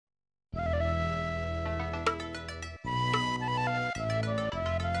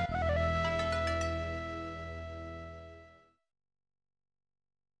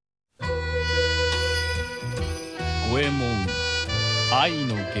門愛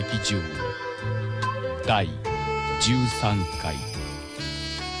の劇場第13回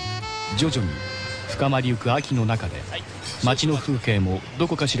徐々に深まりゆく秋の中で街の風景もど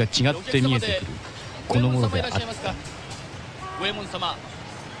こかしら違って見えてくるこの頃であった。五右衛門様。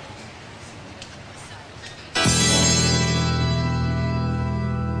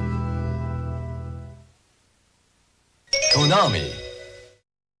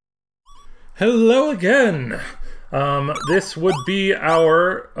Hello again. This would be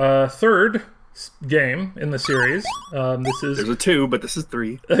our third game in the series. There's a 2, but this is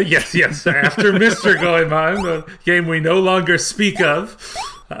 3. Yes. After Mr. Goemon, the game we no longer speak of.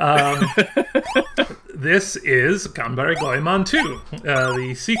 This is Ganbare Goemon 2,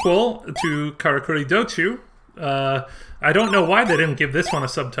 the sequel to Karakuri Dochu. I don't know why they didn't give this one a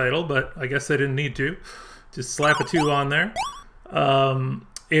subtitle, but I guess they didn't need to. Just slap a 2 on there.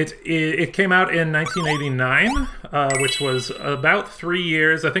 It came out in 1989, which was about 3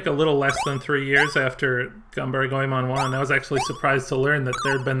 years, I think a little less than 3 years after Ganbare Goemon 1. I was actually surprised to learn that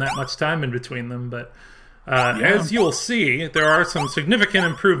there had been that much time in between them, but as you'll see, there are some significant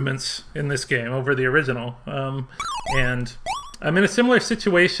improvements in this game over the original. And I'm in a similar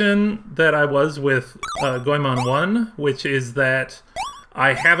situation that I was with Goemon 1, which is that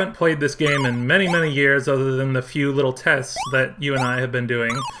I haven't played this game in many, many years other than the few little tests that you and I have been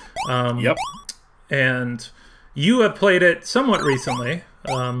doing. Yep. And you have played it somewhat recently.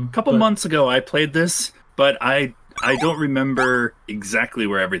 A couple months ago I played this, but I don't remember exactly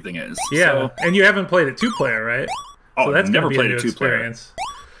where everything is. Yeah, so... and you haven't played it 2-player, right? Oh, so that's never played a 2-player.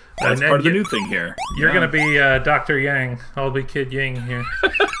 That's part of the new thing here. You're going to be Dr. Yang. I'll be Kid Ying here.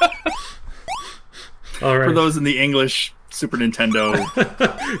 All right. For those in the English Super Nintendo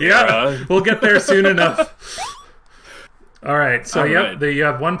yeah, we'll get there soon enough. All right, so you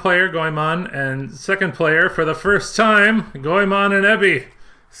have one player, Goemon, and second player, for the first time, Goemon and Ebi.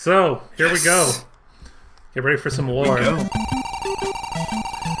 So, here we go. Get ready for some lore.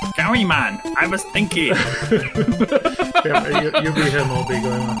 Goemon, I was thinking. Yeah, you be him, I'll be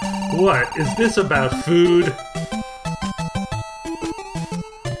Goemon. What? Is this about food?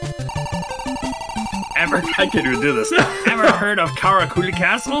 I can't even do this. Ever heard of Karakuri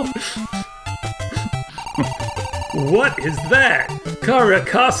Castle? What is that?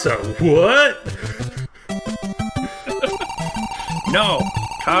 Karakasa, what? No,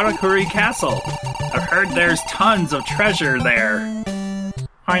 Karakuri Castle. I've heard there's tons of treasure there.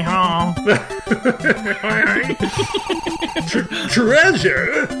 Hi-ha.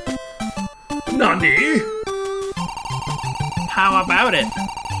 Treasure? Nani? How about it?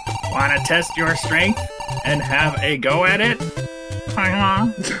 Want to test your strength and have a go at it?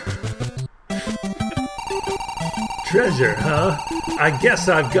 Treasure, huh? I guess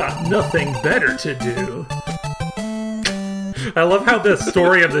I've got nothing better to do. I love how the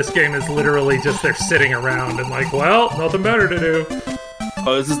story of this game is literally just they're sitting around and like, well, nothing better to do.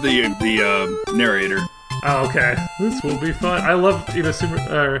 Oh, this is the narrator. Oh, okay. This will be fun. I love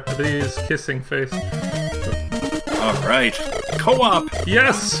these kissing face. All right, co-op.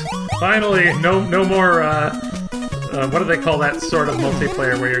 Yes, finally. No more. What do they call that sort of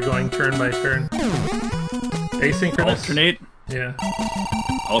multiplayer where you're going turn by turn? Asynchronous. Alternate. Yeah.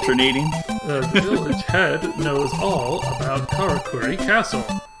 Alternating. The village head knows all about Karakuri Castle.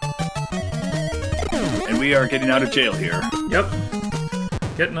 And we are getting out of jail here. Yep.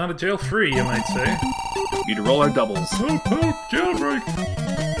 Getting out of jail free, you might say. We need to roll our doubles. Poop, poop, jailbreak.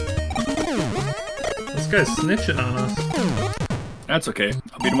 This guy's snitching on us. That's okay.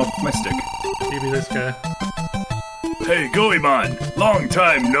 I'll beat him up with my stick. Maybe this guy. Hey, Goemon! Long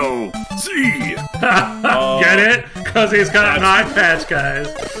time no see! Get it? Because he's got an eye patch, guys.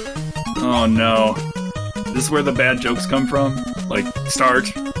 Oh no. This is where the bad jokes come from? Like,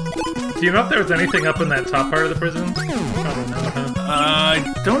 start? Do you know if there was anything up in that top part of the prison? Probably not, huh?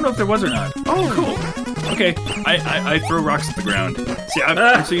 I don't know if there was or not. Oh, cool. Okay, I throw rocks at the ground. See,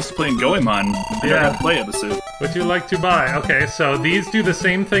 I'm so used to playing Goemon. I never had to play episode. Would you like to buy? Okay, so these do the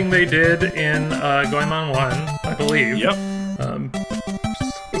same thing they did in Goemon 1, I believe. Yep.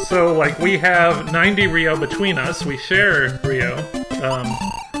 So, like, we have 90 Ryo between us. We share Ryo.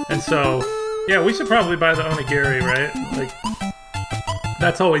 And so, yeah, we should probably buy the Onigiri, right? Like,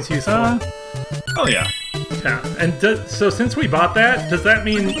 that's always useful. Oh, yeah. Yeah, and so since we bought that, does that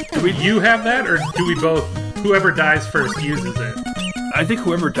mean you have that, or do we both? Whoever dies first uses it. I think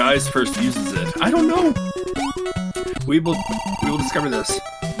whoever dies first uses it. I don't know. We will discover this.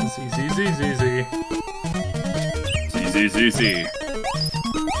 Z.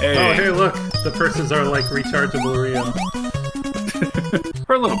 Hey. Oh, hey, look, the purses are like rechargeable Ryo.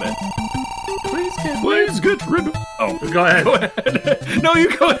 For a little bit. Please get rid of... Oh. Go ahead. Go ahead. No, you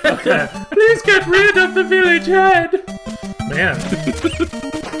go ahead. Okay. Please get rid of the village head. Man.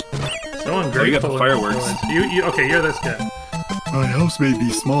 So ungrateful. Oh, you got the fireworks. Okay, you're this guy. My house may be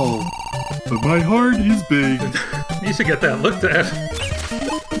small, but my heart is big. You should get that looked at.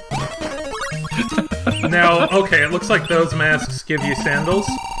 Now, okay, it looks like those masks give you sandals.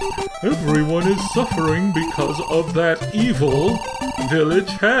 Everyone is suffering because of that evil village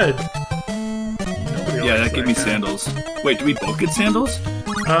head. Yeah, that gave me sandals. Wait, do we both get sandals?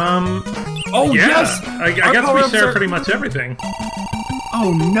 Oh, yeah. yes! I guess we share pretty much everything.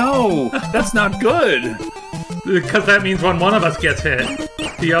 Oh, no! That's not good! Because that means when one of us gets hit,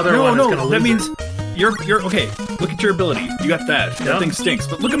 the other one is going to lose. That means you're okay. Look at your ability. You got that. That thing stinks.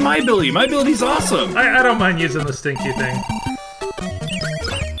 But look at my ability. My ability's awesome. I don't mind using the stinky thing.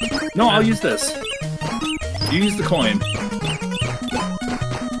 No, I'll use this. You use the coin.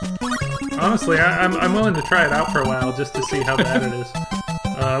 Honestly, I'm willing to try it out for a while just to see how bad it is.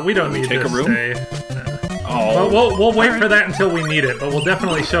 We don't need Take this a room? stay. Oh. Well, we'll wait for that until we need it, but we'll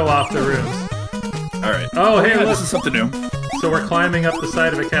definitely show off the rooms. All right. Oh, hey, yeah, look. this is something new. So we're climbing up the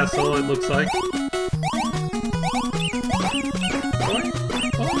side of a castle, it looks like.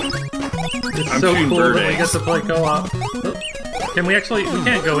 It's so cool that we get to play co-op. Oh, can we actually... We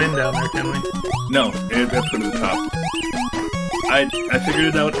can't go in down there, can we? No, it has to go to the top. I figured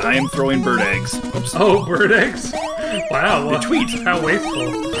it out. I am throwing bird eggs. Oops. Oh, bird eggs? Wow. The tweet. How wasteful.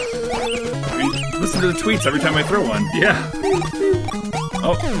 Listen to the tweets every time I throw one. Yeah.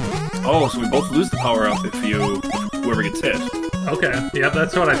 Oh, so we both lose the power-up if whoever gets hit. Okay. Yeah,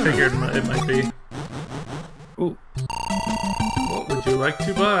 that's what I figured it might be. Ooh. What would you like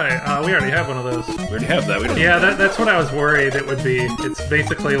to buy? We already have one of those. We already have that. We don't that's what I was worried it would be. It's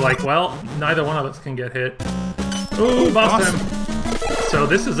basically like, well, neither one of us can get hit. Ooh, boss time. So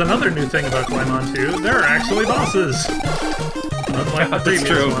this is another new thing about Goemon 2. There are actually bosses. Unlike the previous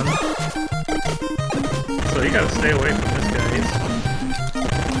one. So you gotta stay away from this guy.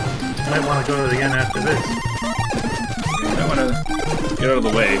 You might want to go to the end after this. I want to get out of the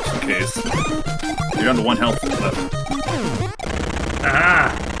way, just in case. You're on the 1 health left.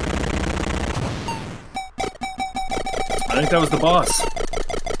 Ah! I think that was the boss.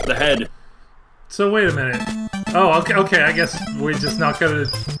 The head. So wait a minute. Oh, okay, I guess we're just not gonna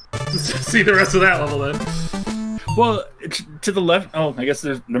see the rest of that level then. Well, to the left... Oh, I guess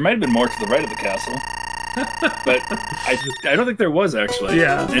there might have been more to the right of the castle. But I don't think there was, actually.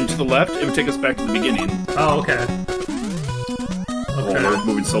 Yeah. And to the left, it would take us back to the beginning. Oh, okay. Oh, we're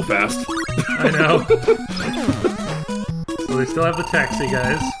moving so fast. I know. So we still have the taxi,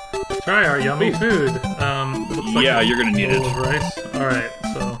 guys. Try our yummy food. Looks like you're gonna need it. Of rice. Alright,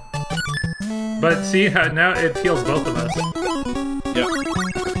 so... But see how now it heals both of us. Yep.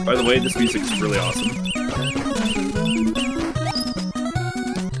 By the way, this music's really awesome.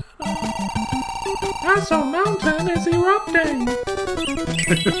 Castle Mountain is erupting!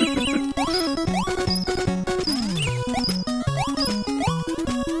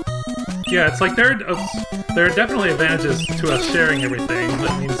 Yeah, it's like there are definitely advantages to us sharing everything.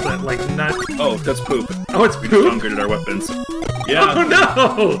 That means that, like, not... Oh, that's poop. Oh, it's We poop? downgraded our weapons. Yeah. Oh,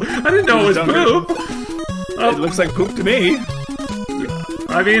 no! I didn't know it was poop! It looks like poop to me.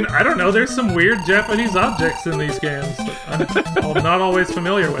 I mean, I don't know, there's some weird Japanese objects in these games that I'm not always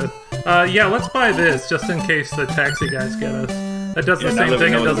familiar with. Yeah, let's buy this, just in case the taxi guys get us. That does the same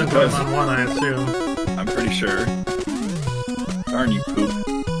thing it does in Goemon 1, I assume. I'm pretty sure. Darn you, poop.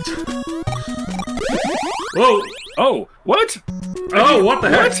 Whoa! Oh, what? Oh, what the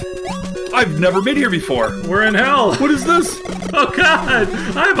heck? What? I've never been here before. We're in hell! What is this? Oh god!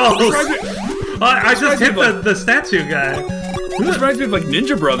 I'm almost... I just hit the statue guy. This reminds me of like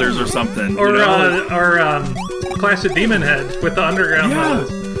Ninja Brothers or something. Or, you know? Clash of Demon Head with the underground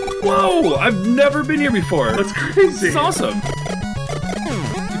modes. Whoa! I've never been here before. That's crazy. This is awesome.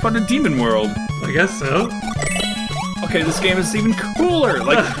 You found a demon world. I guess so. Okay, this game is even cooler.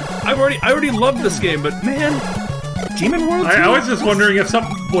 Like, I already loved this game, but man, Demon World. I was just wondering if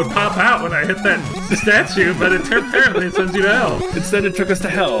something would pop out when I hit that statue, but apparently it sends you to hell. Instead, it took us to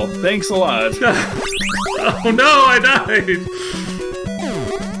hell. Thanks a lot. Oh no, I died.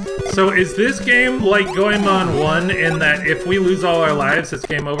 So is this game like Goemon 1 in that if we lose all our lives, it's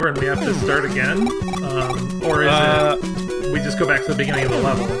game over and we have to start again? Or is it we just go back to the beginning of the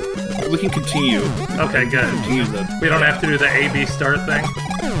level? We can continue. Okay, good. We don't have to do the A-B start thing?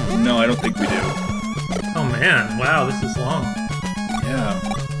 No, I don't think we do. Oh man, wow, this is long. Yeah.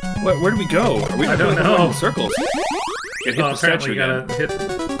 Where do we go? Are we I don't know. In circles? Hit the statue again. Gotta hit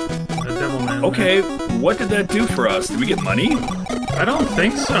the devil man. Okay, what did that do for us? Did we get money? I don't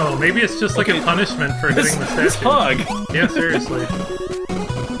think so. Maybe it's just like a punishment for hitting the statue. This hug! Yeah, seriously.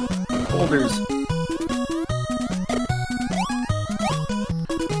 Holders.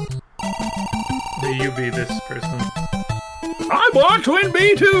 May you be this person. I want Twin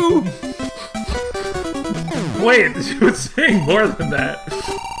B too! Wait, she was saying more than that.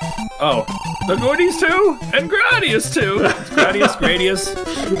 Oh, the Goodies too, and Gradius too. Gradius, Gradius.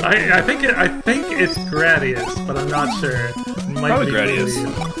 I think it's Gradius, but I'm not sure. It might Probably be Gradius.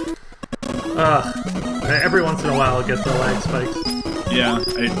 Every once in a while it gets the lag spikes. Yeah,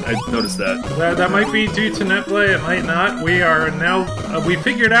 I noticed that. That might be due to netplay. It might not. We are now. We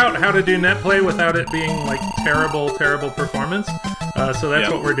figured out how to do netplay without it being like terrible performance. So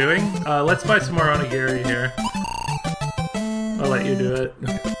that's what we're doing. Let's buy some more onigiri here. I'll let you do it,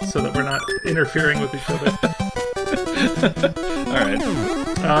 so that we're not interfering with each other. Alright.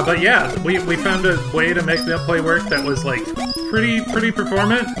 But yeah, we found a way to make netplay work that was like pretty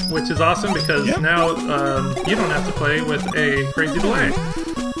performant, which is awesome because now you don't have to play with a crazy delay.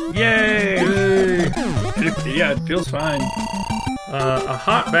 Yay! Yeah, it feels fine. A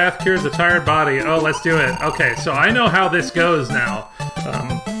hot bath cures a tired body. Oh, let's do it. Okay, so I know how this goes now.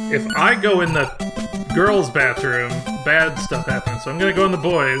 If I go in the girls' bathroom, bad stuff happens. So I'm gonna go in the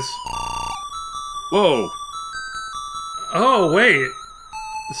boys'. Whoa. Oh, wait.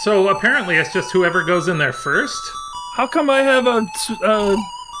 So apparently it's just whoever goes in there first? How come I have a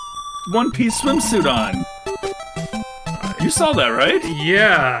one-piece swimsuit on? You saw that, right?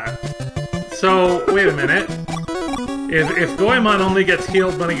 Yeah. So, wait a minute. If Goemon only gets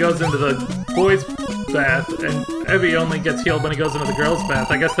healed when he goes into the boys' bath, and Ebi only gets healed when he goes into the girls'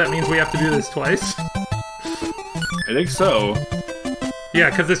 bath, I guess that means we have to do this twice? I think so. Yeah,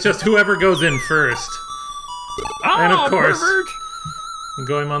 because it's just whoever goes in first. Ah, and of course, pervert!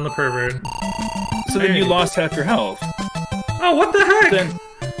 Goemon the pervert. So then you lost half your health. Oh, what the heck?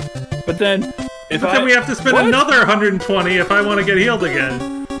 But then we have to spend another 120 if I want to get healed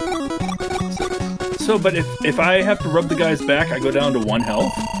again. So, but if I have to rub the guy's back, I go down to 1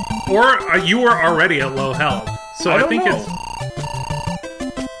 health? Or you were already at low health. So I think it's...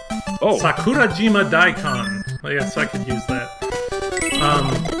 Oh. Sakurajima Daikon. Yes, I could use that.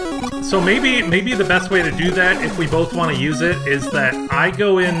 So maybe the best way to do that, if we both want to use it, is that I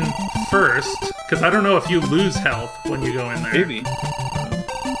go in first, because I don't know if you lose health when you go in there. Maybe.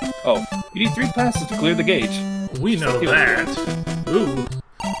 Oh, you need 3 passes to clear the gauge. We know that. Ooh.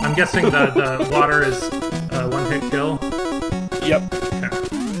 I'm guessing the water is one-hit kill? Yep. Okay.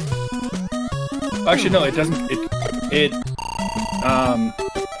 Actually, no, it doesn't.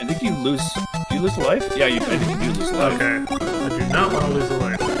 I think you lose. Do you lose a life? Yeah, I think you do lose a life. Okay. I do not want to lose a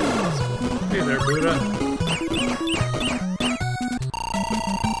life. Hey there, Buddha.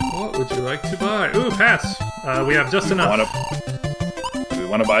 What would you like to buy? Ooh, pass. We have just enough. Do we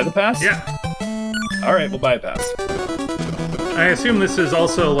want to buy the pass? Yeah. All right, we'll buy a pass. I assume this is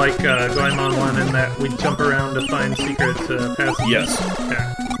also like Goemon 1 in that we jump around to find secret passages. Yes. Okay.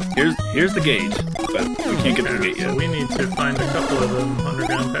 Here's the gauge, but we can't get to the gate yet. So we need to find a couple of them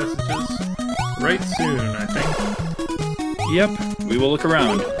underground passages right soon, I think. Yep, we will look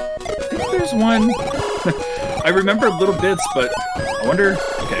around. I think there's one. I remember little bits, but I wonder...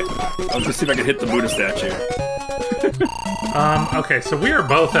 Okay, I'll just see if I can hit the Buddha statue. Okay, so we are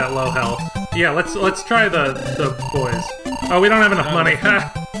both at low health. Yeah, let's try the boys. Oh, we don't have enough money.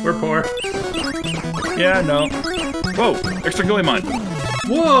 Ha! We're poor. Yeah, no. Whoa, extra Goemon.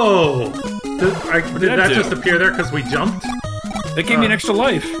 Whoa! Did that do? just appear there because we jumped? That gave me an extra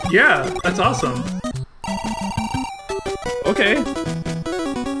life. Yeah, that's awesome. Okay.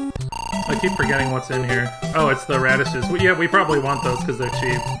 I keep forgetting what's in here. Oh, it's the radishes. Yeah, we probably want those because they're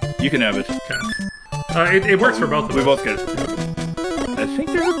cheap. You can have it. Okay. It works for both of us. We both get it. I think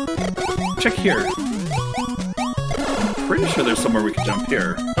there's a... Check here. Pretty sure there's somewhere we can jump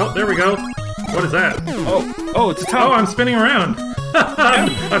here. Oh, there we go. What is that? Oh, it's a top. Oh, I'm spinning around.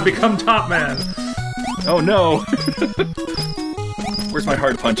 I've become top man. Oh no. Where's my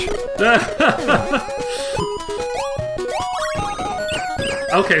hard punch?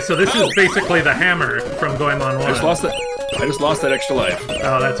 Okay, so this is basically the hammer from Goemon 1. I just lost that extra life.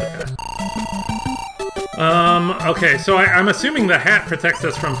 Oh, that's okay. Okay, so I'm assuming the hat protects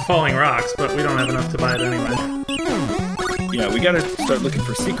us from falling rocks, but we don't have enough to buy it anyway. Yeah, we gotta start looking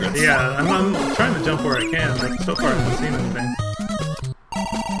for secrets. Yeah, I'm trying to jump where I can, but so far I haven't seen anything.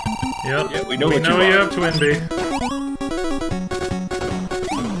 Yep. Yeah, we know you have Twin B.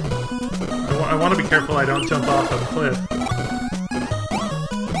 I want to be careful I don't jump off a cliff.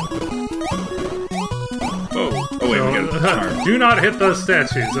 Oh wait, we got a charm. Do not hit those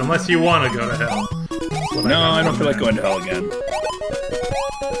statues unless you want to go to hell. No, I don't feel like going to hell again.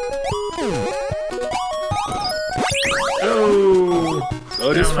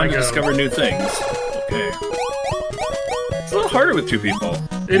 Oh, it is Down fun I to go. discover new things. Okay. It's a little harder with 2 people.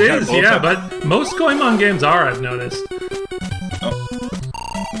 It Kinda is, both yeah, have- but most Goemon games are, I've noticed. Oh.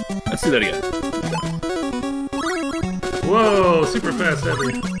 Let's do that again. Whoa, super fast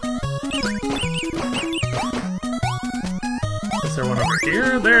heavy. Is there one over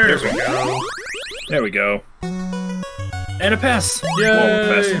here? There we go. There we go. And a pass. Yay! Whoa,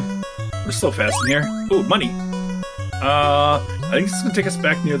 we're fast. We're so fast in here. Ooh, money. I think this is gonna take us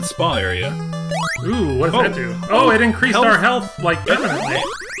back near the spa area. Ooh, what does Oh. that do? Oh, it increased Health. our health, like, permanently.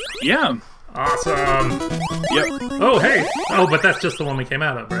 Yeah. Awesome. Yep. Oh, hey. Oh, but that's just the one we came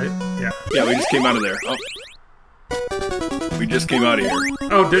out of, right? Yeah. Yeah, we just came out of there. Oh. We just came out of here.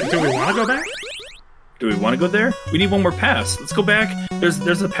 Oh, do we want to go back? Do we want to go there? We need one more pass. Let's go back. There's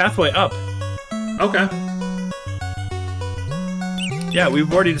a pathway up. Okay. Yeah,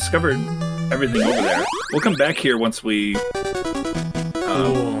 we've already discovered everything over there. We'll come back here once we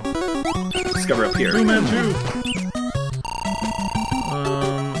Cool. discover up here. Blue Man 2.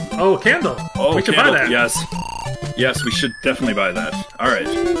 Oh, a candle. Oh, we should candle. buy that. Yes. Yes, we should definitely buy that. Alright.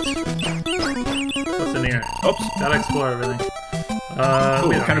 What's in here? Oops. Gotta explore everything. Ooh,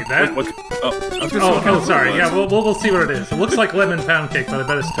 We don't need that. I was gonna say what kind of sorry. food it Yeah, was. we'll see what it is. It looks like lemon pound cake, but I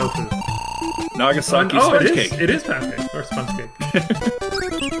bet it's tofu. Nagasaki Oh, sponge it is. cake. It is pound cake or sponge cake.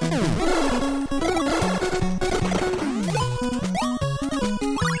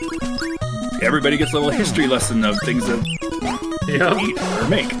 Everybody gets a little history lesson of things that Yep. eat or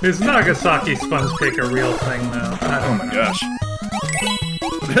make. Is Nagasaki sponge cake a real thing now? I Oh don't my know. gosh.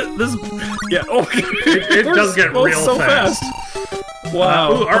 This, yeah. Oh, It does get both real so fast.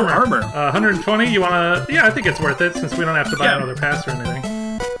 Wow. Ooh, armor. Oh, armor. 120. You wanna? Yeah, I think it's worth it since we don't have to buy Yeah. another pass or anything.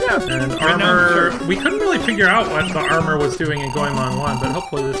 Yeah. And Right now, armor. sure. We couldn't really figure out what the armor was doing in Goemon 1, but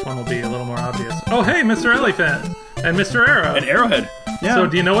hopefully this one will be a little more obvious. Oh, hey, Mr. Elephant and Mr. Arrow. An arrowhead. Yeah. So,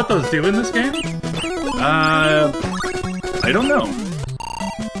 do you know what those do in this game? I don't know.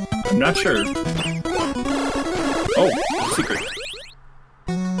 I'm not sure. Oh, secret.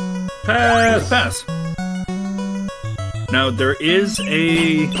 Pass. Pass. Now there is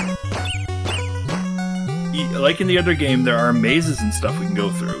like in the other game, there are mazes and stuff we can go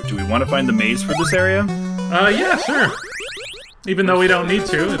through. Do we want to find the maze for this area? Yeah, sure. Even though we don't need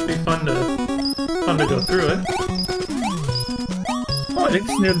to, it'd be fun to go through it. Oh, I think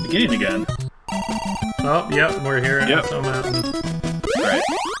it's near the beginning again. Oh, yep, we're here at Yep. Some Mountain. Alright.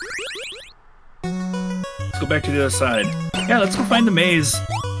 Let's go back to the other side. Yeah, let's go find the maze.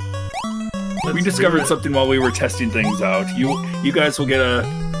 Let's We do discovered it. something while we were testing things out. You guys will get a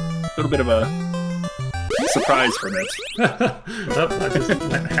little bit of a surprise from it. Oh, I just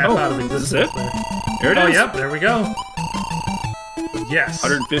went half Oh, out of is existence this it? there. Here it Oh, is. yep, there we go. Yes.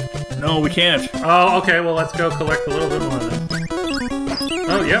 150. No, we can't. Oh, okay, well, let's go collect a little bit more then.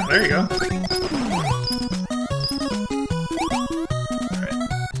 Oh, yep, there you go.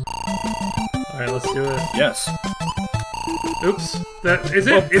 Alright, let's do it. Yes. Oops. Is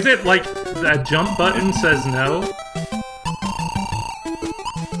it like that jump button says no?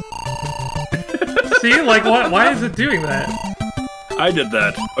 See, like what? Why is it doing that? I did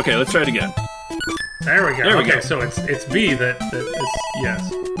that. Okay, let's try it again. There we go. There we okay, go. so it's B that is yes.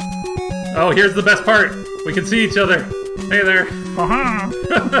 Oh, here's the best part. We can see each other. Hey there. All right.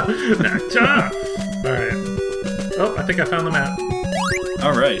 Oh, I think I found the map.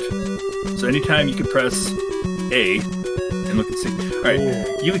 All right. So anytime you can press A and look and see. All right.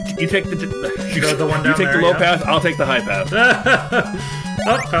 Ooh. You take the The one you down take there, the low yeah. path. I'll take the high path.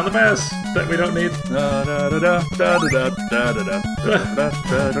 Oh, found the pass that we don't need. Oh,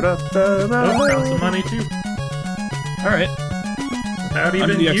 found some money too. All right. Without Under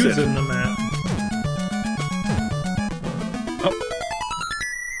even the exit. using the map. Oh.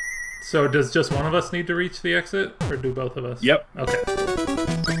 So does just one of us need to reach the exit, or do both of us? Yep. Okay.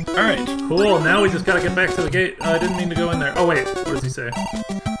 All right. Cool. Now we just gotta get back to the gate. I didn't mean to go in there. Oh wait, what does he say?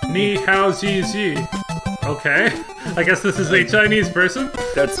 Ni hao ji ji. Okay. I guess this is a Chinese person.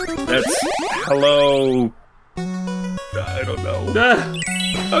 That's hello. I don't know. Ah,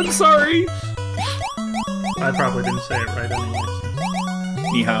 I'm sorry. I probably didn't say it right anyway. So.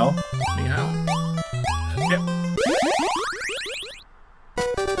 Ni hao. Ni hao. Yep.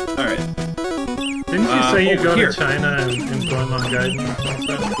 All right. Didn't you say you over go here. to China and Goemon Gaiden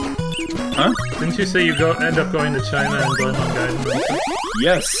also? Huh? Didn't you say you end up going to China and Goemon Gaiden also?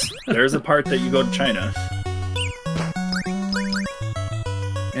 Yes. There's a part that you go to China.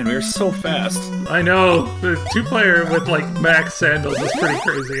 And we're so fast. I know. The two-player with like max sandals is pretty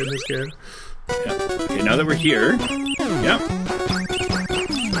crazy in this game. Yeah. Okay, now that we're here. Yep.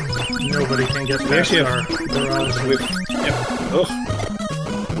 Nobody can get We past actually our have- garage. Yep. Oh.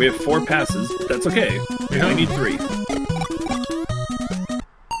 We have 4 passes. That's okay. We only need 3.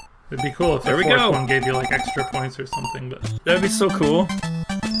 It'd be cool if the fourth one gave you like extra points or something, but that'd be so cool.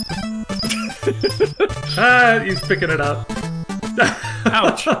 He's picking it up.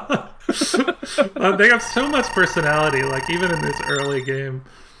 Ouch. They have so much personality, like even in this early game.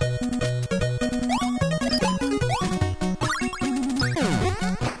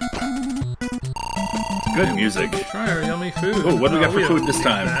 Good music. Try our yummy food. Oh, what do we got for food this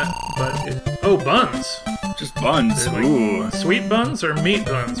time? Buns. Just buns. Like Ooh. Sweet buns or meat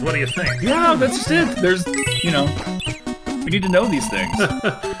buns? What do you think? Yeah, that's just it. There's, you know, we need to know these things.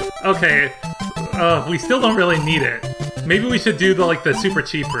 Okay. We still don't really need it. Maybe we should do the super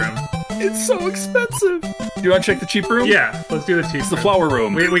cheap room. It's so expensive. Do you want to check the cheap room? Yeah, let's do the cheap room. It's the flower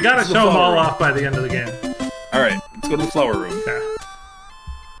room. We gotta show them all off by the end of the game. Alright, let's go to the flower room. Yeah.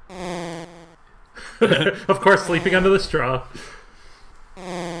 Of course, sleeping under the straw.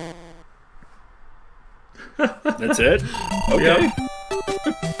 That's it? Okay. Yep.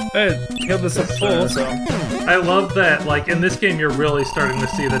 Hey, have this up full, so... I love that, in this game, you're really starting to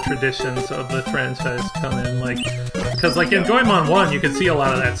see the traditions of the franchise come in, because, in Goemon 1, you could see a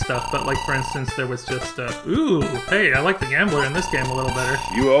lot of that stuff, but, for instance, there was just, ooh, hey, I like the gambler in this game a little better.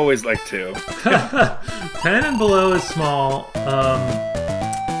 You always like to. 10 and below is small.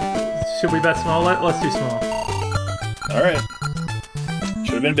 Should we bet small? Let's do small. Alright.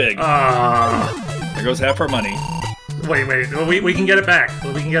 Should have been big. There goes half our money. Wait. We can get it back.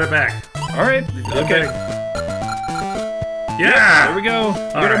 We can get it back. Alright. Okay. Yeah! There we go.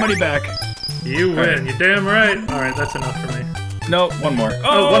 We get our money back. You win. Right. You're damn right. Alright, that's enough for me. No, one more.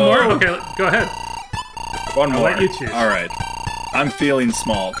 Oh, one more? Okay, go ahead. One more. I'll let you choose. Alright. I'm feeling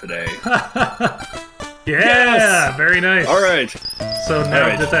small today. Yeah! Very nice. Alright. So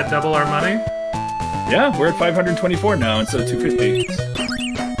now, did that double our money? Yeah, we're at 524 now instead of 250.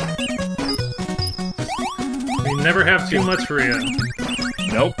 We never have too much Rhea.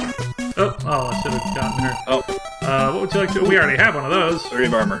 Nope. Oh, I should have gotten her. Oh. What would you like to... We already have one of those. 3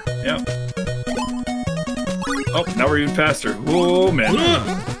 of armor. Yep. Oh, now we're even faster. Whoa, man.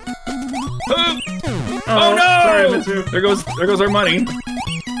 Oh no! Sorry, Mitsu. There goes our money.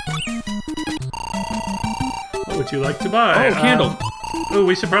 What would you like to buy? Oh, candle. Oh,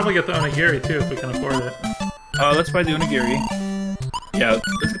 we should probably get the onigiri too if we can afford it. Let's buy the onigiri. Yeah,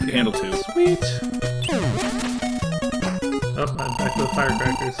 let's get the candle too. Sweet. Oh, I'm back to the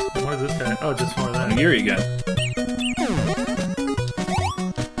firecrackers. What is this guy? Oh, just more of that. Onigiri again.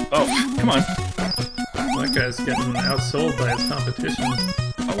 Oh, come on. That guy's getting outsold by his competition.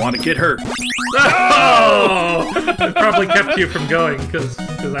 I want to get her. Oh! It probably kept you from going because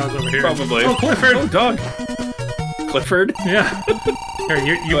I was over here. Probably. Oh, Clifford! Oh, dog. Clifford? Yeah. Here,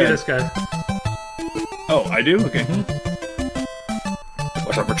 you be this guy. Oh, I do? Okay.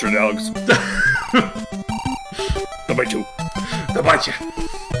 Watch out for your dogs. They'll bite you. They'll bite you.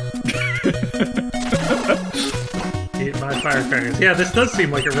 Eat my firecrackers. Yeah, this does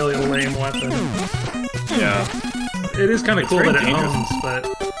seem like a really lame weapon. Yeah. It is kind of cool that it owns, but...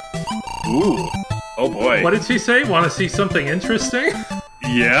 Ooh. Oh, boy. What did she say? Want to see something interesting?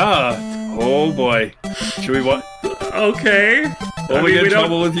 Yeah. Oh, boy. Should we what? Okay. Will we get in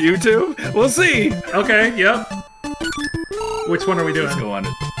trouble with you two? We'll see. Okay, yep. Which one are we doing? Let's go on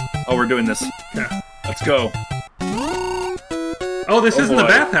it. Oh, we're doing this. Yeah. Let's go. Oh, this isn't the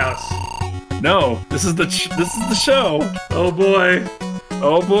bathhouse. No, this is the show. Oh boy.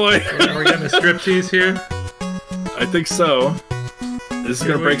 Oh boy. Are we getting a striptease here? I think so. This is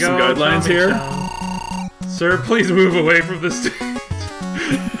gonna break some guidelines here. Sir, please move away from the stage.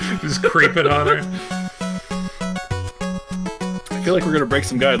 Just creeping on her. I feel like we're gonna break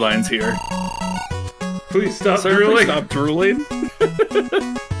some guidelines here. Please stop Sir, drooling. please stop drooling.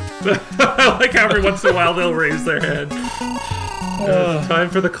 I like how every once in a while they'll raise their head. Time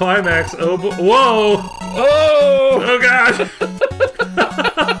for the climax. Oh, whoa! Oh! Oh god!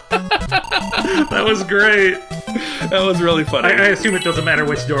 That was great. That was really funny. I assume it doesn't matter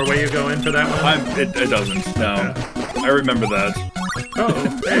which doorway you go in for that one. It doesn't. No, yeah. I remember that. Oh,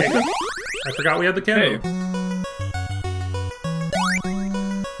 hey! I forgot we had the candle. Hey.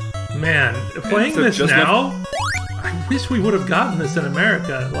 Man, playing this now, I wish we would have gotten this in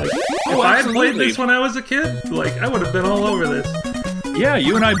America. If I had played this when I was a kid, I would have been all over this. Yeah,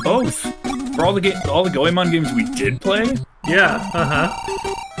 you and I both. For all the Goemon games we did play. Yeah,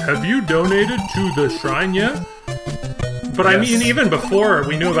 Have you donated to the shrine yet? But yes. I mean, even before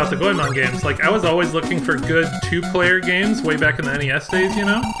we knew about the Goemon games, I was always looking for good 2-player games way back in the NES days, you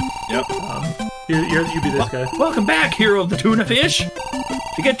know? Yep. You be this guy. Welcome back, hero of the tuna fish.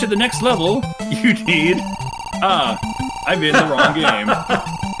 To get to the next level, you need I'm in the wrong game.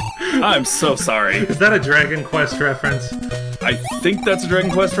 I'm so sorry. Is that a Dragon Quest reference? I think that's a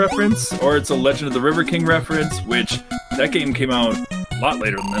Dragon Quest reference, or it's a Legend of the River King reference, which that game came out a lot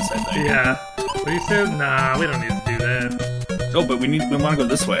later than this, I think. Yeah. What do you say? Nah, we don't need to do that. Oh, but we want to go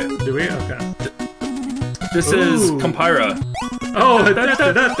this way. Do we? Okay. This is Campira. Oh!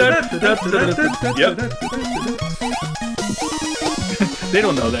 Yep. They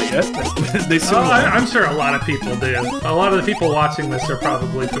don't know that yet. They soon will. I'm sure a lot of people do. A lot of the people watching this are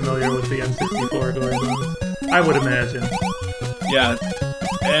probably familiar with the N64 Goemon. I would imagine. Yeah.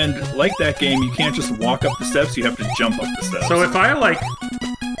 And like that game, you can't just walk up the steps, you have to jump up the steps. So if I, like,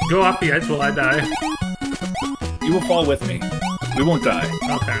 go off the edge, will I die? You will fall with me. We won't die.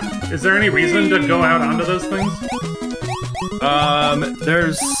 Okay. Is there any reason to go out onto those things?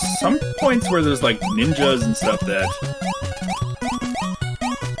 There's some points where there's, like, ninjas and stuff that...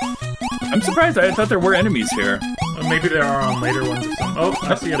 I'm surprised. I thought there were enemies here. Maybe there are on later ones or something. Oh,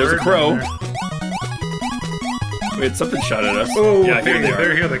 I see a bird. There's a crow. There. Wait, something shot at us. Oh, yeah,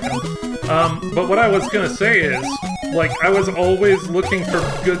 here they come. But what I was gonna say is, like, I was always looking for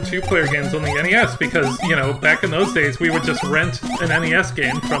good two-player games on the NES because, you know, back in those days we would just rent an NES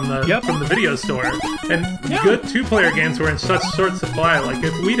game from the video store, and good two-player games were in such short supply. Like,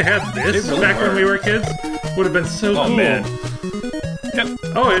 if we'd had this really back when we were kids, would have been so cool. Man. Yep.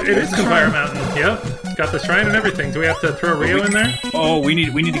 Oh, it is Ganbare Mountain. Yep. Got the shrine and everything. Do we have to throw Rio in there? Oh, we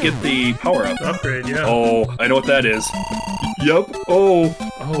need to get the power up. Upgrade, yeah. Oh, I know what that is. Yep. Oh,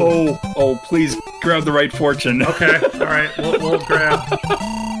 please grab the right fortune. Okay. All right. We'll grab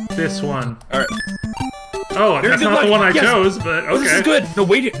this one. All right. Oh, that's not the one I chose, but okay. Oh, this is good. No,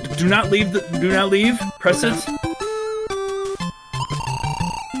 wait. Do not leave. Do not leave. Press it.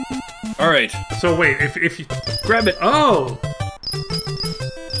 All right. So wait, if you grab it. Oh.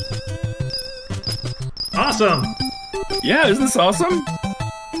 Awesome! Yeah, isn't this awesome?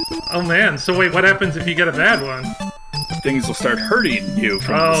 Oh man, so wait, what happens if you get a bad one? Things will start hurting you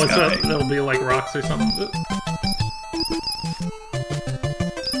from the sky. So there'll be like rocks or something?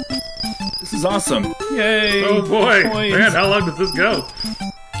 This is awesome. Yay! Oh boy! Points. Man, how long does this go?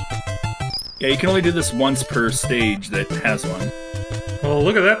 Yeah, you can only do this once per stage that has one. Well,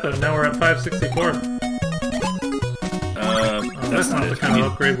 look at that though, now we're at 564. That's not the kind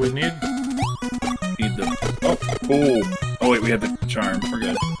of upgrade we need. Oh, wait, we have the charm. We're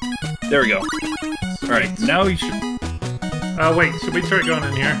good. There we go. Alright, now you should... wait, should we try going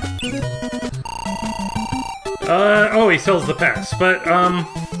in here? Oh, he sells the pass, but,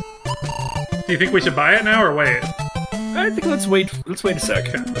 do you think we should buy it now, or wait? I think let's wait a sec.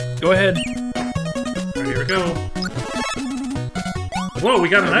 Okay. Go ahead. Alright, here we go. Whoa, we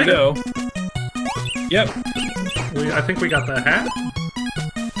got an item! Go. Yep. I think we got the hat?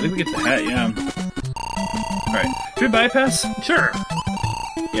 I think we get the hat, yeah. Alright. Should we bypass? Sure.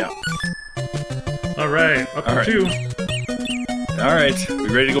 Yeah. Alright, up to 2. Alright. We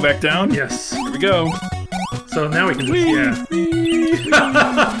ready to go back down? Yes. Here we go. So now we can just,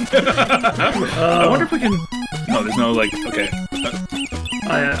 I wonder if we can... No, there's no, like, okay.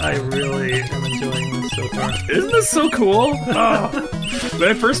 I really am enjoying this so far. Isn't this so cool? Oh. When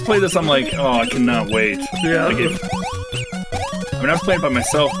I first played this, I'm like, oh, I cannot wait. Yeah. Like I was playing it by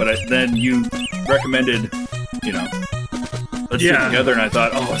myself, but then you recommended, you know, let's do it together, and I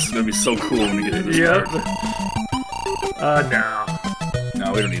thought, oh, this is going to be so cool when we get to this part. No.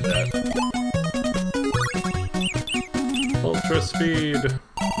 No, we don't need that. Ultra speed.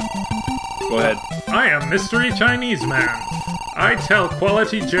 Go ahead. I am Mystery Chinese Man. I tell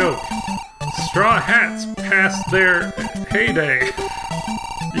quality joke. Straw hats past their heyday.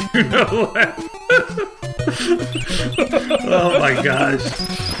 You know that? Oh my gosh.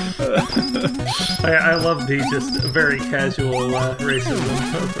 I love the just very casual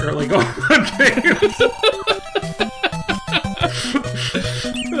racism of early Goemon games.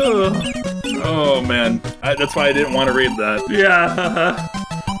 Oh man. That's why I didn't want to read that. Yeah.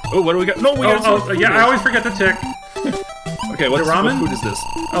 Oh, what do we got? No, we got yeah, I always forget to check. Okay, what food is this?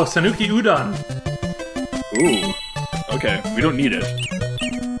 Oh, Sanuki Udon. Ooh. Okay, we don't need it.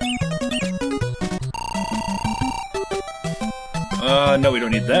 No, we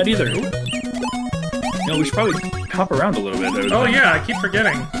don't need that either. No, we should probably hop around a little bit. Oh yeah, I keep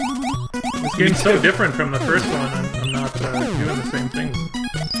forgetting. This game's so different from the first one, I'm not doing the same things.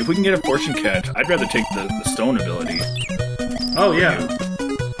 If we can get a fortune catch, I'd rather take the stone ability. Oh yeah.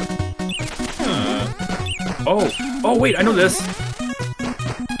 Oh wait, I know this.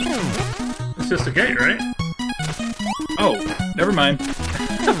 It's just a gate, right? Oh, never mind.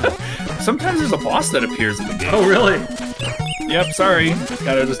 Sometimes there's a boss that appears at the gate. Oh really? Yep, sorry.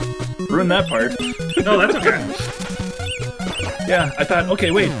 Gotta just ruin that part. No, that's okay. Yeah, I thought,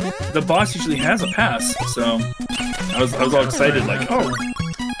 okay, wait, the boss usually has a pass, so I was all excited, like, oh.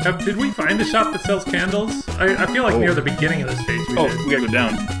 Did we find a shop that sells candles? I feel like near the beginning of the stage we did. We gotta go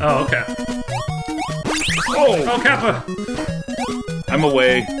down. Oh, okay. Oh, Kappa! I'm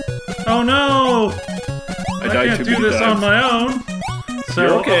away. Oh no! I can't do this on my own.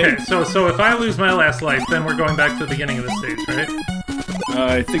 So okay. So if I lose my last life, then we're going back to the beginning of the stage, right?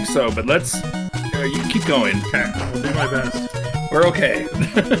 I think so, but let's. You can keep going. Okay, I'll do my best. We're okay.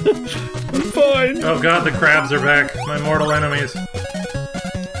 I'm fine. Oh god, the crabs are back. My mortal enemies.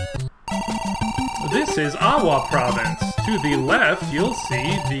 This is Awa Province. To the left, you'll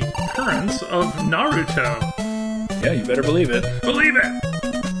see the currents of Naruto. Yeah, you better believe it. Believe it!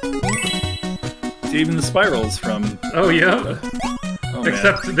 See, even the spirals from... Oh, yeah? Oh,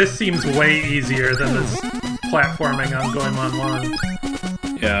 except this seems way easier than this platforming on Goemon 1.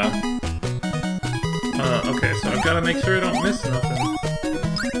 Yeah. Okay, so I've got to make sure I don't miss nothing.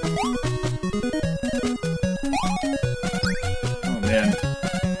 Oh, man.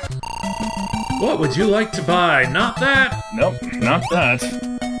 What would you like to buy? Not that! Nope, not that.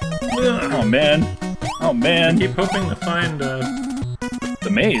 Ugh. Oh, man. Oh, man. I keep hoping to find, the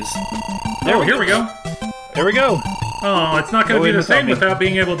maze. Oh, here we go. There we go. Oh, it's not going to be the same without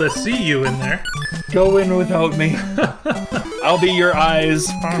being able to see you in there. Go in without me. I'll be your eyes.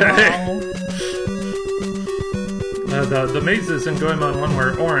 Okay. The mazes in Goemon 1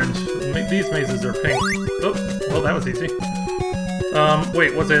 were orange. These mazes are pink. Oh, well, that was easy.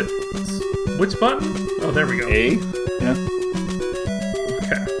 Wait, was it... Which button? Oh, there we go. A? Yeah.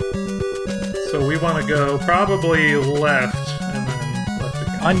 Okay. So we want to go probably left, and then left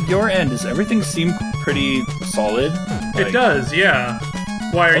again. On your end, does everything seem pretty solid? It does, yeah.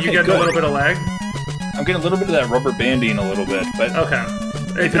 Why, are you getting a little bit of lag? I'm getting a little bit of that rubber banding a little bit, but... Okay.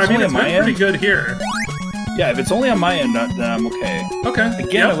 If it's only on my end, pretty good here. Yeah, if it's only on my end, then I'm okay. Okay.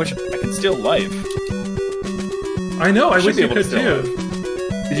 Again, I wish I could steal life. I know, I wish you could too.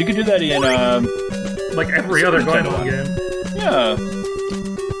 Because you could do that in, like every other Goemon game. Yeah.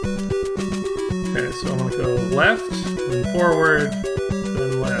 Okay, so I'm gonna go left, then forward,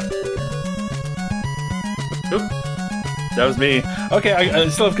 then left. Oop. That was me. Okay, I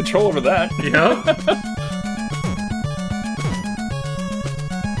still have control over that. Yep.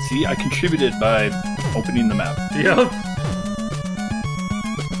 See, I contributed by opening the map. Yep.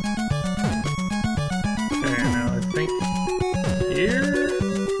 Okay, now I think here.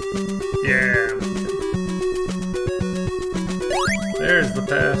 Yeah. There's the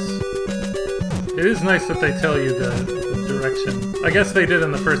pass. It is nice that they tell you the direction. I guess they did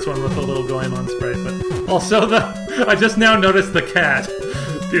in the first one with the little Goemon sprite, but also I just now noticed the cat.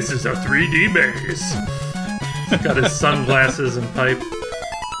 This is a 3D maze. He's got his sunglasses and pipe.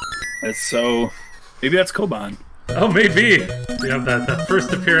 That's so... Maybe that's Koban. Oh, maybe. We have that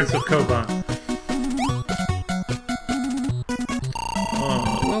first appearance of Koban.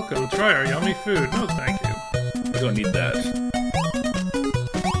 Oh, welcome. Try our yummy food. No, thank you. We don't need that.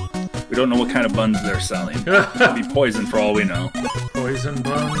 We don't know what kind of buns they're selling. It could be poison for all we know. Poison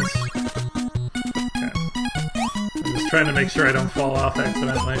buns. Okay. I'm just trying to make sure I don't fall off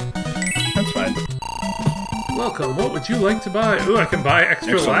accidentally. That's fine. Welcome. What would you like to buy? Ooh, I can buy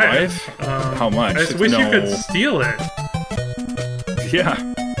extra life. How much? I just wish you could steal it. Yeah.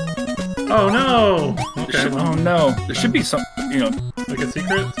 Oh no. Okay. Oh no. There should be some, you know, like a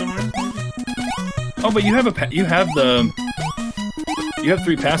secret somewhere. Oh, but you have you have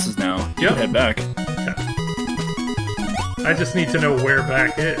 3 passes now. You can head back. Okay. I just need to know where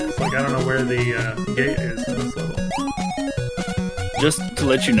back is. Like, I don't know where the gate is in this level. Just to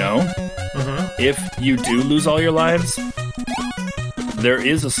let you know, if you do lose all your lives, there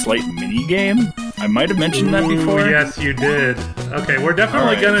is a slight mini game. I might have mentioned that before. Yes, you did. Okay, we're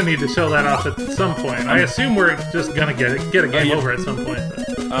definitely gonna need to show that off at some point. I assume we're just gonna get a game over at some point. But...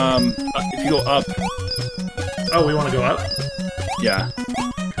 if you go up. Oh, we want to go up? Yeah.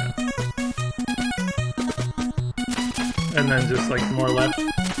 Okay. And then just like more left.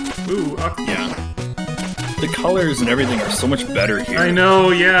 Ooh, yeah. The colors and everything are so much better here. I know,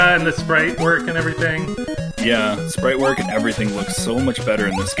 yeah, and the sprite work and everything. Yeah, sprite work and everything looks so much better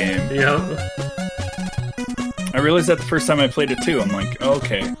in this game. Yep. I realized that the first time I played it too. I'm like, oh,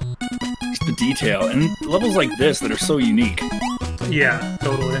 okay. Just the detail. And levels like this that are so unique. Yeah,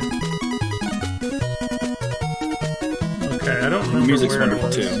 totally. Okay, I don't remember. The music's where wonderful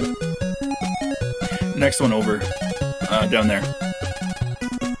too. Next one over. Down there.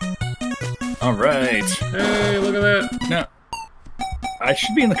 Alright. Hey, look at that. Now, I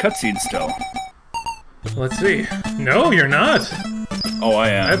should be in the cutscene still. Let's see. No, you're not. Oh, I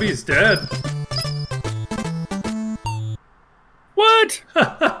am. Abby's dead.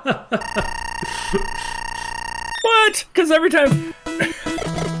 What? What? Because every time...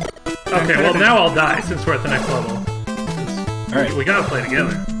 Okay, well now I'll die since we're at the next level. Alright. We gotta play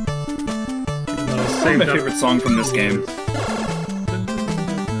together. That's my favorite song from this game.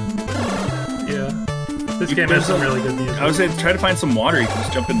 Yeah. This game has some really good music. I would say try to find some water. You can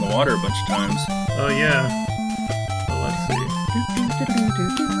just jump in the water a bunch of times. Oh yeah. Well, let's see.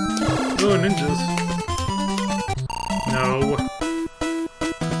 Oh, ninjas. No.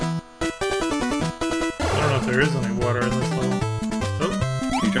 I don't know if there is any water in this level. Oh.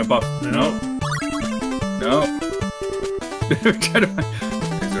 Can you jump off? No. No. Try to find...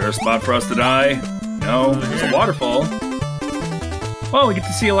 Is there a spot for us to die? No. There's a waterfall. Well, we get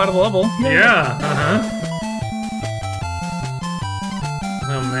to see a lot of the level. Yeah.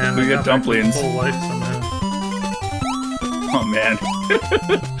 Oh man. We got dumplings. Full life somehow. Oh man.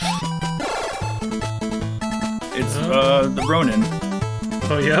 It's the Ronin.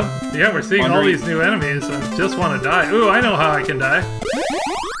 Oh yeah. Yeah, we're seeing all these new enemies. I just want to die. Ooh, I know how I can die.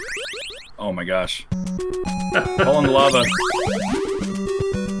 Oh my gosh. Fall in the lava.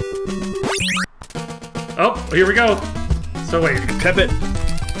 Oh, here we go. So wait, Tap it.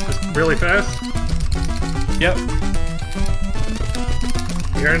 just really fast. Yep.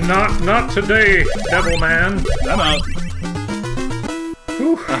 You're not today, Devil Man. I'm out.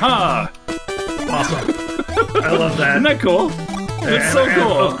 Whew. Aha! Awesome. I love that. Isn't that cool? It's so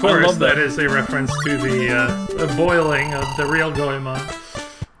cool. Of course, I love that is a reference to the boiling of the real Goemon.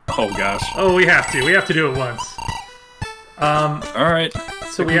 Oh gosh. Oh, we have to. We have to do it once. Alright.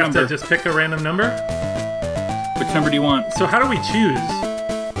 So we have to just pick a random number? Which number do you want? So how do we choose?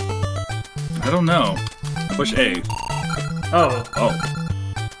 I don't know. Push A. Oh. Oh.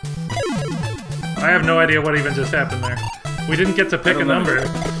 I have no idea what even just happened there. We didn't get to pick a number.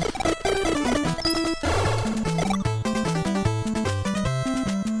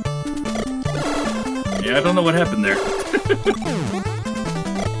 Yeah, I don't know what happened there.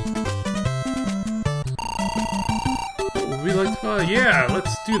 Would we like to buy? Yeah,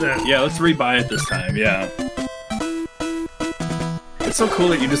 let's do that. Yeah, let's rebuy it this time, yeah. It's so cool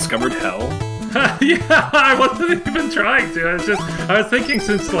that you discovered hell. Yeah, I wasn't even trying to. I was thinking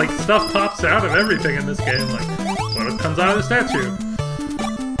since like stuff pops out of everything in this game, like what comes out of the statue?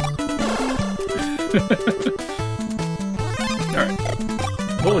 Alright.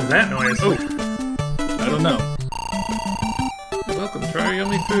 What was that noise? Oh. I don't know. You're welcome. Try our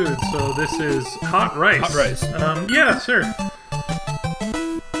yummy food. So this is hot rice. Hot rice. Yeah, sure.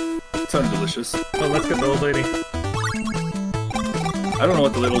 It sounded delicious. Oh, let's get the old lady. I don't know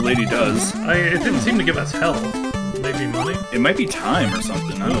what the little lady does. It didn't seem to give us health. Maybe money? It might be time or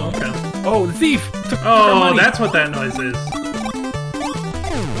something. I don't know. Okay. Oh, the thief! Took our Oh, money. that's what that noise is.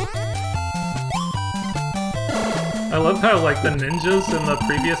 I love how like the ninjas in the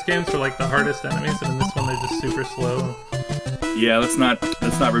previous games were like the hardest enemies, and in this one they're just super slow. Yeah, let's not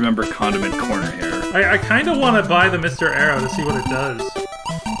remember Condiment Corner here. I kind of want to buy the Mr. Arrow to see what it does.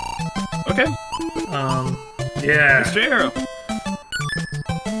 Okay. Yeah. Mr. Arrow.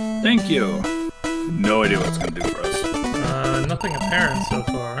 Thank you. No idea what it's gonna do for us. Nothing apparent so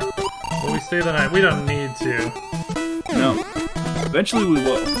far. Will we stay the night? We don't need to. No. Eventually we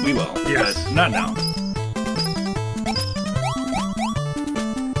will. We will. Yes. But not now.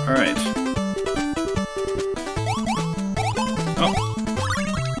 Alright. Oh.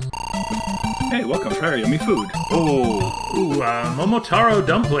 Hey, welcome. Try our yummy food. Oh. Ooh, Momotaro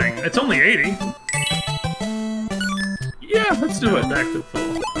dumpling. It's only 80. Yeah, let's do it. Back to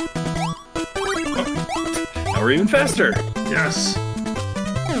full. Oh. Now we're even faster. Yes.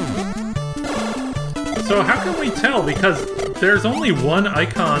 So how can we tell? Because there's only one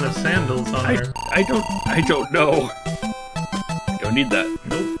icon of sandals on there. I don't know. I don't need that.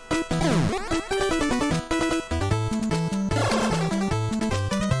 Nope.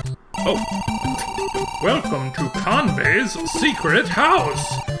 Oh. Welcome to Kanbe's secret house.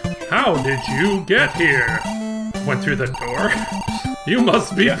 How did you get here? Went through the door? You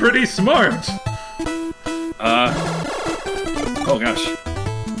must be pretty smart. Oh gosh.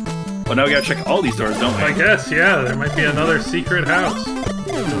 Well, now we gotta check all these doors, don't we? I guess, yeah, there might be another secret house.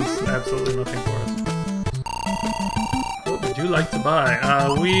 There's absolutely nothing for us. What would you like to buy?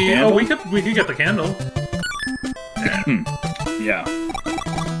 Candle? We could get the candle. Yeah.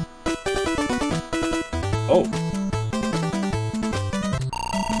 Oh.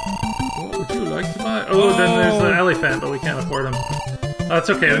 What would you like to buy? Oh, then there's the elephant, but we can't afford him. That's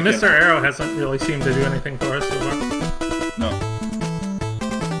okay. Yeah, Mr. Arrow hasn't really seemed to do anything for us so far. No.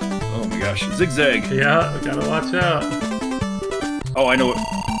 Oh my gosh. Zigzag. Yeah, we gotta watch out. Oh, I know what.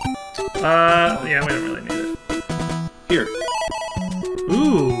 Yeah, we don't really need it. Here.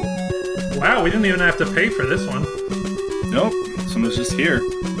 Wow, we didn't even have to pay for this one. Nope, someone's just here.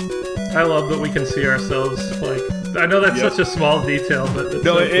 I love that we can see ourselves. Like, I know that's such a small detail, but it's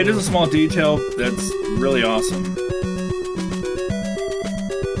no, so it cool. is a small detail that's really awesome.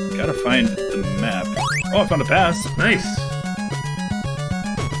 Gotta find the map. Oh, I found the pass. Nice.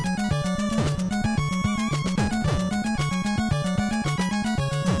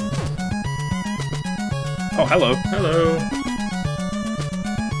 Oh, hello. Hello.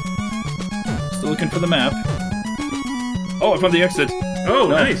 Still looking for the map. Oh, I found the exit. Oh, No.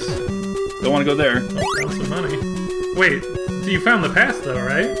 nice. Don't want to go there. Oh, found some money. Wait, you found the pass though,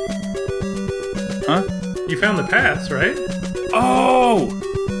 right? Huh? You found the pass, right? Oh!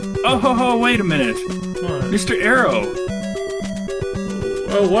 Oh, wait a minute. What? Mr. Arrow.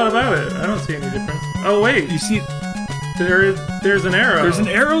 Oh, what about it? I don't see any difference. Oh, wait. You see, There's an arrow. there's an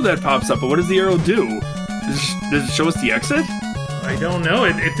arrow that pops up, but what does the arrow do? Does it show us the exit? I don't know.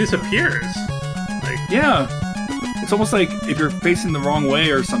 It disappears. Like, Yeah. It's almost like if you're facing the wrong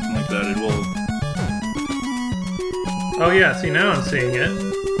way or something like that, it will... oh yeah, see, now I'm seeing it.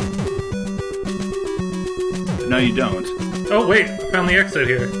 No, you don't. Oh, wait. I found the exit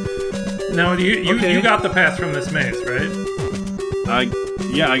here. Now, Okay. you got the pass from this maze, right?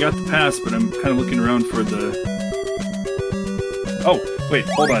 Yeah, I got the pass, but I'm kind of looking around for the... Oh, wait,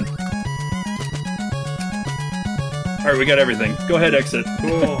 hold on. Alright, we got everything. Go ahead, exit.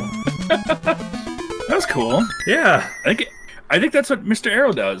 Cool. That was cool. Yeah. I think that's what Mr.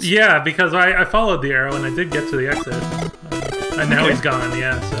 Arrow does. Yeah, because I followed the arrow and I did get to the exit. And now Okay. he's gone,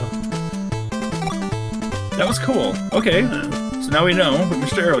 yeah, so. That was cool. Okay, so now we know what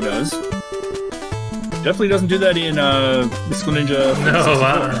Mr. Arrow does. Definitely doesn't do that in Mystical Ninja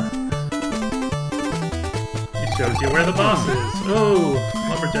 64. He shows you where the boss is. Oh,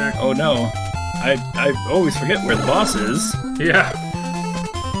 lumberjack. Oh no. I always forget where the boss is. Yeah.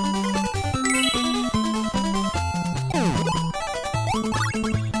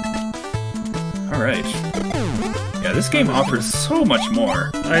 Alright. Yeah, this game offers so much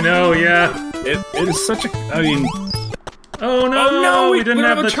more. I know, yeah. It is such a... I mean... Oh no! Oh no! We didn't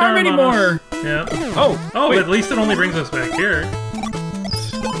don't have the charm on anymore! us. Yeah. Oh! Oh, wait. but at least it only brings us back here.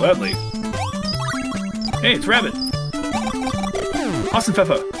 Gladly. Hey, it's Rabbit! Austin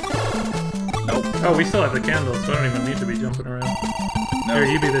Pfeffer! Nope. Oh, we still have the candles, so I don't even need to be jumping around. No. Here,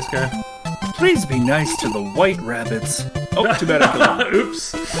 you be this guy. Please be nice to the white rabbits. Oh, too bad I killed him.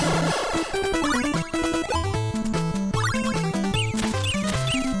 Oops.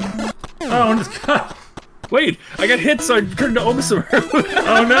 Oh, and it's got... Wait, I got hit, so I turned to Omisaru.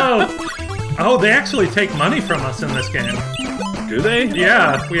 Oh no! Oh, they actually take money from us in this game. Do they?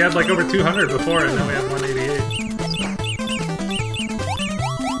 Yeah, we had like over 200 before, and now we have 188.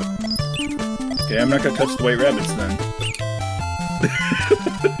 Okay, I'm not gonna touch the white rabbits then.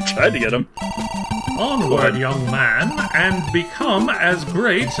 Tried to get them. Onward, young man, and become as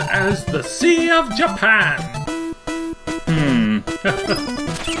great as the Sea of Japan!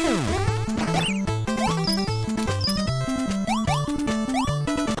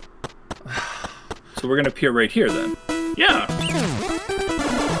 So we're gonna appear right here then. Yeah!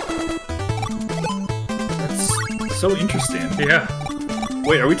 That's so interesting. Yeah,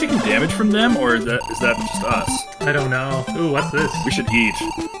 Wait, are we taking damage from them, or is that just us? I don't know. Ooh, what's this? We should eat.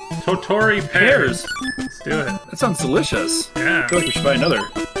 Totori pears. Let's do it. That sounds delicious. Yeah. I feel like we should buy another.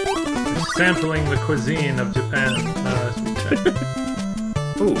 We're sampling the cuisine of Japan.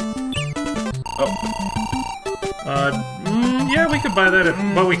 Ooh. Oh, Yeah, we could buy that,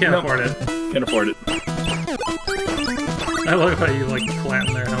 but we can't Nope. afford it. can't afford it. I love how you, like,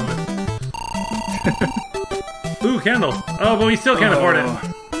 flatten their helmet. Ooh, candle. Oh, but we still can't afford it.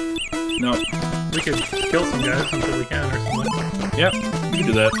 No. We could kill some guys until we can or something. Yep, we can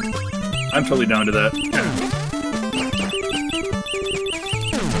do that. I'm totally down to that.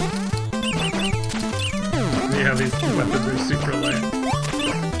 Yeah, these weapons are super light.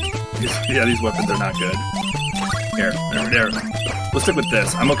 Yeah, these weapons are not good. Here, there. Let's stick with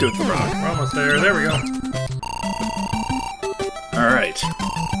this. I'm okay with the rock. We're almost there. There we go. Alright.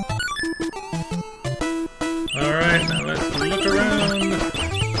 Alright, now let's look around.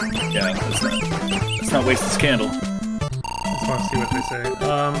 Yeah, let's not waste this candle. Just want to see what they say.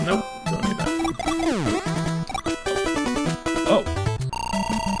 Nope. Don't need that. Oh.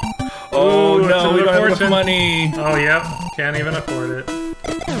 Oh Ooh, no, it's we a don't have fortune. enough money. Oh, yep. Can't even afford it.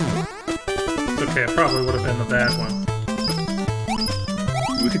 It's okay. It probably would have been the bad one.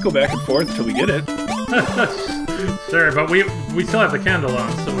 We could go back and forth until we get it. Sure, but we still have the candle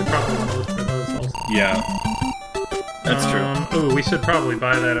on, so we probably want to look for those also. Yeah. That's true. Ooh, we should probably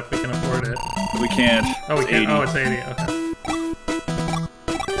buy that if we can afford it. We can't. Oh, we It's can't. 80. Oh, it's 80. Okay.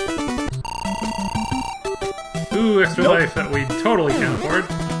 Ooh, extra life that we totally can't afford.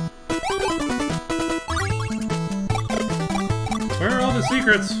 Where are all the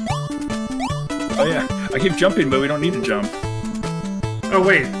secrets? Oh yeah, I keep jumping, but we don't need to jump. Oh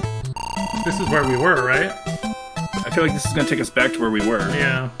wait, this is where we were, right? I feel like this is gonna take us back to where we were.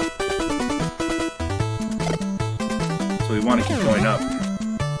 Yeah. So we want to keep going up.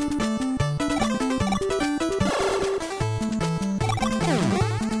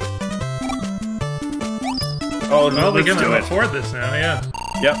 Oh, no, well, we let's can do it. afford this now, yeah.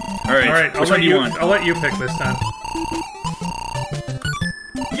 Yep. All right. All right, Which one do you want? I'll let you pick this time.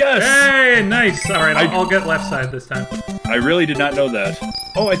 Yes! Hey, nice! All right, I'll get left side this time. I really did not know that.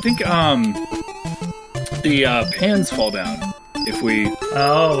 Oh, I think the pans fall down if we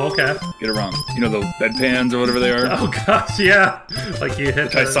okay. get it wrong. You know, the bed pans or whatever they are? Oh gosh, yeah. Like you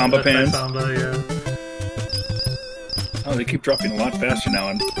hit the Samba pans? Samba, yeah. Oh, they keep dropping a lot faster now,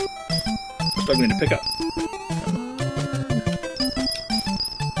 and I'm struggling to pick up.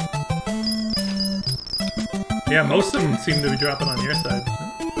 Yeah, most of them seem to be dropping on your side.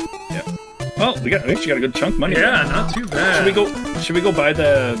 Yeah. Well, we actually got a good chunk of money. Yeah, not too bad. Should we go buy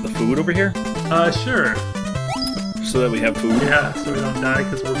the food over here? Sure. So that we have food? Yeah, so we don't die,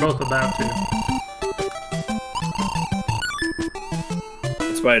 because we're both about to.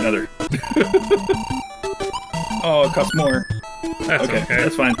 Let's buy another. Oh, it costs more. That's okay.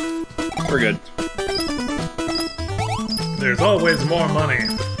 That's fine. We're good. There's always more money.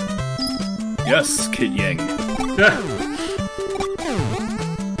 Yes, Kid Yang.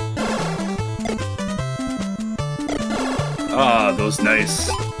 Ah, those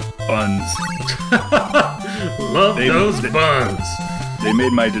nice buns. Love those buns. They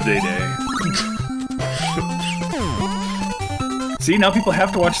made my today day. See, now people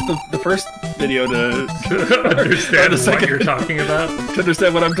have to watch the first video to understand what you're talking about. To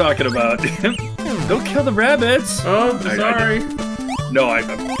understand what I'm talking about. Don't kill the rabbits. Oh, sorry. No,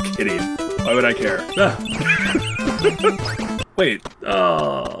 I'm kidding. Why would I care? Wait.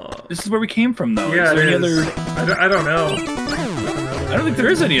 Oh. This is where we came from, though. Yeah, is there any other... I don't know. I don't think there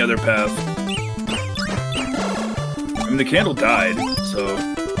is any other path. I mean, the candle died, so...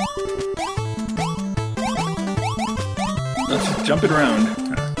 Let's just jump it around.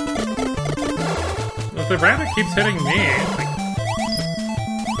 Well, the rabbit keeps hitting me.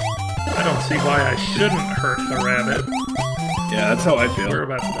 I don't see why I shouldn't hurt the rabbit. Yeah, that's how I feel. We're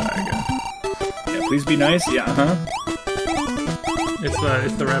about to die again. Yeah, please be nice. Yeah,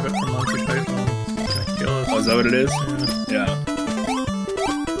 It's the rabbit from Monty Python. It's gonna kill us. Oh, is that what it is? Yeah.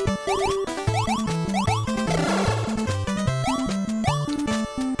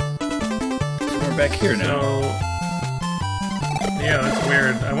 So we're back here now. So, yeah, that's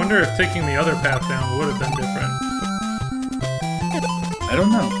weird. I wonder if taking the other path down would have been different. I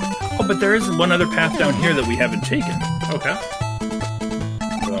don't know. Oh, but there is one other path down here that we haven't taken. Okay.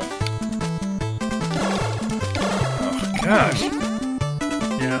 So. Oh gosh.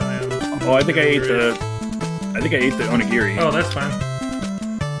 Yeah, I am. Oh, I think I ate the onigiri. Oh, that's fine.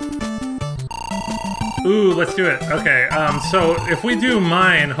 Ooh, let's do it. Okay, so if we do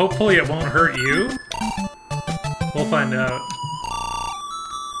mine, hopefully it won't hurt you. We'll find out.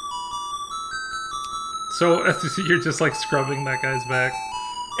 So, you're just like scrubbing that guy's back.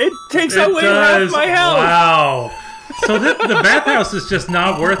 It takes away half my health! Wow. So the bathhouse is just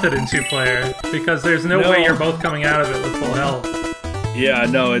not worth it in 2-player, because there's no way you're both coming out of it with full health. Yeah,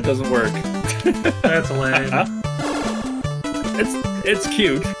 no, it doesn't work. That's lame. It's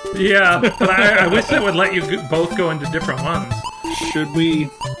cute. Yeah, but I wish it would let you both go into different ones. Should we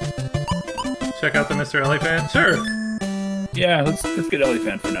check out the Mr. Elephant? Sure. Yeah, let's get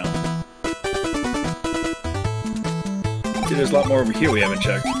Elephant for now. See, there's a lot more over here we haven't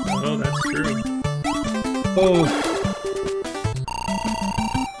checked. Oh, that's true. Oh.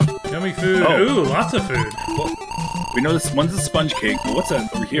 Yummy food. Oh. Ooh, lots of food. Well, we know this one's a sponge cake, but what's that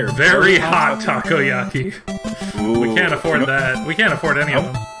over here? Very hot takoyaki. Ooh. We can't afford that. We can't afford any of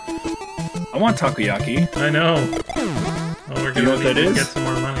them. I want takoyaki. I know. Well, we're gonna need to get some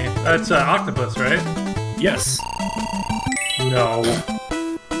more money. That's octopus, right? Yes. No.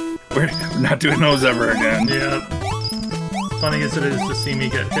 We're not doing those ever again. Yeah. Funny as it is to see me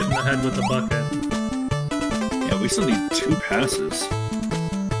get hit in the head with a bucket. Yeah, we still need 2 passes.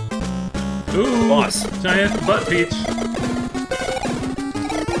 Ooh, boss. Giant butt peach.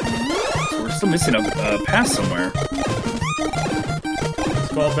 So we're still missing a pass somewhere.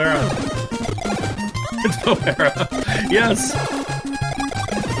 It's Balbera. It's Balbera. Yes.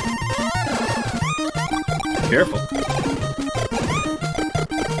 Careful.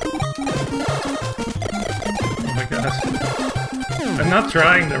 Oh my gosh. I'm not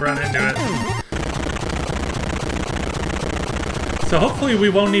trying to run into it. So hopefully we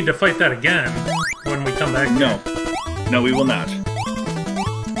won't need to fight that again when we come back. No. No, we will not.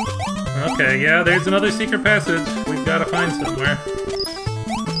 Okay, yeah, there's another secret passage we've got to find somewhere.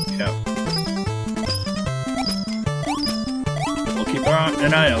 Yeah. We'll keep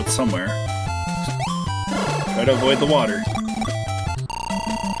an eye out somewhere. Try to avoid the water.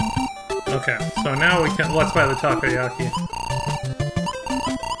 Okay, so now we can... Let's buy the takoyaki.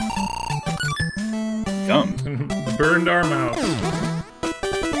 Yum. Burned our mouths.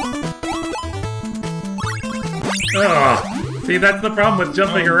 Ugh. See, that's the problem with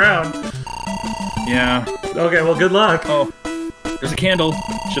jumping around. Yeah. Okay, well, good luck. Oh, there's a candle.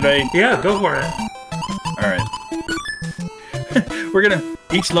 Should I? Yeah, go for it. Alright. We're gonna...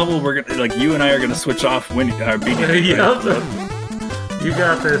 Each level, we're gonna... Like, you and I are gonna switch off when being Yep. You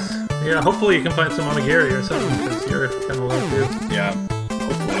got this. Yeah, hopefully you can find some onigiri or something, because you're kind of low, too. Yeah.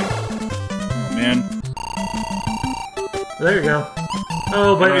 Hopefully. Oh, man. There you go.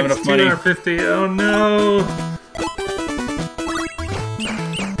 Oh, but it's 250. Money. Oh, no.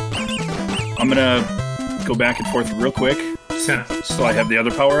 I'm gonna go back and forth real quick, so I have the other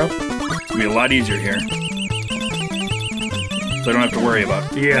power-up. It's gonna be a lot easier here. So I don't have to worry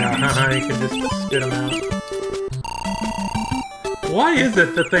about it. Yeah, you can just spit them out. Why is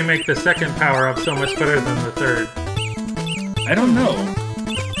it that they make the second power-up so much better than the third? I don't know.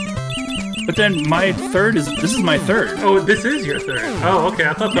 But then my third is... This is my third. Oh, this is your third. Oh, okay.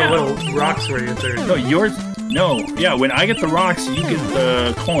 I thought the little rocks were your third. No, yours... No. Yeah, when I get the rocks, you get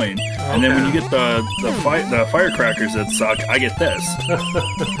the coin. Okay. And then when you get the firecrackers that suck, I get this.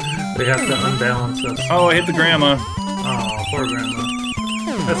 They have to unbalance us. Oh, I hit the grandma. Oh, poor grandma.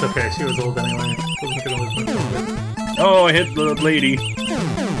 That's okay. She was old anyway. Wasn't gonna live much longer. Oh, I hit the lady.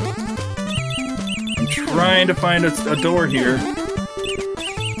 I'm trying to find a door here.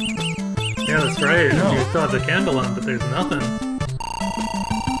 Yeah, that's right. No. You still have the candle on, but there's nothing.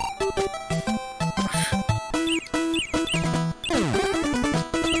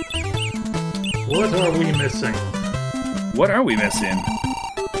 What are we missing? What are we missing?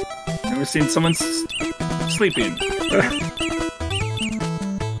 Never seen someone sleeping.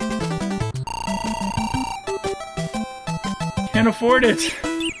 Can't afford it.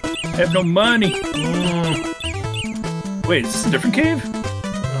 I have no money. Wait, is this a different cave?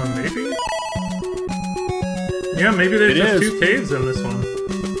 Maybe? Yeah, maybe there's just 2 caves in this one.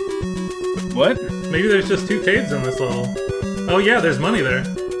 What? Maybe there's just 2 caves in this level. Oh yeah, there's money there.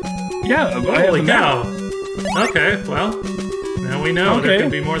 Yeah, holy cow. Okay, well, now we know there can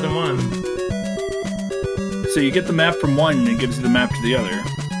be more than one. So you get the map from one, and it gives you the map to the other.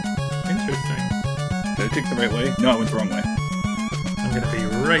 Interesting. Did I take the right way? No, I went the wrong way. I'm gonna be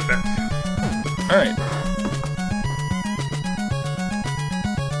right back. Alright.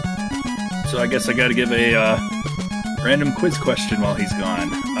 So I guess I gotta give a random quiz question while he's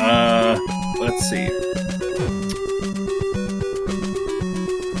gone. Let's see.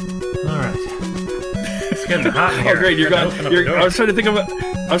 It's getting hot in here. Oh great, you're gone. I was trying to think of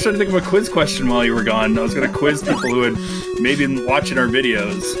a quiz question while you were gone. I was gonna quiz people who had maybe been watching our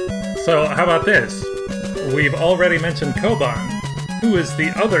videos. So how about this? We've already mentioned Koban. Who is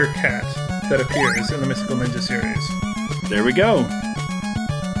the other cat that appears in the Mystical Ninja series? There we go.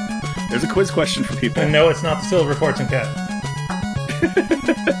 There's a quiz question for people. And no, it's not the Silver Fortune Cat.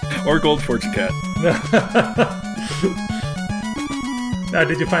 Or Gold Fortune Cat.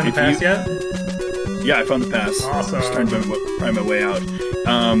 Did you find the pass yet? Yeah, I found the pass. Awesome. I'm just trying to find my way out.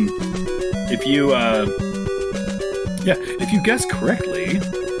 If you guess correctly,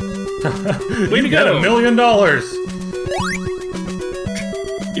 you get $1 million.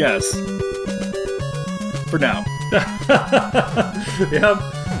 Yes. For now. Yep.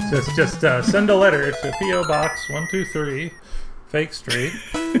 Just send a letter to P.O. Box 123, Fake Street.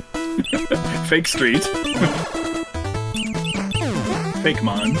 Fake Street. Fake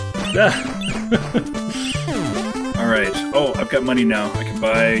Mon. Alright. Oh, I've got money now. I can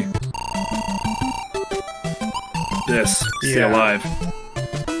buy this. Stay alive.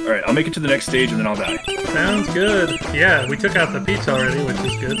 Alright, I'll make it to the next stage and then I'll die. Sounds good. Yeah, we took out the peach already, which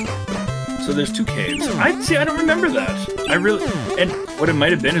is good. So there's 2 caves. I don't remember that. And what it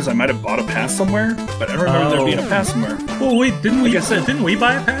might have been is I might have bought a pass somewhere, but I don't remember there being a pass somewhere. Well, wait, didn't we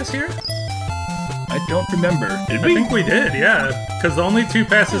buy a pass here? I don't remember. Did we? I think we did, yeah. Because the only 2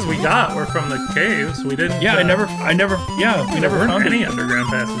 passes we got were from the caves. We didn't. Yeah, we never found any underground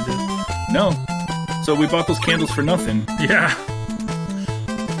passages. No. So we bought those candles for nothing. Yeah.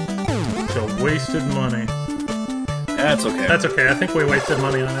 So wasted money. That's okay. That's okay. I think we wasted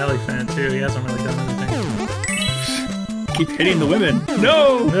money on Elephant too. He hasn't really done anything. Keep hitting the women.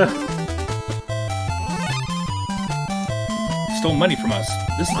 No! stole money from us.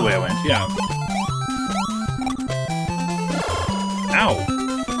 This is the way I went, yeah. Ow!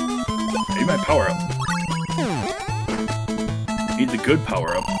 I need my power-up. Need the good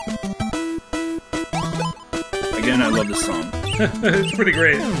power-up. Again, I love this song. It's pretty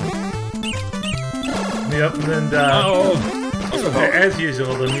great. Yep, and as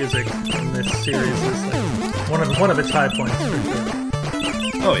usual, the music in this series is like one of its high points for sure.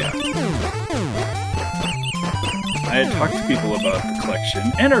 Oh yeah. I had talked to people about the collection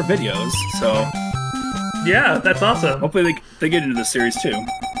and our videos, so yeah, that's awesome. Hopefully they get into the series too.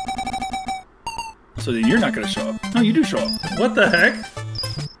 So then you're not going to show up. No, you do show up. What the heck?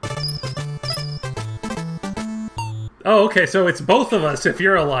 Oh, okay, so it's both of us if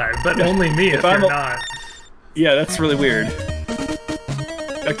you're alive, but only me if you're not. Yeah, that's really weird.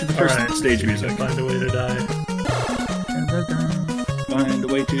 Back to the first stage music. Find a way to die. Find a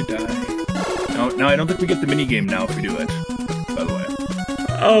way to die. No, I don't think we get the minigame now if we do it, by the way.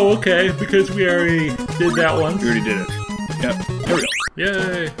 Oh, okay, because we already did that once. We already did it. Yep, here we go.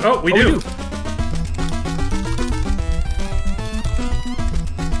 Yay! Oh, we do!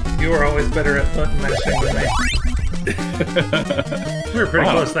 You were always better at button mashing than me. We were pretty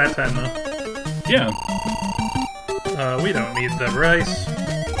close that time, though. Yeah. We don't need the rice.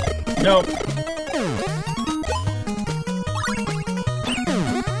 Nope.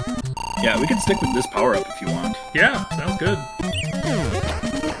 Yeah, we can stick with this power-up if you want. Yeah, sounds good.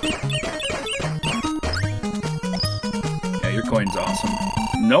 Yeah, your coin's awesome.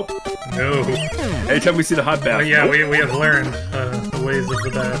 Nope. No. Anytime we see the hot bath. Oh, yeah, we have learned the ways of the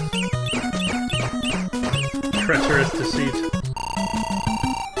bath. Treacherous deceit.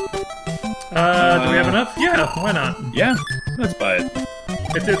 Do we have enough? Yeah, why not? Yeah, let's buy it.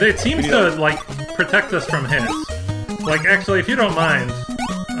 It seems to, like, protect us from hits. Like, actually, if you don't mind,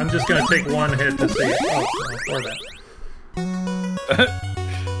 I'm just gonna take one hit to see. Oh, or that.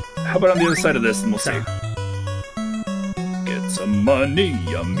 How about on the other side of this, and we'll see. Get some money,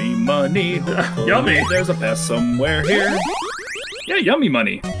 yummy money. Yummy! There's a pass somewhere here. Yeah, yummy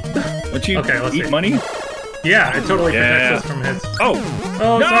money. Don't you eat money? Yeah, it totally protects us from hits. Oh!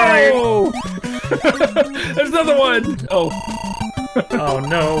 Oh, no! Sorry! There's another one! Oh. Oh,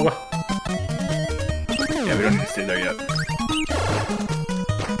 no. Yeah, we don't need to stay there yet.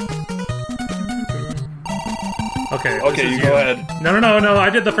 Okay. Okay, you go ahead. No, I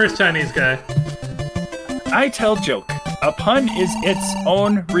did the first Chinese guy. I tell joke. A pun is its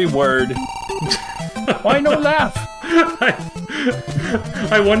own reward. Why no laugh?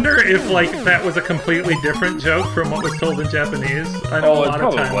 I wonder if, like, that was a completely different joke from what was told in Japanese. I know a lot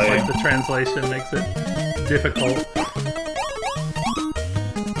of times, like, the translation makes it difficult.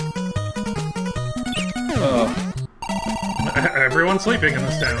 Everyone's sleeping in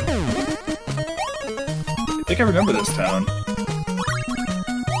this town. I think I remember this town.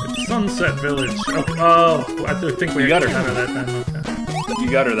 It's Sunset Village. Oh, I think we got her that time. Okay. You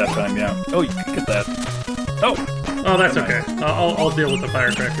got her that time, yeah. Oh, you can get that. Oh! Oh, that's okay. I'll deal with the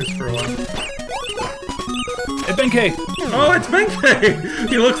firecrackers for a while. Hey, Benkei! Oh, it's Benkei!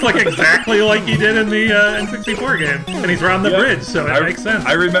 He looks like exactly like he did in the N64 game. And he's around the bridge, so it makes sense.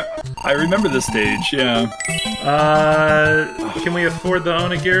 I remember this stage, yeah. Can we afford the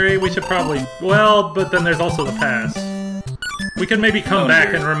onigiri? We should probably... Well, but then there's also the pass. We can maybe come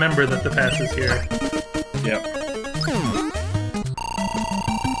back and remember that the pass is here. Yep.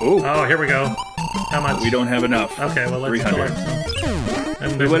 Ooh. Oh, here we go. How much? We don't have enough. Okay, well, let's collect some.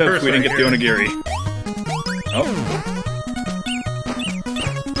 And we would have if we didn't get the onigiri. Oh.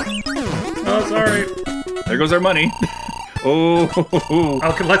 Oh, sorry. There goes our money. Oh.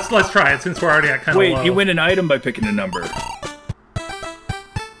 Okay, let's try it since we're already at kind of low. Wait, you win an item by picking a number.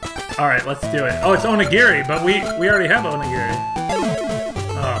 All right, let's do it. Oh, it's onigiri, but we already have onigiri.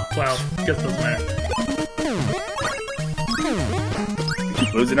 Oh, well, guess doesn't matter. We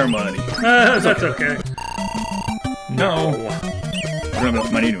keep losing our money. That's okay. No. We don't have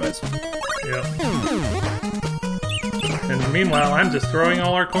enough money anyways. Yep. And meanwhile, I'm just throwing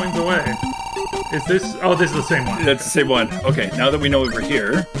all our coins away. Is this... Oh, this is the same one. That's the same one. Okay, now that we know over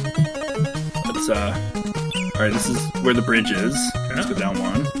here, let's, alright, this is where the bridge is. Okay. Let's go down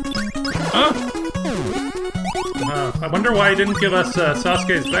one. I wonder why he didn't give us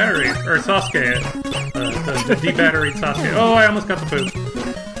Sasuke's battery. Or Sasuke. The de-batteried Sasuke. Oh, I almost got the poop.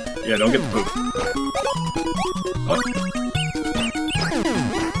 Yeah, don't get the poop. Oh.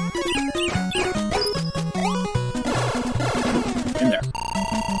 In there.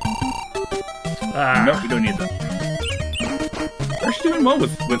 Nope, we don't need that. We're actually doing well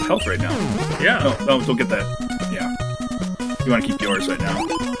with health right now. Yeah. No, don't get that. Yeah. You want to keep yours right now.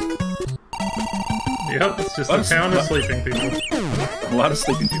 Yep, it's just a town of sleeping people. A lot of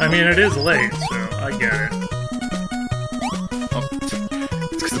sleeping people. I mean, it is late, so I get it. Oh,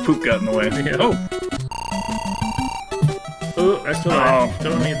 it's because the poop got in the way. Yeah. Oh! Oh, extra life.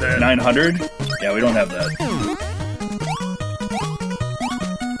 Don't need that. 900? Yeah, we don't have that.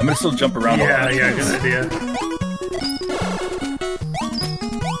 I'm gonna still jump around a lot. Yeah, good idea.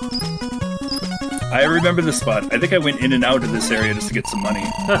 I remember this spot. I think I went in and out of this area just to get some money.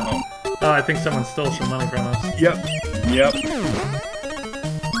 Oh, I think someone stole some money from us. Yep. Yep.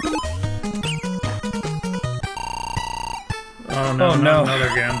 Oh no, not another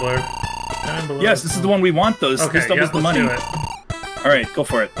gambler. Yes, this is the one we want, though. This doubles the money. Let's do it. Alright, go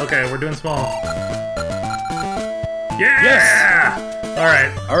for it. Okay, we're doing small. Yeah! Yes!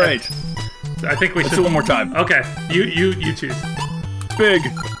 Alright. Alright. I think we should... Let's do it one more time. Okay, you choose. Big.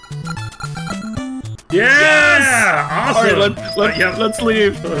 Yeah! Yes! Awesome! Alright, let's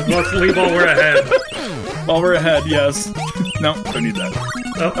leave. Let's leave while we're ahead. While we're ahead, yes. No, don't need that.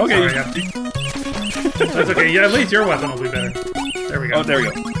 Oh, okay. Sorry, that's okay. Yeah, at least your weapon will be better. There we go. Oh, there we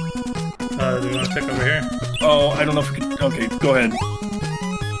go. Do we want to check over here? Oh, I don't know if we can... Okay, go ahead.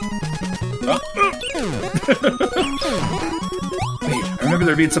 Wait, I remember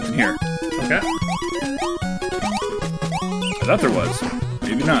there being something here. Okay. I thought there was.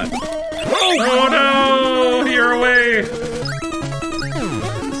 Maybe not. Oh no! You're away!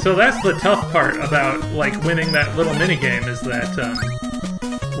 So that's the tough part about, like, winning that little minigame is that,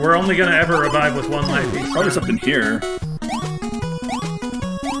 we're only gonna ever revive with one life each time. Probably something here.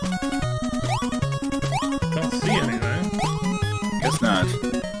 Don't see anything. Guess not. I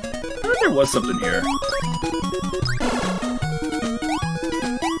thought there was something here.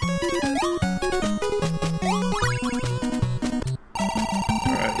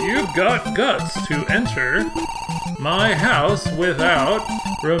 Alright, you've got guts to enter my house without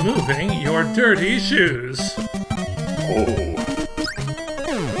removing your dirty shoes. Oh.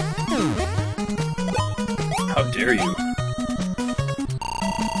 How dare you?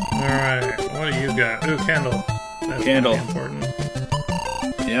 Alright, what do you got? Ooh, candle. That's candle. Important.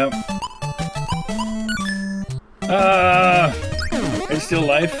 Yep. I just steal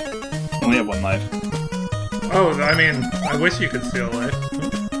life? I only have one life. Oh, I mean, I wish you could steal life.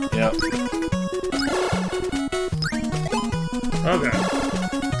 Yep. Okay.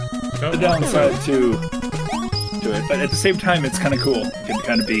 The downside to it, but at the same time, it's kind of cool. You can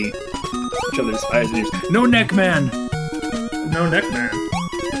kind of be each other's eyes and ears. No neck man! No neck man?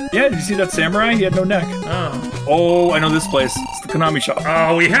 Yeah, did you see that samurai? He had no neck. Oh. Oh, I know this place. It's the Konami shop.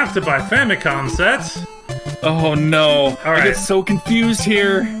 Oh, we have to buy Famicom sets? Oh no. Alright. I get so confused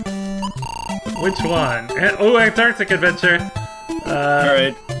here. Which one? Oh, Antarctic Adventure.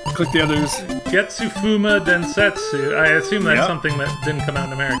 Alright, click the others. Getsufuma Densetsu. I assume that's something that didn't come out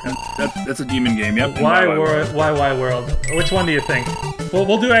in America. That's a demon game, yep. Why World? Which one do you think?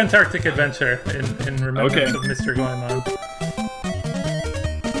 We'll do Antarctic Adventure in remembrance of Mr. Goemon.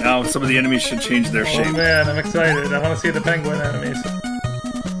 Now some of the enemies should change their shape. Oh man, I'm excited. I want to see the penguin enemies.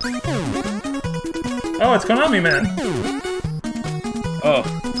 Oh, it's Konami Man! Oh.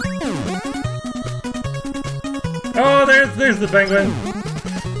 Oh, there's the penguin!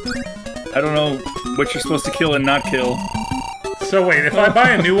 I don't know what you're supposed to kill and not kill. So wait, if I buy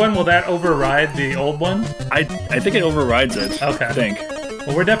a new one, will that override the old one? I think it overrides it. Okay. I think.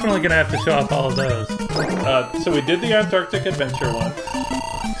 Well, we're definitely gonna have to show off all of those. So we did the Antarctic Adventure one.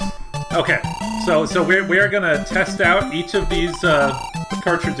 Okay, so we are gonna test out each of these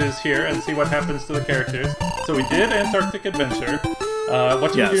cartridges here and see what happens to the characters. So we did Antarctic Adventure.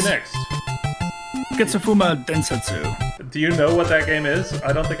 What should we do next? Getsufuma Densetsu. Do you know what that game is?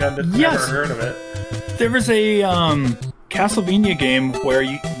 I don't think I've never heard of it. There was a Castlevania game where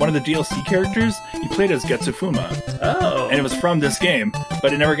one of the DLC characters, you played as Getsufuma. Oh. And it was from this game,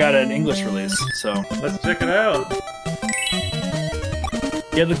 but it never got an English release, so... Let's check it out.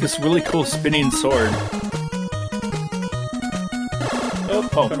 He had like this really cool spinning sword.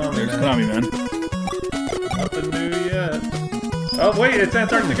 Oh, there's Konami Man. Nothing new yet. Oh wait, it's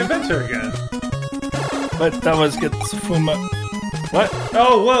Antarctic Adventure again. But that was Getsufuma. What?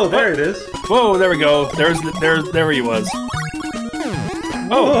 Oh, whoa, there it is. Whoa, there we go. There he was.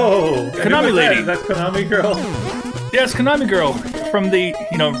 Oh, Konami lady. That's Konami girl. Yes, Konami girl from the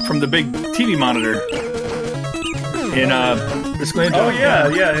big TV monitor. In this going. Oh yeah,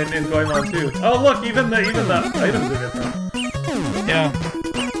 in Goemon too. Oh look, even the items are different. Yeah.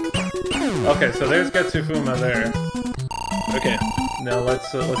 Okay, so there's Getsufuma there. Okay. Now let's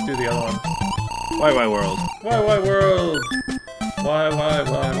do the other one. Why World? Why World? Why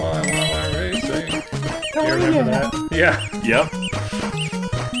racing? You remember that? Yeah. Yep.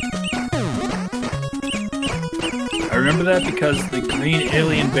 remember that because the green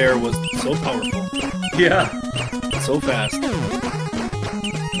alien bear was so powerful. Yeah. So fast.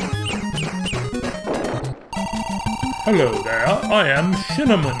 Hello there, I am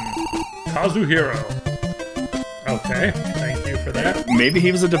Shinnamon Kazuhiro. Okay, thank you for that. Maybe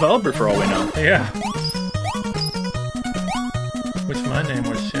he was a developer for all we know. Yeah. Wish my name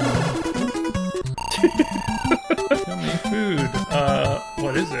was Shinnamon. Show me food.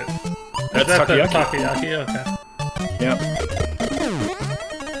 What is it? That's that takoyaki. The takoyaki? Okay. Yep. I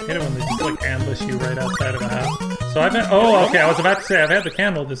hate it when they just like ambush you right outside of a house. So I've had, oh, okay, I was about to say I've had the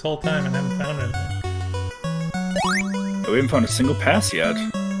candle this whole time and haven't found anything. We haven't found a single pass yet.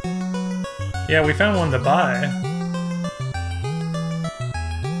 Yeah, we found one to buy.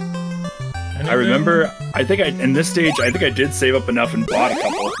 Anything? I remember, in this stage, I think I did save up enough and bought a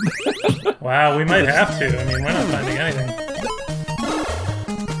couple. Wow, we might have to. I mean, we're not finding anything.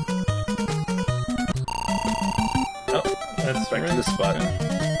 Oh, that's back right. to the spot.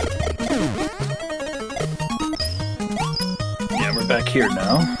 Yeah, we're back here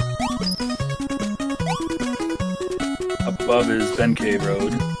now. Up above is Benkei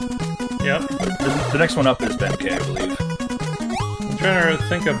Road. Yep. The next one up is Benkei, I believe. I'm trying to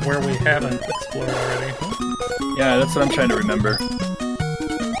think of where we haven't explored already. Yeah, that's what I'm trying to remember.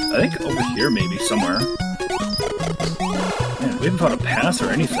 I think over here, maybe, somewhere. Man, we haven't found a pass or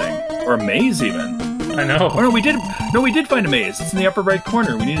anything. Or a maze, even. I know. Oh, no, we did find a maze. It's in the upper right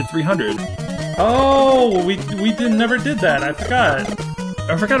corner. We needed 300. Oh, we never did that. I forgot.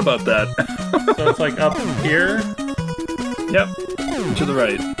 I forgot about that. So it's like up here? Yep. To the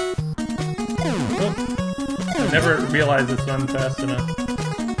right. Oh. I never realized it's done fast enough.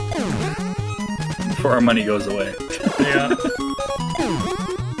 Before our money goes away. Yeah.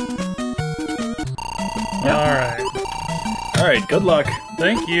 Alright. Alright, good luck.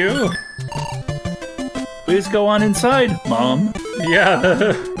 Thank you. Please go on inside, Mom. Yeah,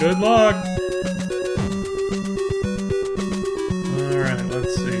 good luck. Alright,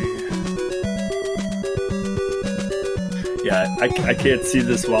 let's see. Yeah, I can't see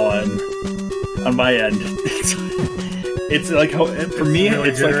this while I'm on my end. It's like how, for me, really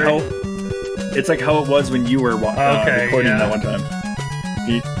it's like jittery. it's like how it was when you were recording yeah. that one time.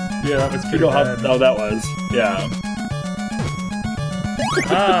 Yeah, that was You pretty know bad. how that was. Yeah.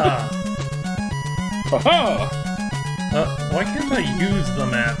 Ah! Haha! Why can't I use the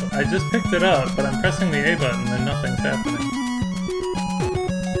map? I just picked it up, but I'm pressing the A button and nothing's happening.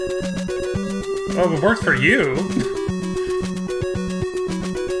 Oh, it works for you!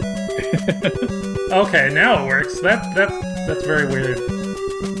 Okay, now it works. That's very weird.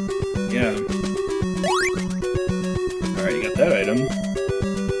 Yeah. Alright, you got that item.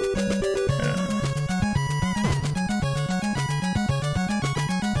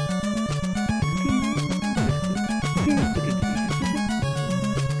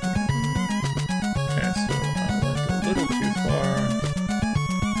 Okay, so I went a little too far.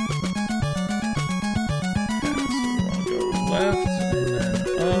 Okay, so we want to go left and then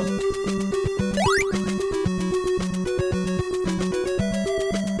up.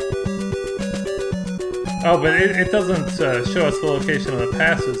 Oh, but it doesn't show us the location of the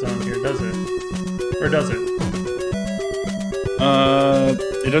passes on here, does it? Or does it?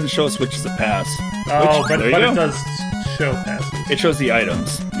 It doesn't show us which is the pass. Oh, but there you it go. does show passes. It shows the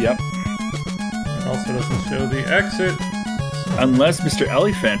items. Yep. It also doesn't show the exit. Unless Mr.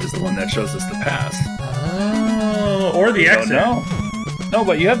 Elephant is the one that shows us the pass. Oh, or the exit. No. No,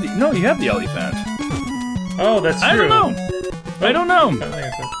 but you have the elephant. Oh, that's true. I don't know. I don't know. Found the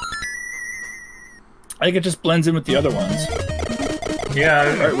exit. I think it just blends in with the other ones. Yeah,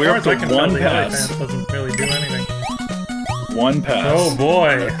 Alright, we're up to one pass. Doesn't really do anything. One pass. Oh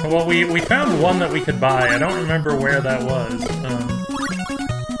boy. Well, we found one that we could buy. I don't remember where that was.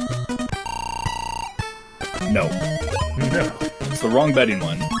 No. No. It's the wrong betting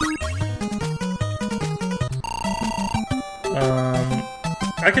one.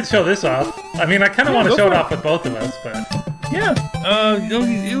 I could show this off. I mean, I kind of want to go show it for it. off with both of us, but... Yeah.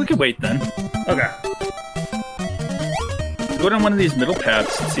 We can wait then. Okay. Go down one of these middle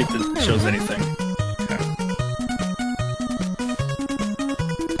paths and see if it shows anything. Okay.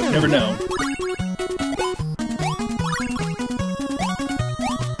 Never know.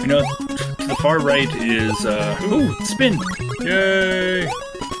 You know, to the far right is, ooh, spin! Yay!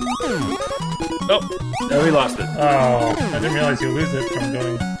 Oh, no, we lost it. Oh, I didn't realize you lose it from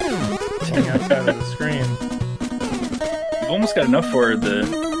going outside of the screen. We've almost got enough for the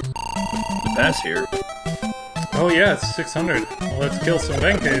pass here. Oh yeah, it's 600. Well, let's kill some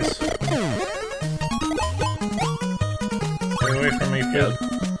Benkeis. Stay away from me, Yeah. food.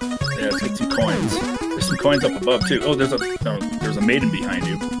 Yeah, let's get some coins. There's some coins up above too. Oh, there's a maiden behind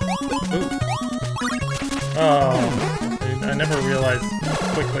you. Ooh. Oh, I never realized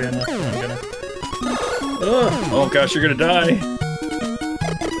quickly enough that I'm gonna... Ugh. Oh gosh, you're gonna die.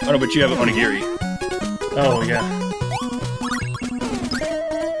 Oh no, but you have onigiri. Oh, yeah.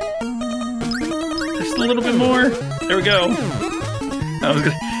 Just a little bit more. There we go.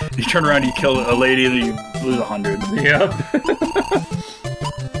 You turn around, you kill a lady, and you lose 100. Yep.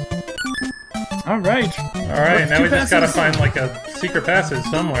 Alright. Alright, now we just gotta find, like, a secret passage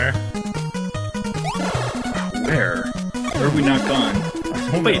somewhere. Where? Where have we not gone?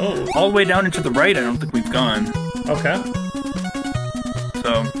 Wait, all the way down into the right, I don't think we've gone. Okay.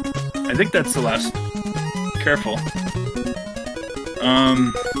 So, I think that's the last... Careful.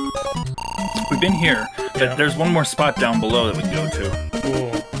 We've been here, but there's one more spot down below that we can go to.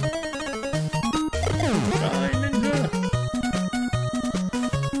 Cool. Bye, ninja.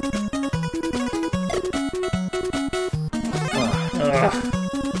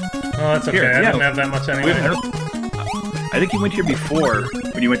 Oh, that's okay. Here, I didn't have that much anyway. I think you went here before,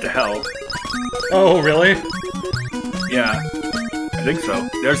 when you went to hell. Oh, really? Yeah. I think so.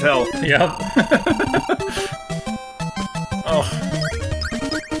 There's hell. Yep. Oh.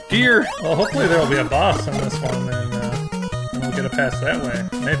 Dear! Well, hopefully there will be a boss on this one, and we'll get a pass that way.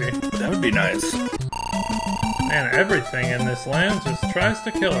 Maybe. That would be nice. Man, everything in this land just tries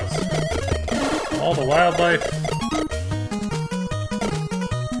to kill us. All the wildlife.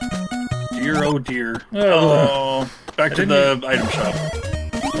 Dear, oh dear. Oh. Back to the item shop.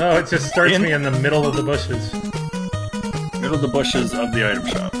 Oh, it just starts me in the middle of the bushes. Middle of the bushes of the item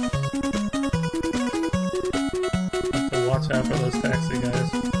shop. Have to watch out for those taxi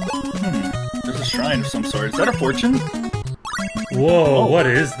guys. There's a shrine of some sort. Is that a fortune? Whoa, what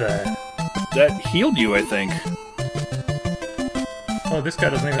is that? That healed you, I think. Oh, this guy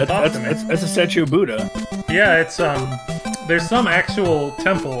doesn't even talk to me. That's a statue of Buddha. Yeah, it's, there's some actual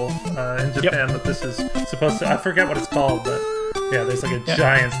temple in Japan that this is supposed to... I forget what it's called, but... Yeah, there's like a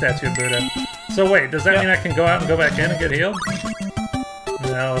giant statue of Buddha. So wait, does that mean I can go out and go back in and get healed?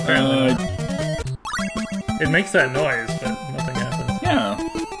 No, apparently not. It makes that noise, but nothing happens. Yeah.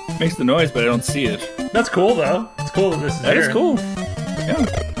 Makes the noise, but I don't see it. That's cool, though. It's cool that this is here. That is cool. Yeah.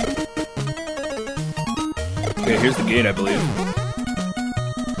 Okay, here's the gate, I believe.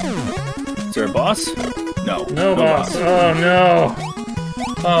 Is there a boss? No. No boss. Oh, no.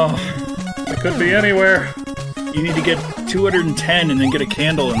 Oh. It could be anywhere. You need to get 210 and then get a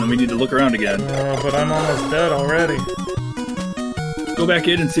candle, and then we need to look around again. Oh, but I'm almost dead already. Go back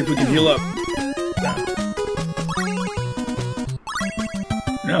in and see if we can heal up.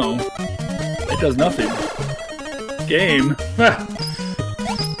 No. It does nothing. Game.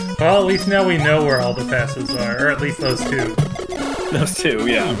 Well, at least now we know where all the passes are, or at least those two. Those two,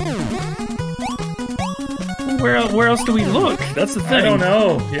 yeah. Where else do we look? That's the thing. I don't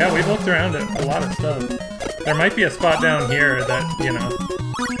know. Yeah, we've looked around at a lot of stuff. There might be a spot down here that, you know...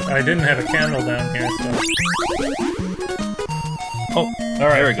 I didn't have a candle down here, so... Oh,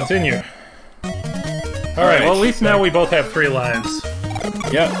 alright, there we go. Continue. Alright, well at least now we both have 3 lives.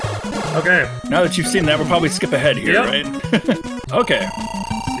 Yep. Okay. Now that you've seen that, we'll probably skip ahead here, right? Okay.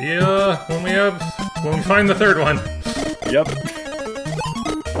 See ya when we find the 3rd one. Yep.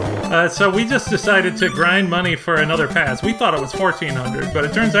 So we just decided to grind money for another pass. We thought it was 1,400, but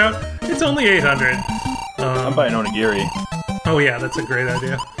it turns out it's only 800. I'm buying onigiri. Oh yeah, that's a great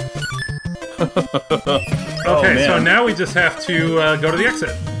idea. Okay, so now we just have to go to the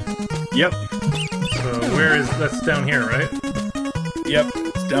exit. Yep. So that's down here, right? Yep,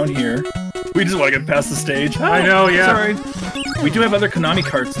 it's down here. We just want to get past the stage. I know, yeah. Sorry. We do have other Konami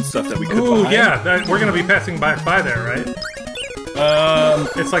carts and stuff that we could buy. Ooh, yeah, we're gonna be passing by there, right?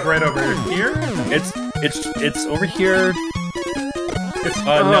 It's like right over here? It's over here.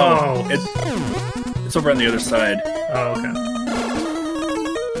 No. It's over on the other side. Oh, okay.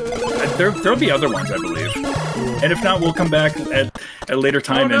 There'll be other ones, I believe. And if not, we'll come back at a later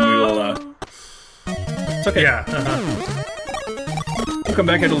time and we will, It's okay. Yeah, We'll come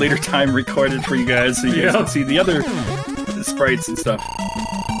back at a later time, record it for you guys, so you guys can see the other sprites and stuff.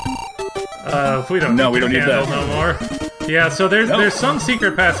 We don't need that. No more. Yeah, so there's some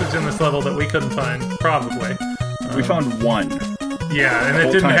secret passage in this level that we couldn't find, probably. We found one. Yeah, and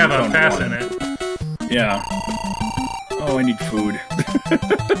it didn't have a pass in it. Yeah. Oh, I need food.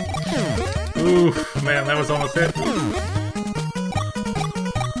 Ooh, man, that was almost it.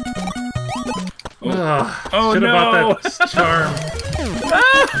 Oh should have bought that charm.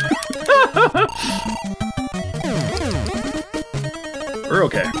 We're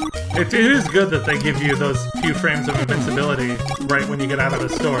okay. It is good that they give you those few frames of invincibility right when you get out of the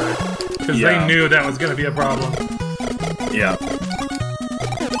store. because they knew that was going to be a problem. Yeah.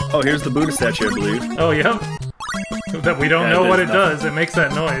 Oh, here's the Buddha statue, I believe. Oh, yep. That we don't know what it does. It makes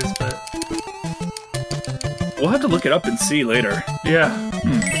that noise, but... We'll have to look it up and see later. Yeah.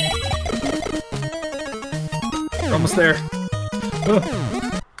 We're almost there.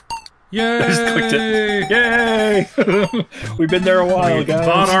 Yay! I just clicked it. Yay! We've been there a while, We've guys.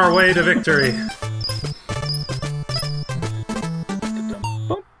 fought our way to victory.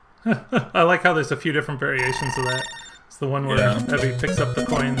 I like how there's a few different variations of that. It's the one where Evie picks up the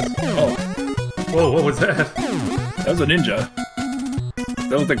coins. Oh. Whoa, what was that? That was a ninja.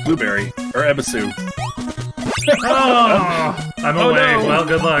 That looked like Blueberry. Or Ebisu. Oh! I'm away. No. Well,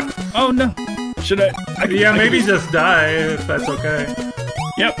 good luck. Oh, no. Should I yeah, maybe just die, if that's okay.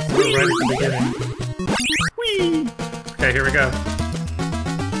 Yep. We're right at the beginning. Whee! Okay, here we go.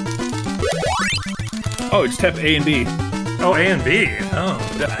 Oh, just tap A and B. Oh, A and B. Oh.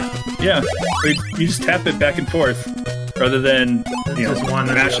 Yeah. You just tap it back and forth, rather than, just one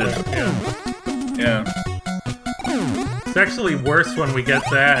mash it. Yeah. It's actually worse when we get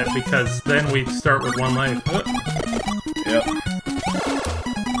that, because then we start with one life. Yep.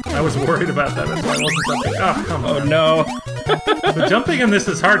 I was worried about that, that's why I wasn't jumping. Oh, come on. Oh, no. The jumping in this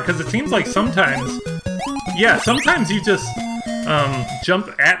is hard, because it seems like sometimes... Yeah, sometimes you just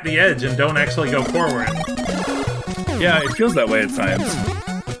jump at the edge and don't actually go forward. Yeah, it feels that way at times.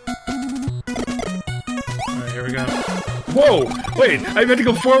 Alright, here we go. Whoa! Wait, I meant to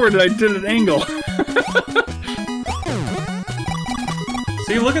go forward and I did an angle.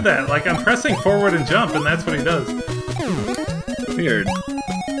 See, look at that. Like, I'm pressing forward and jump, and that's what he does. Weird.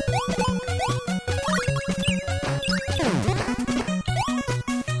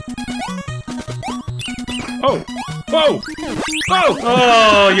 Oh! Whoa! Oh!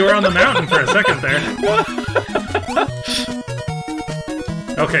 Oh, you were on the mountain for a second there.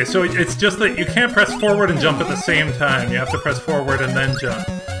 Okay, so it's just that you can't press forward and jump at the same time. You have to press forward and then jump.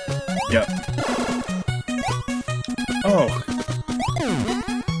 Yep. Oh.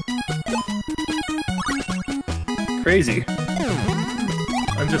 Crazy.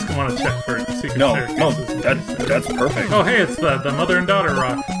 I just want to check for secret staircases. No, that's perfect. Oh, hey, it's the mother and daughter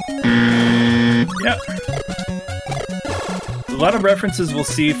rock. Yep. A lot of references we'll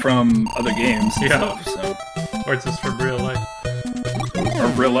see from other games and stuff, so. Or it's just from real life. Or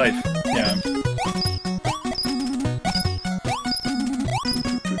real life, yeah.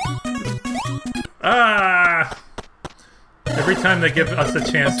 Ah! Every time they give us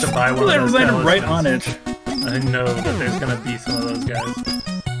a chance to buy one of those landed right on it. I know that there's gonna be some of those guys.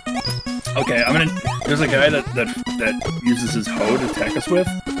 Okay, there's a guy that uses his hoe to attack us with.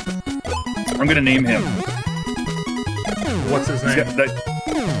 I'm gonna name him. What's his name?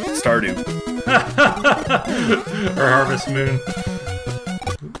 Stardew. Or Harvest Moon.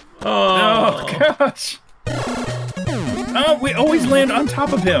 Oh gosh! Oh, we always land on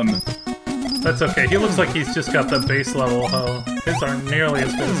top of him. That's okay. He looks like he's just got the base level hoe. His aren't nearly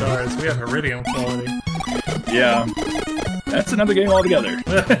as good as ours. We have Iridium quality. Yeah. That's another game altogether.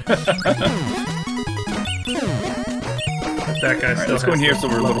 That guy still let's go in here so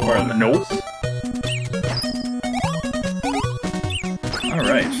we're a little farther. Nope.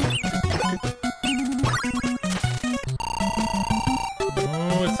 Alright.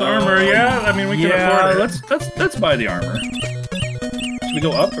 Oh, it's armor, yeah? I mean, we can afford it. Let's buy the armor. Should we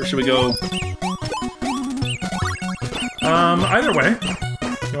go up or should we go... Either way.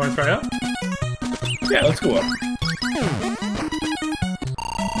 You want to try up? Yeah, let's go up.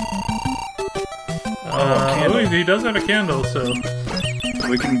 He does have a candle, so...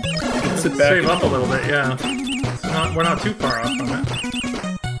 We can sit back. Save up a little bit, yeah. We're not too far off from it.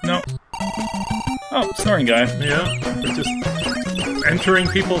 No. Oh, snoring guy. Yeah, we're just entering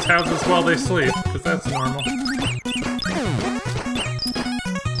people's houses while they sleep, because that's normal.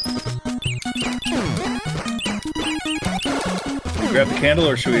 Grab the candle,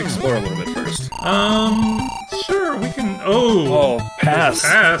 or should we explore a little bit first? Sure, we can... Oh, pass.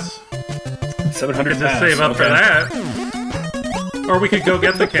 Pass. 700 just save up for that. Or we could go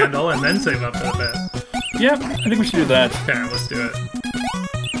get the candle and then save up for the pass. Yeah, I think we should do that. Okay, let's do it.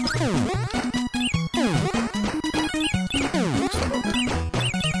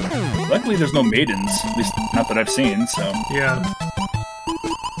 Luckily, there's no maidens. At least, not that I've seen, so... Yeah.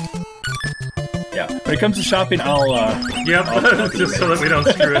 Yeah. When it comes to shopping, I'll Yep, I'll just so that we don't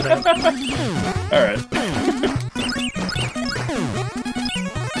screw it up. Alright.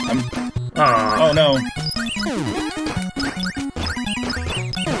 Oh no.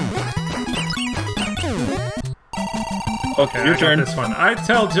 Okay, your turn. This one. I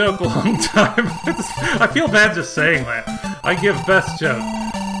tell joke a long time. I feel bad just saying that. I give best joke.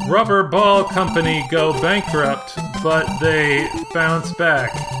 Rubber Ball Company go bankrupt, but they bounce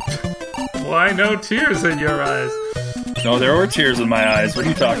back. Why no tears in your eyes? No, there were tears in my eyes. What are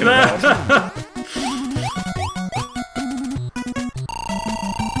you talking about?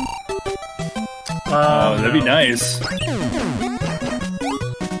 Oh, that'd be nice.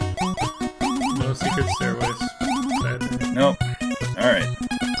 No secret stairways. Sadly. Nope. Alright.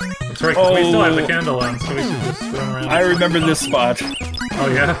 That's right, 'cause we still have the candle on, so we should just run around. I remember this spot. Oh,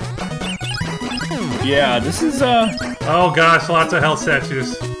 yeah? Yeah, this is, Oh gosh, lots of health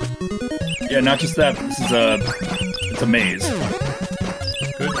statues. Yeah, not just that, this is, it's a maze.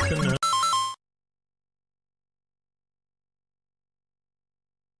 Good to know.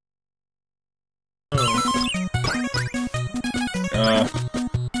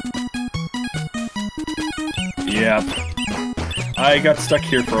 Yeah. I got stuck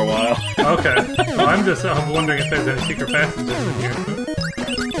here for a while. Okay. Well, I'm just wondering if there's any secret passages in here.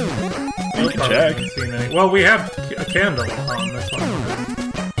 You can check. Well, we have a candle on this one.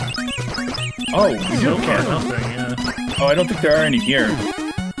 Oh, we do So have far, candles. nothing, yeah. Oh, I don't think there are any here.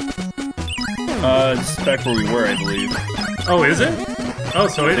 This is back where we were, I believe. Oh, is it? Oh,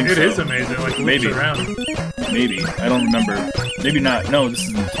 so it so. is amazing. Like, loops Maybe. around. Maybe. I don't remember. Maybe not. No, this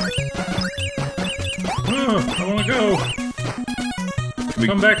isn't. Oh, I wanna go.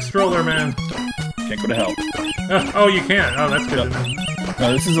 Come back, stroller man. Can't go to hell. Oh, you can't. Oh, that's good to know.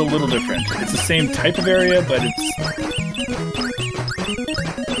 No, this is a little different. It's the same type of area, but it's...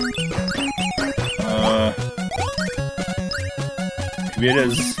 maybe it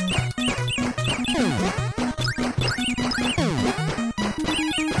is.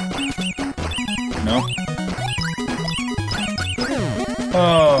 No?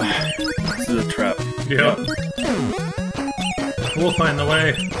 Oh, this is a trap. Yep. We'll find the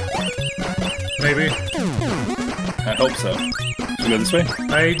way. Maybe. I hope so. Should we go this way?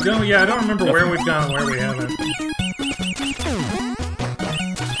 I don't remember where we've gone and where we haven't.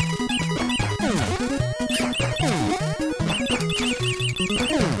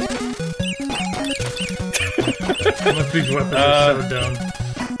 Some of these weapons are so dumb.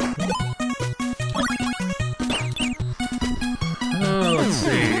 Oh, let's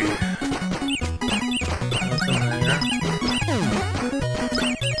see. Nothing there.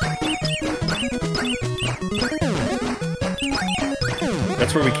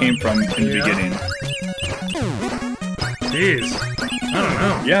 That's where we came from in the beginning. Jeez. I don't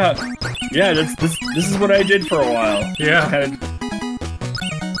know. Yeah, this is what I did for a while. Yeah. Kind of.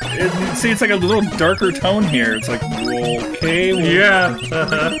 See, it's like a little darker tone here. It's like, okay. Well, yeah.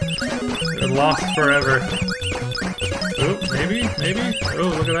 You're lost forever. Oh, maybe?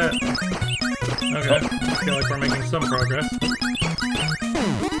 Oh, look at that. Okay. I feel like we're making some progress.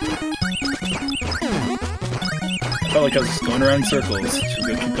 I felt like I was just going around in circles. Should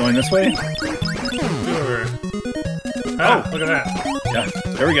we keep going this way? Sure. Ah, look at that. Yeah,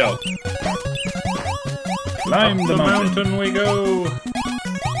 there we go. Climb Up the mountain. we go.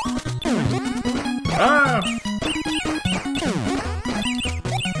 Ah!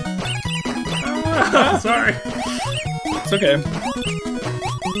 Sorry. It's okay.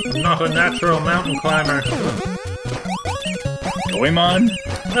 I'm not a natural mountain climber. Goemon?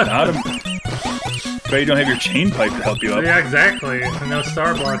 Not a... But you don't have your chain pipe to help you up. Yeah, exactly. And no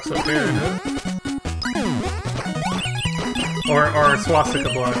star blocks up here. Or swastika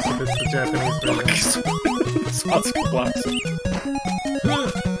blocks if it's the Japanese version. Swastika blocks.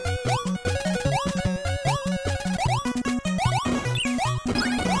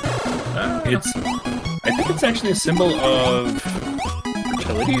 I think it's actually a symbol of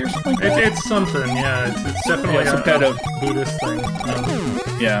fertility or something like that. It's something, yeah. It's definitely some kind of Buddhist thing.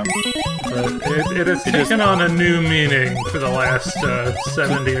 Yeah. But it has taken on a new meaning for the last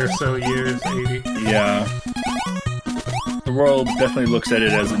 70 or so years, 80. Yeah. The world definitely looks at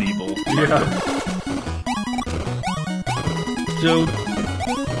it as an evil. Yeah. So,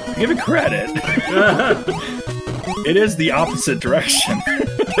 give it credit. It is the opposite direction.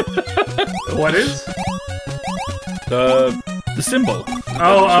 What is? The symbol.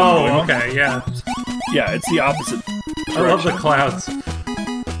 Oh, okay, yeah. Yeah, it's the opposite direction. I love the clouds.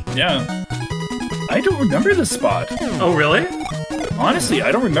 Yeah. I don't remember this spot. Oh, really? Honestly,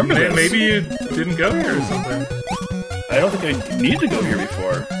 I don't remember this. Maybe you didn't go here or something. I don't think I needed to go here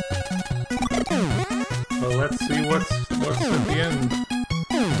before. Well, let's see what's at the end.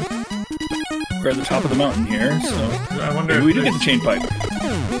 We're at the top of the mountain here, so... I wonder maybe if we do get the chain pipe.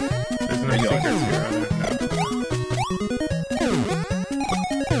 There's no secrets here, are there? No.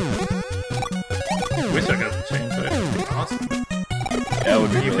 Wish I got the chain pipe. That'd be awesome. That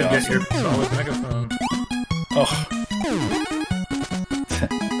would be You really could awesome. get your solid megaphone. Oh.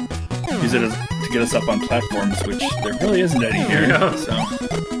 use it to get us up on platforms, which there really isn't any here. Yeah. So.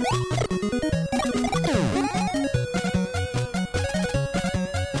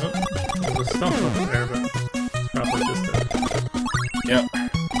 There's a stump up there, but it's probably just Yep.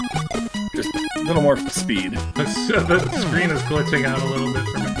 Just a little more speed. the screen is glitching out a little bit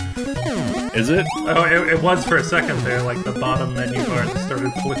for me. Is it? Oh, it was for a second there, like the bottom menu bar just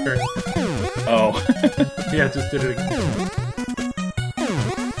started flickering. Oh. Yeah, it just did it again.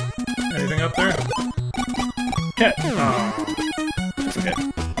 Anything up there? Cat. Oh. That's okay.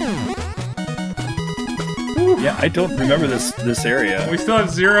 Yeah, I don't remember this area. We still have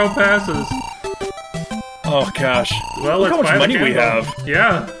 0 passes. Oh gosh. Well, look let's how much buy money the we Ganbare. have.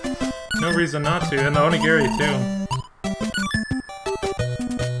 Yeah. No reason not to. And the onigiri, too.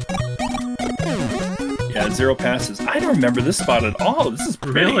 Yeah, 0 passes. I don't remember this spot at all. This is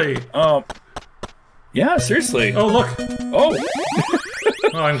pretty. Really? Yeah, seriously. Oh, look. Oh.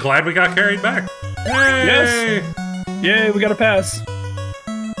 Oh, I'm glad we got carried back. Yay! Yes. Yay, we got a pass.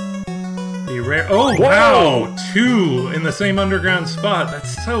 The rare. Oh, Whoa! wow! 2 in the same underground spot.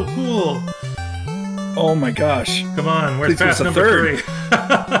 That's so cool. Oh my gosh. Come on, where's Please, pass what's the number 3?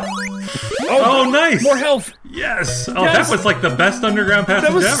 Oh, nice! More health. Yes! Oh, Yes. that was like the best underground passage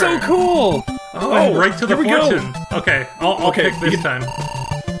That was ever. so cool. Oh, and right to the here we go. fortune. Okay, I'll Okay, pick this time.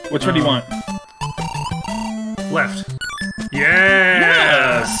 Which one do you want? Left. Yeah!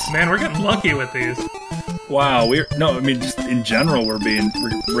 Yes! Man, we're getting lucky with these. Wow, I mean, just in general, we're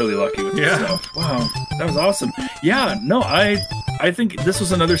really lucky with this stuff. Wow, that was awesome. Yeah, no, I think this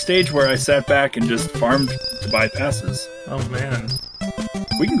was another stage where I sat back and just farmed to buy passes. Oh, man.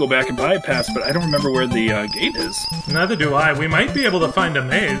 We can go back and buy a pass, but I don't remember where the gate is. Neither do I. We might be able to find a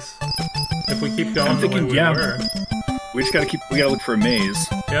maze if we keep going I'm thinking, the way we were. We just gotta look for a maze.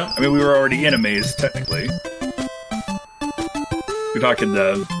 Yep. I mean, we were already in a maze, technically. We're talking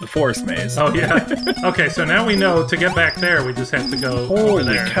the forest maze. Oh, yeah. Okay, so now we know to get back there, we just have to go over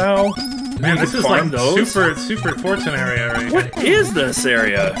there. Holy cow. Man, this is like those? super fortune area right here. What is this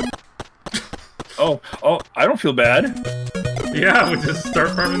area? Oh, I don't feel bad. Yeah, we just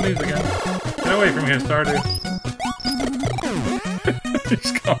start farming these again. Get away from here, Stardew.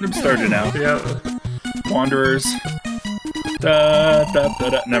 Just calling him started now. Yeah. Wanderers.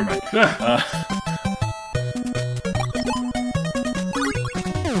 Never mind.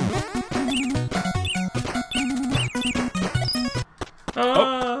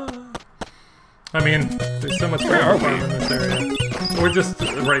 I mean, there's so much Where are farm we? in this area. We're just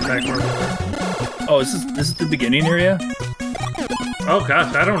right back where we were. Oh, this is the beginning area? Oh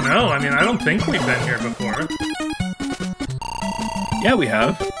gosh, I don't know. I mean, I don't think we've been here before. Yeah, we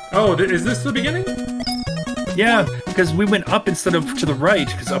have. Oh, is this the beginning? Yeah, because we went up instead of to the right,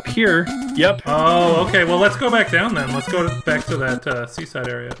 because up here, yep. Oh, okay, well let's go back down then. Let's go back to that seaside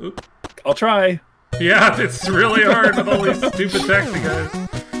area. Oop. I'll try. Yeah, it's really hard with all these stupid taxi guys.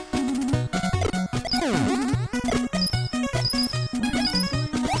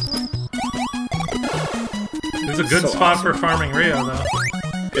 It's a good spot for farming Rio, though.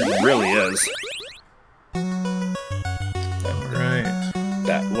 It really is. Right.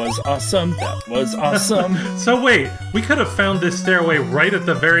 That was awesome. That was awesome. So wait, we could have found this stairway right at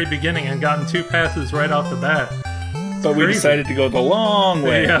the very beginning and gotten 2 passes right off the bat. But we decided to go the long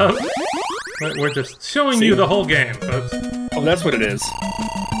way. Yeah. We're just showing you the whole game, folks. Oh, that's what it is.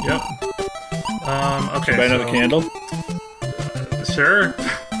 Yep. Okay. Buy another candle? Sure.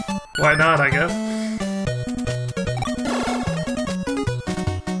 Why not, I guess.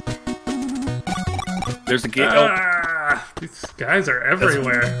 There's a gate. These guys are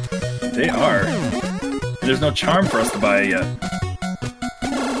everywhere. They are. And there's no charm for us to buy yet.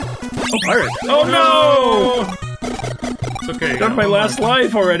 Oh, pirate! Oh no! It's okay. Done my last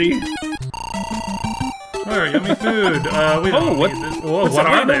life already. Sure, yummy food. We don't need this. Whoa, what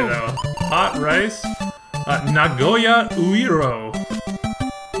are they though? Hot rice. Nagoya Uiro.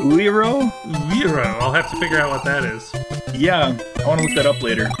 Uiro? Uiro. I'll have to figure out what that is. Yeah, I want to look that up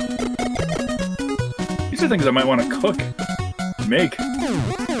later. These are things I might want to cook. Make.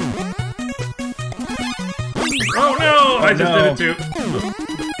 Oh no! I just did it too.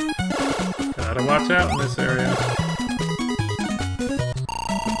 Gotta watch out in this area.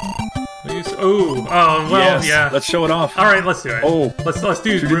 Please. Oh, well, yes, yeah. Let's show it off. All right, let's do it. Oh, let's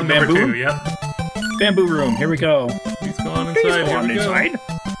do should we do room the number bamboo? 2. Yep. Bamboo room. Here we go. Please go on inside. Here we go.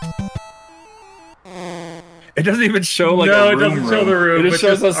 It doesn't even show like no, a room. it doesn't show the room. It just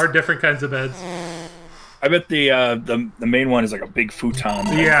shows us our different kinds of beds. I bet the main one is like a big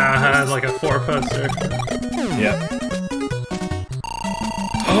futon. Yeah, like a 4-poster. Yeah.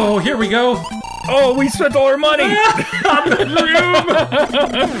 Oh, here we go. Oh, we spent all our money! On the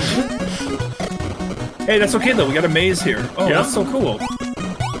room! Hey, that's okay though. We got a maze here. Oh, Yep. that's so cool.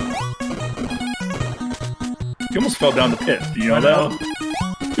 You almost fell down the pit. Do you know that?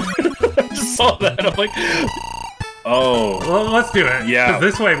 I just saw that. I'm like, oh. Well, let's do it. Yeah. 'Cause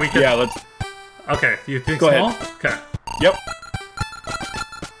this way we can. Yeah, let's. Okay, you think Go small? ahead. Okay. Yep.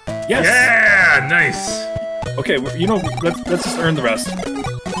 Yes. Yeah, nice. Okay, you know, let's just earn the rest.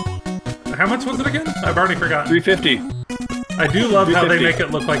 How much was it again? I've already forgotten. 350. I do love how they 350. make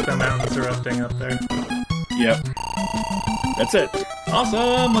it look like the mountains erupting up there. Yep. That's it.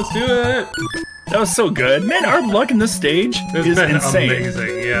 Awesome, let's do it. That was so good. Man, our luck in this stage It's is been insane.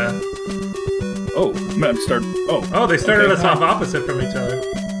 amazing, yeah. Oh, I'm gonna start. Oh. Oh, they started Okay, us off opposite from each other.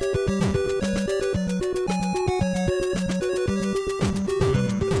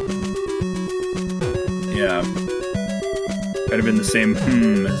 Yeah. Might have been the same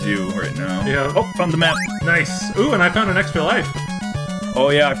as you right now. Yeah. Oh, found the map. Nice. Ooh, and I found an extra life. Oh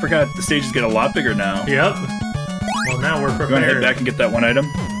yeah, I forgot. The stages get a lot bigger now. Yep. Well, now we're prepared. You wanna head back and get that one item?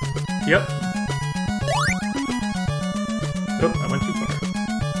 Yep. Oh, I went too far.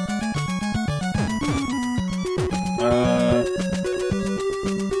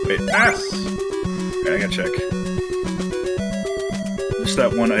 Wait. Pass! Okay, I gotta check. There's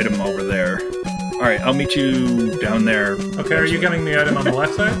that one item over there. Alright, I'll meet you down there. Okay, are you getting the item on the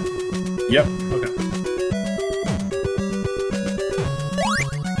left side? Yep. Okay.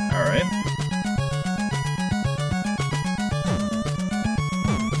 Alright.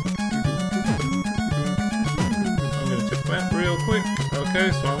 I'm gonna check that real quick.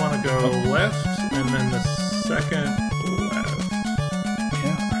 Okay, so I want to go left, and then the second left.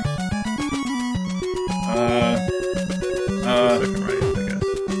 Second right, I guess.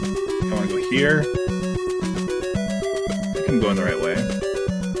 I want to go here. I think I'm going the right way.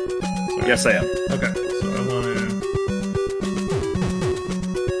 Sorry. Yes, I am. Okay, so I want to...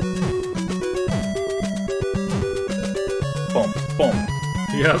 Boom, boom.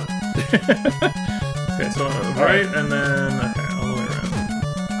 Yep. Okay, so right, and then... Okay, all the way around.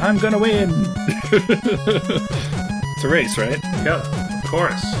 I'm gonna win! It's a race, right? Yep, of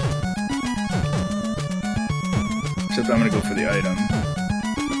course. Except I'm gonna go for the item.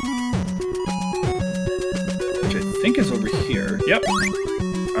 Which I think is over here. Yep.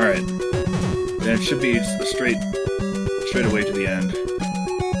 Alright. Then it should be just a straight away to the end.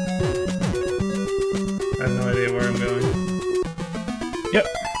 I have no idea where I'm going. Yep.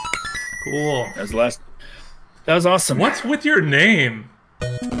 Cool. That was the last. That was awesome. What's with your name?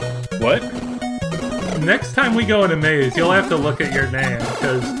 What? Next time we go in a maze, you'll have to look at your name,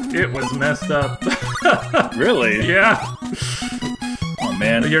 because it was messed up. Really? Yeah. Oh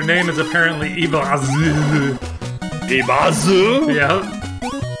man. Your name is apparently Ibazu. Ibazu? Yeah.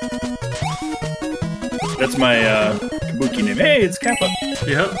 That's my kabuki name. Hey, it's Kappa.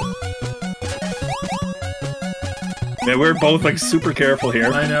 Yep. Man, we're both like super careful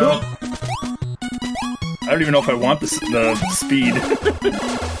here. I know. I don't even know if I want the speed.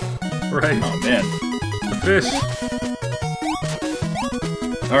 Right. Oh man. The fish.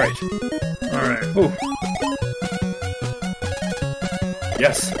 Alright. Alright. Ooh.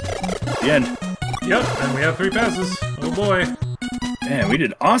 Yes. The end. Yep, and we have 3 passes. Oh boy. Man, we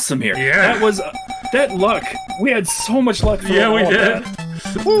did awesome here. Yeah. That was that luck. We had so much luck for Yeah, we all did.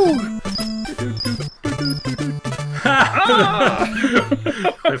 that. Woo!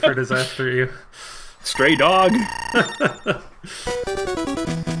 Clifford is after you. Stray dog.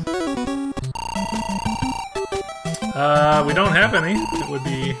 We don't have any. It would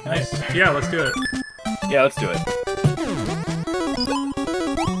be nice. Yeah, let's do it. Yeah, let's do it.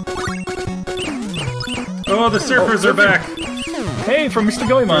 Oh, the surfers are back. Hey, from Mr.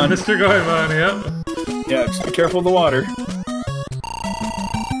 Goemon. Mr. Goemon, yep. Yeah, just be careful of the water.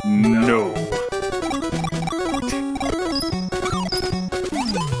 No.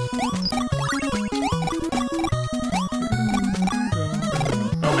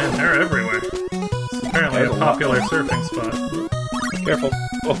 Oh man, they're everywhere. It's apparently a popular surfing spot. Careful.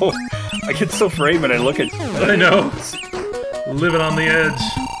 Oh, I get so afraid when I look at... I know. Living on the edge.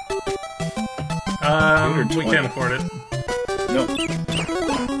 We can't afford it. No.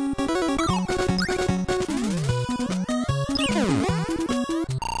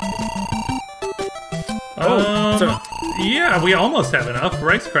 Yeah, we almost have enough.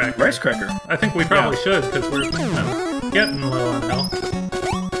 Rice cracker. Rice cracker. I think we probably should, because we're getting low on health.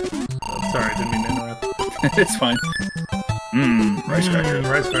 Oh, sorry, didn't mean to interrupt. It's fine. Mmm, rice cracker.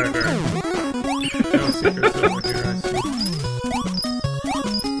 Rice cracker. No secrets over here, I see.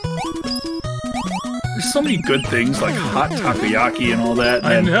 There's there's so many good things like hot takoyaki and all that.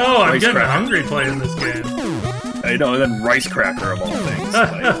 I know, I'm getting cracker. hungry playing this game. I know, and then rice cracker of all things.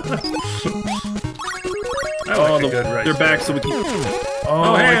 They're back, so we can.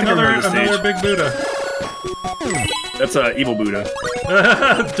 Oh, hey, another big Buddha. That's evil Buddha.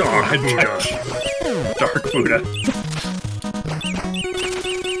 Dark Buddha. Dark Buddha.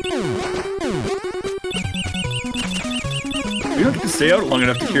 We don't get to stay out long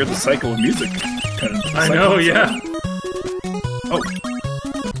enough to hear the cycle of music. I know, yeah. Oh.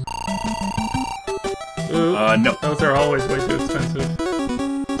 No. Those are always way too expensive.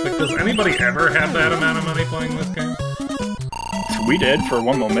 It's like, does anybody ever have that amount of money playing this game? We did for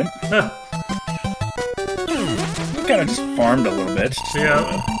one moment. We kind of just farmed a little bit.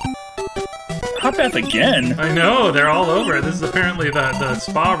 Yeah. Hot bath again? I know, they're all over. This is apparently the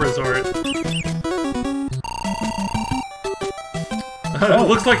spa resort. It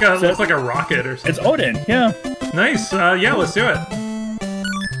looks like a rocket or something. It's Odin, yeah. Nice. Yeah, let's do it.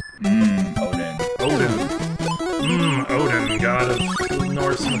 Odin. Odin, god of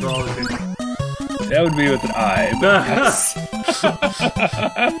Norse mythology. That would be with an I, but yes.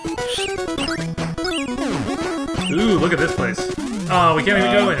 Ooh, look at this place. Oh, we can't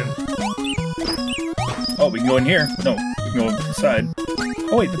even go in. Oh, we can go in here. No, we can go over to the side.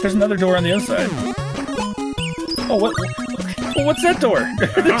 Oh wait, but there's another door on the other side. Oh, what? Well, what's that door? I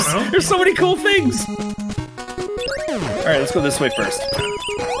don't know. There's so many cool things! Alright, let's go this way first.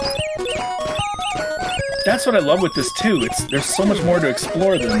 That's what I love with this, too. There's so much more to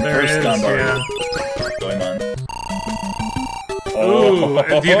explore than the first Ganbare Goemon. Ooh,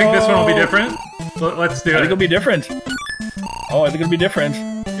 do you think this one will be different? Let's do it. I think it'll be different. Oh, I think it'll be different.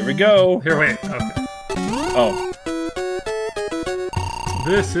 Here we go. Here, wait. Okay. Oh.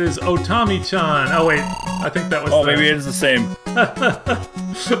 This is Otami-chan. Oh, wait. I think that was maybe it is the same.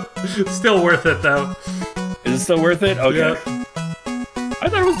 Still worth it, though. Is it still worth it? Okay. Yeah. I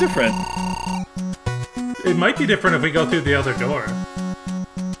thought it was different. It might be different if we go through the other door.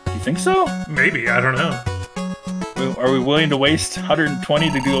 You think so? Maybe. I don't know. Are we willing to waste 120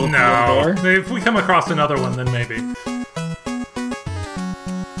 to go through the door? No. If we come across another one, then maybe.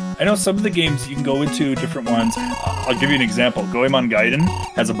 I know some of the games you can go into different ones. I'll give you an example. Goemon Gaiden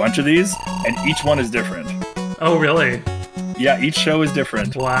has a bunch of these, and each one is different. Oh, really? Yeah, each show is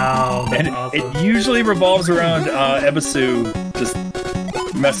different. Wow, that's and awesome. It usually revolves around Ebisu just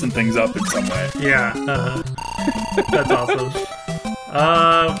messing things up in some way. Yeah, that's awesome.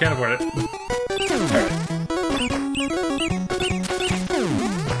 Can't afford it. Alright.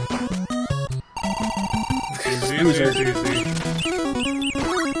 Easy.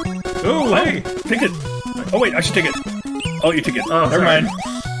 Oh, hey! Take it! Oh, wait, I should take it. Oh, you took it. Oh, never mind.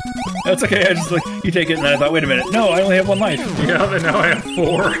 That's okay, I just you take it, and then I thought, wait a minute. No, I only have one life. Yeah, but now I have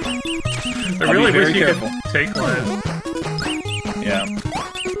 4. I really wish you could take life. Yeah.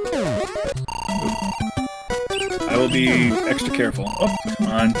 I will be extra careful. Oh, come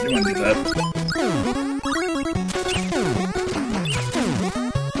on. You want to do that.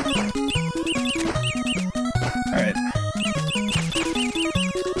 Alright.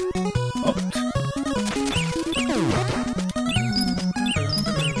 Oh.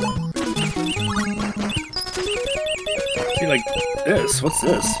 See, like this. What's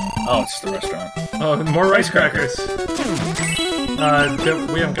this? Oh, it's just a restaurant. Oh, more rice crackers. We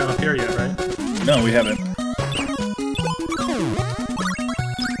haven't gone up here yet, right? No, we haven't.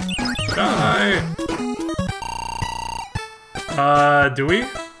 Die! Do we?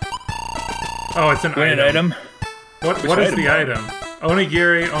 Oh, it's an item. What is the item?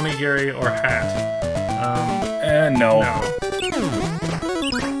 Onigiri, or hat? No.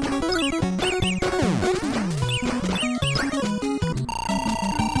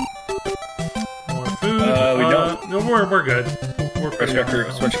 More food. We don't. No, we're good. We're Rice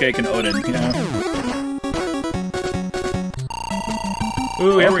cracker, sponge cake, and Odin. Yeah.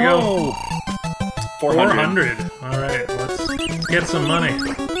 Ooh, here we go. 400. Alright, let's get some money.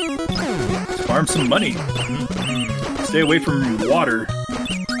 Let's farm some money. Stay away from water.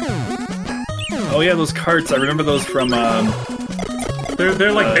 Oh yeah, those carts. I remember those from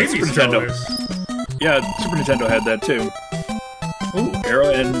They're like baby Super Nintendo. strollers. Yeah, Super Nintendo had that too. Ooh,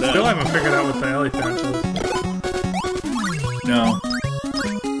 arrow and Still haven't figured out what the elephant is. No.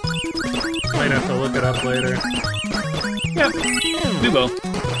 Might have to look it up later. Yeah, we will.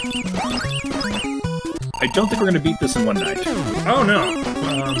 I don't think we're gonna beat this in one night. Oh no.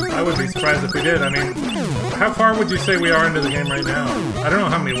 I would be surprised if we did. I mean, how far would you say we are into the game right now? I don't know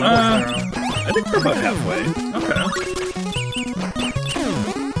how many levels there are. I think we're about halfway. Okay.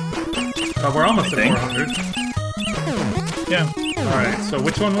 We're almost at 400. Yeah. Alright, so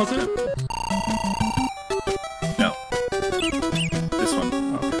which one was it?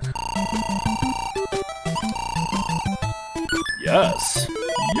 Yes.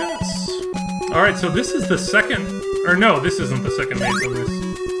 Yes. Alright, so this is the second... Or no, this isn't the second maze in this.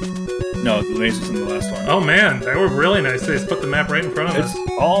 No, the maze was in the last one. Oh man, they were really nice. They just put the map right in front of us.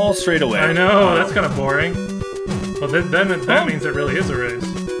 It's all straight away. I know, that's kind of boring. Well, then that means it really is a race.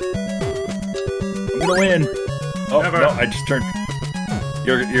 I'm gonna win. Oh, Never. no, I just turned...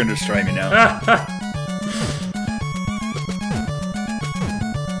 You're gonna destroy me now.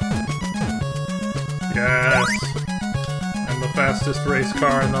 Yes. I'm the fastest race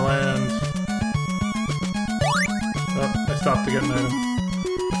car in the land. Oh, I stopped to get an item.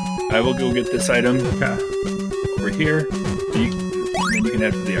 I will go get this item Okay. over here. And then you can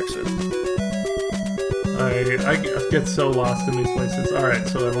head for the exit. I get so lost in these places. Alright,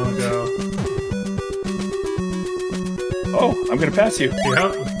 so I want to go... Oh, I'm gonna pass you.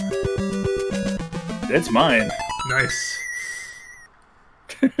 Yep. It's mine. Nice.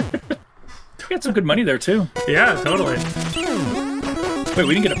 Got some good money there too. Yeah, totally. Wait,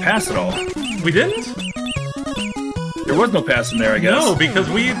 we didn't get a pass at all. We didn't? There was no pass in there, I guess. No, because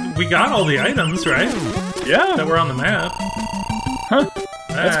we got all the items, right? Yeah. That were on the map. Huh.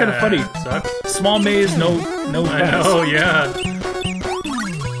 That's kind of funny. Sucks. Small maze, no pass. I know, yeah.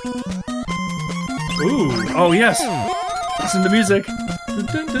 Ooh. Oh yes. Listen to music.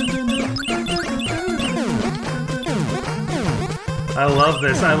 I love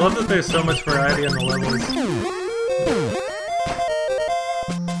this. I love that there's so much variety in the levels.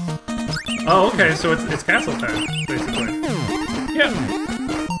 Oh, okay, so it's castle time, basically. Yeah.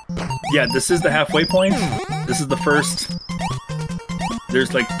 Yeah, this is the halfway point. This is the first.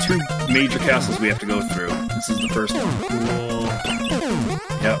 There's like 2 major castles we have to go through. This is the first one. Cool.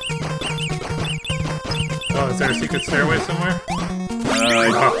 Yep. Oh, is there a secret stairway somewhere?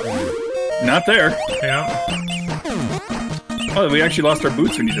 Not there. Yeah. Oh, we actually lost our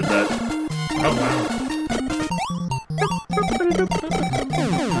boots when you did that. Oh, wow.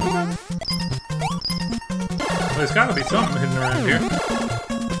 Well, there's gotta be something hidden around here.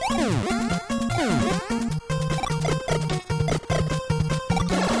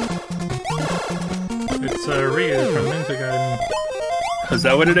 It's Ryu from Ninja Gaiden. Is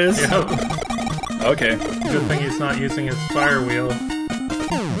that what it is? Yep. Okay. Good thing he's not using his fire wheel.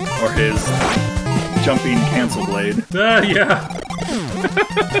 Or his jumping cancel blade. Yeah!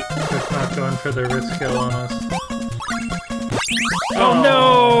 Just not going for the risk kill on us. Oh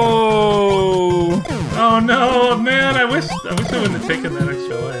no! Oh no, man! I wish I wouldn't have taken that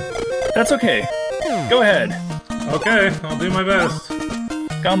extra life. That's okay. Go ahead. Okay, I'll do my best.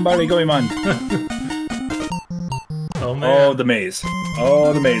 Ganbare Goemon. Oh man. Oh, the maze.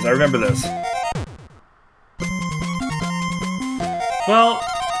 Oh, the maze. I remember this. Well,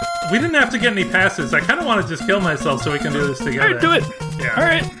 we didn't have to get any passes. I kind of want to just kill myself so we can do this together. Alright, do it! Yeah.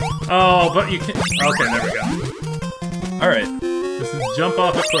 Alright. Oh, but you can't... Okay, there we go. Alright. Just jump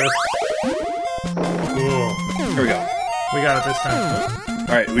off a cliff. Cool. Here we go. We got it this time.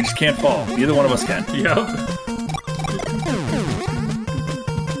 Alright, we just can't fall. Neither one of us can. Yep.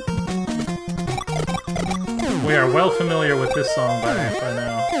 We are well familiar with this song by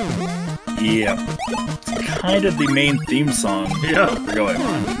now. Yep. It's kind of the main theme song Yep. for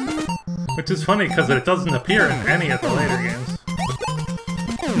Goemon. Which is funny because it doesn't appear in any of the later games.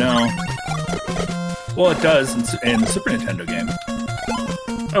 No. Well, it does in the Super Nintendo game.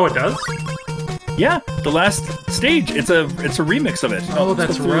 Oh, it does? Yeah, the last stage. It's a remix of it. Oh,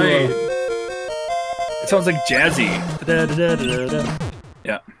 that's right. It sounds like jazzy. Da-da-da-da-da-da.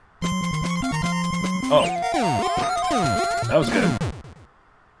 Yeah. Oh. That was good.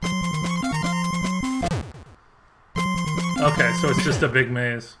 Okay, so it's just a big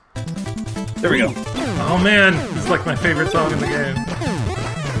maze. There we go. Oh man, it's like my favorite song in the game.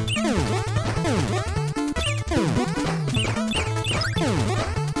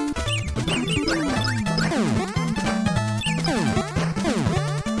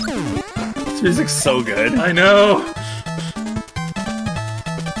 This music's so good. I know!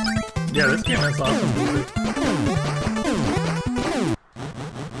 Yeah, this game has awesome music.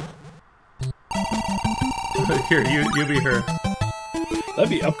 Here, you be her. Let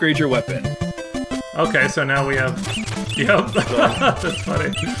me upgrade your weapon. Okay, so now we have... Yep, that's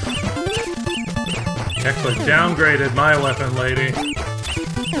funny. Actually downgraded my weapon, lady.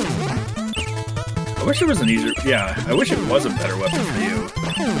 I wish it was an easier... Yeah, I wish it was a better weapon for you.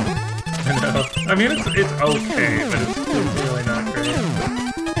 I know. I mean, it's okay, but it's really not great.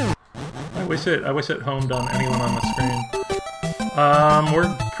 I wish it homed on anyone on the screen. We're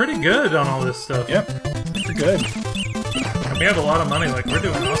pretty good on all this stuff. Yep, we're good. And we have a lot of money, like, we're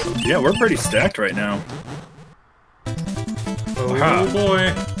doing awesome. Yeah, we're pretty stacked right now. Oh Aha.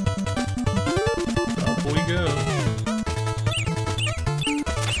 boy. Up we go.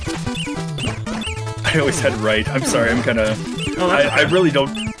 I always had right. I'm sorry. I'm kind of. Oh, I really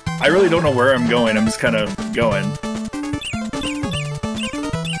don't know where I'm going. I'm just kind of going.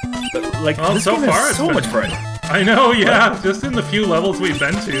 But, like, well, this so game far, has so much variety. I know, yeah. Just in the few levels we've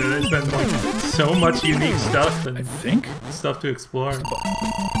been to, there's been like so much unique stuff and I think stuff to explore.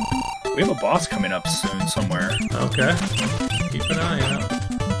 we have a boss coming up soon somewhere. Okay. Keep an eye out.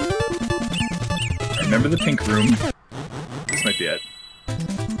 I remember the pink room. This might be it.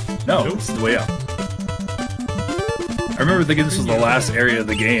 No, Nope. this is the way up. I remember thinking this was the last area of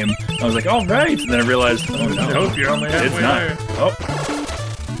the game. I was like, all right, and then I realized, oh no, Nope, you're only halfway it's not. there. Oh.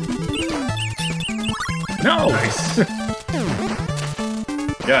 No! Nice.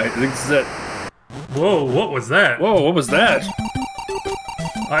 Yeah, I think this is it. Whoa, what was that? Whoa, what was that?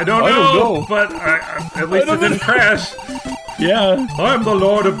 I don't know, but at least it didn't crash. Yeah. I'm the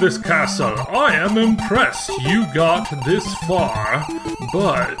lord of this castle. I am impressed you got this far,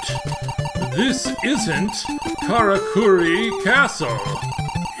 but this isn't Karakuri Castle.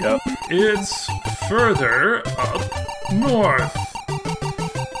 Yep. It's further up north.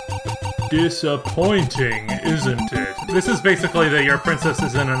 Disappointing, isn't it? This is basically that your princess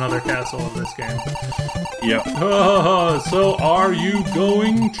is in another castle in this game. Yep. So are you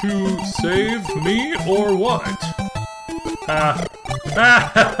going to save me or what?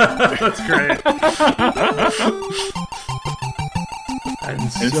 That's great. And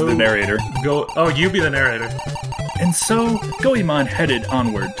It's the narrator. Oh, you be the narrator. And so, Goemon headed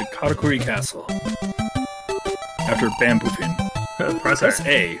onward to Karakuri Castle. After bamboofing. Press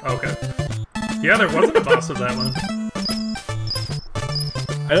A. Okay. Yeah, there wasn't a boss of that one.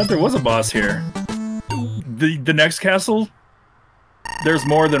 I thought there was a boss here. The next castle, there's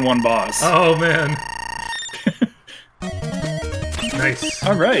more than one boss. Oh, man. Nice.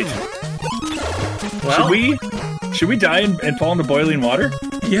 All right. Well, should we die and fall into boiling water?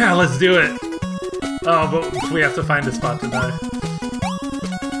 yeah, let's do it. Oh, but we have to find a spot to die.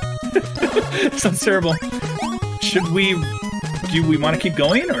 Sounds terrible. Do we want to keep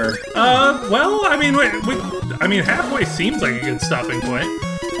going or? Well, I mean, halfway seems like a good stopping point.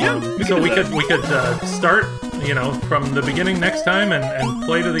 Yeah, So we could start, from the beginning next time and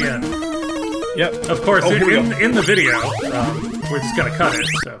play to the end. Yep. Of course, here we go. in the video, we're just gonna cut it.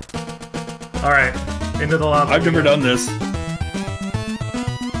 So, all right, into the lava. I've never done this.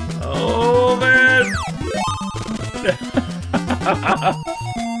 Oh man!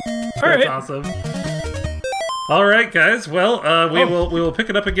 All right. That's awesome. All right, guys. Well, we will pick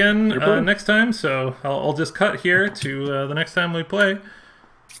it up again next time. So I'll just cut here to the next time we play.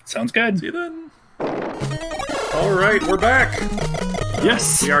 Sounds good. See you then. All right, we're back.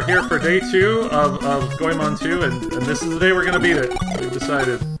 Yes. We are here for day 2 of Goemon 2, and this is the day we're going to beat it. We've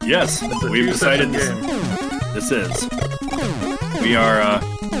decided. Yes, It's a we've decided two-session game. this is. We are,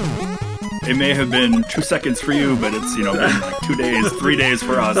 it may have been 2 seconds for you, but it's, been like 2 days, 3 days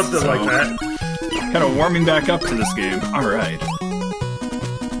for us. Something like that. Kind of warming back up to this game. All right.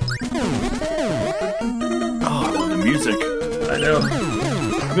 Oh, I love the music. I know.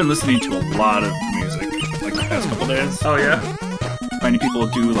 I've been listening to a lot of music, like the past couple days. Oh, yeah? Finding people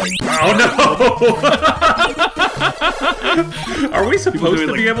do, like... Oh, no! Are we supposed to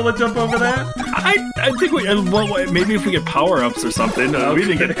like- be able to jump over that? I think we... Well, maybe if we get power-ups or something. We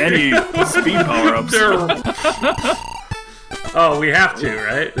didn't get any speed power-ups. Oh, we have to,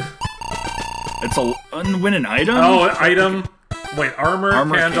 right? It's a win an item? Oh, item. Wait, armor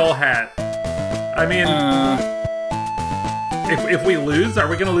candle, hat. I mean, if we lose, are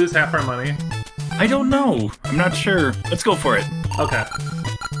we going to lose half our money? I don't know. I'm not sure. Let's go for it. Okay.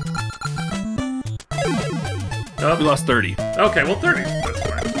 We lost 30. Okay, well, 30. That's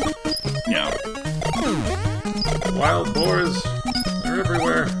fine. Yeah. Wild boars are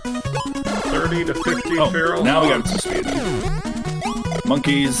everywhere. 30 to 50 feral. Now we got some speed.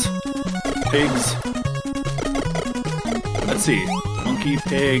 Monkeys. Pigs. Let's see. Monkey,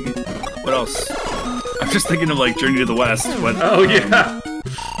 pig. What else? I'm just thinking of like Journey to the West. What? Oh yeah.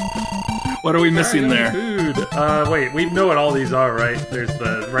 What are we missing there? Food. Wait. We know what all these are, right? There's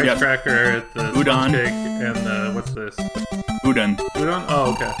the rice cracker, the Udon. sponge cake, and the what's this? Udon. Udon.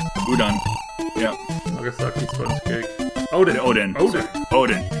 Oh, okay. Udon. Yeah. Nagasaki sponge cake. Odin. Odin.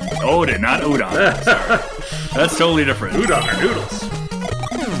 Odin, not udon. Sorry. That's totally different. Udon are noodles.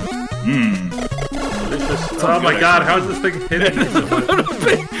 Mmm. Delicious. Oh my god, how is this thing hitting me so much?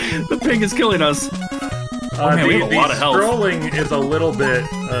 The pig is killing us. Oh man, we have a lot of health. The scrolling is a little bit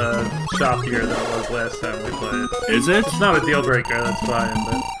choppier than it was last time we played. Is it? It's not a deal breaker, that's fine,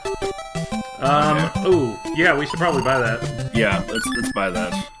 but... ooh, yeah, we should probably buy that. Yeah, let's buy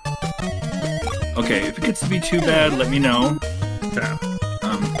that. Okay, if it gets to be too bad, let me know. Okay.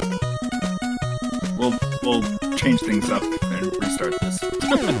 we'll change things up and restart this.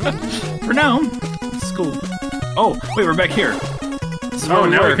 For now, it's cool. Oh, wait, we're back here. Oh,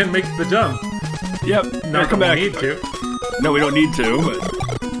 now we can make the jump. Yep. Not come back. We need to. No, we don't need to. But...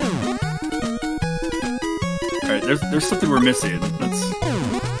 All right, there's something we're missing.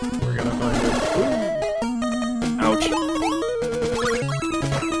 We're gonna find it. Ooh. Ouch.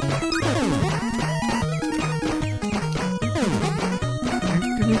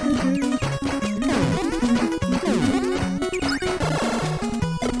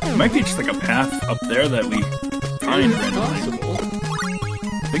 It might be just like a path up there that we find randomly.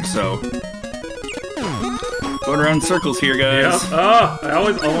 I think so. Going around in circles here, guys. Yep. Oh, I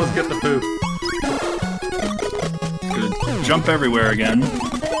always almost get the poop. Gonna jump everywhere again.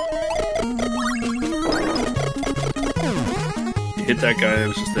 You hit that guy that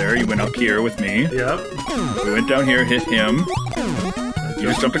was just there. You went up here with me. Yep. We went down here, hit him. You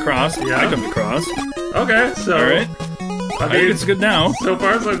just jumped across. Yeah. I jumped across. Okay, so... Alright. I think it's good now. So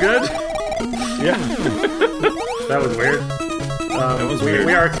far, so good. Yeah. That was weird. That was weird.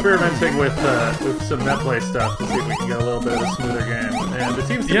 We are experimenting with some netplay stuff to see if we can get a little bit of a smoother game. And it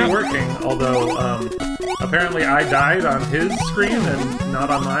seems to be working, although apparently I died on his screen and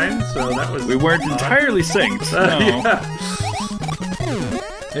not on mine, so that was We weren't entirely synced. No. Yeah.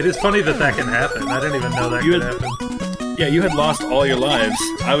 It is funny that can happen. I didn't even know that could happen. Yeah, you had lost all your lives.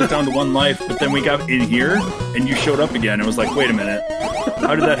 I was down to 1 life, but then we got in here, and you showed up again. It was like, wait a minute.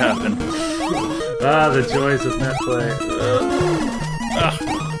 How did that happen? The joys of netplay.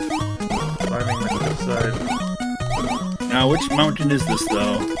 Climbing the cliffside. Now, which mountain is this,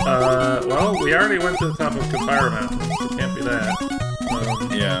 though? Well, we already went to the top of Ganbare Mountain, so it can't be that.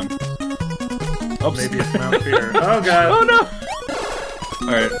 Yeah. Oops. Maybe it's Mount Fear. Oh, God. Oh, no!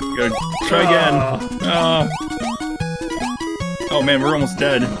 Alright, gotta try again. Oh, man, we're almost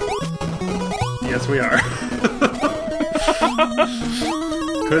dead. Yes, we are.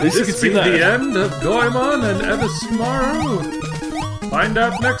 Could this be the end of Goemon and Ebisumaru? Find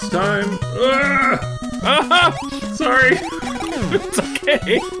out next time. Sorry. It's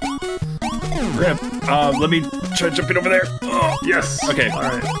okay. Rip. Let me try jumping over there. Oh. Yes. Okay.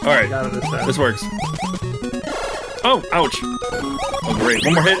 Alright. Got it this time. This works. Oh, ouch. Oh, great.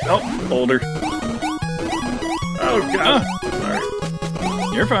 One more hit. Oh, boulder. Oh, God. Sorry.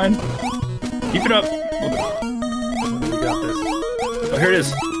 You're fine. Keep it up. We got this. Oh, here it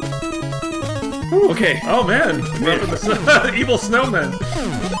is. Okay. Oh, man. The evil snowman.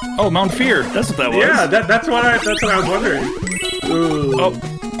 Oh, Mount Fear. That's what that was. Yeah, that's what I was wondering. Ooh.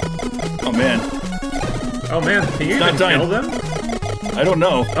 Oh, man. Oh, man. Can you even kill them? I don't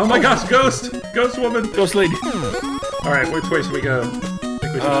know. Oh, my gosh. Ghost. Ghost woman. Ghost lady. Alright, which way should we go?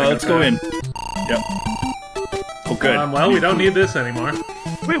 Let's go in. Yep. Oh, good. Well, we don't need this anymore.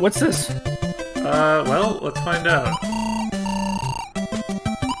 Wait, what's this? Well, let's find out.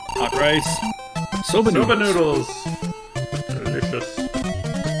 Hot rice. Soba noodles. Delicious.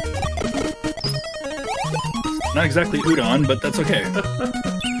 Not exactly udon, but that's okay.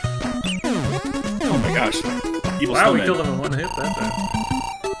 Oh my gosh. Evil wow, snowman. we killed him in one hit that time.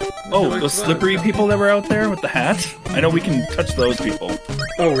 Oh, those slippery people that were out there with the hat? I know we can touch those people.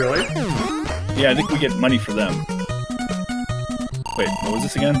 Oh, really? Yeah, I think we get money for them. Wait, what was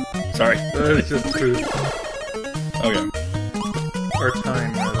this again? Sorry. It's just food. Okay. Or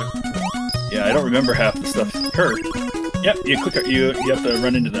time, rather. Yeah, I don't remember half the stuff. Her. Yep, you have to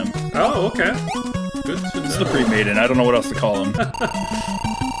run into them. Oh, okay. Good to know. Slippery maiden, I don't know what else to call them.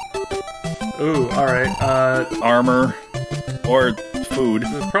 Ooh, alright. Armor. Or food.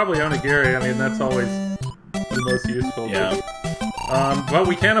 Probably onigiri, I mean, that's always the most useful. Yeah. Well,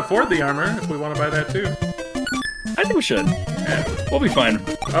 we can't afford the armor if we want to buy that too. I think we should. Yeah. We'll be fine.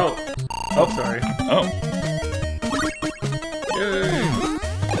 Oh, sorry. Oh.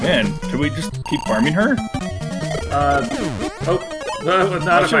 Yay. Man, should we just keep farming her? Not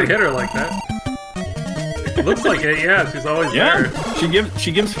if I hit her like that. Looks like it, yeah, she's always there.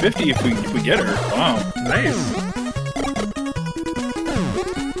 She gives 50 if we get her. Wow. Nice.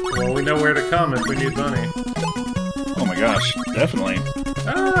 Well, we know where to come if we need money. Oh my gosh, definitely.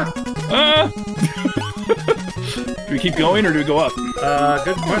 Ah! Do we keep going or do we go up?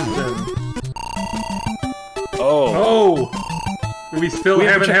 Good question. Oh. We still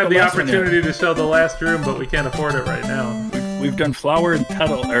haven't had the opportunity to show the last room, but we can't afford it right now. We've done flower and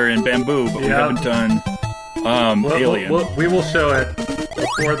petal, or in bamboo, but we haven't done alien. We will show it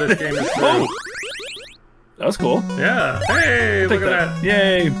before this game is through. Oh! That was cool. Yeah. Hey, look at that.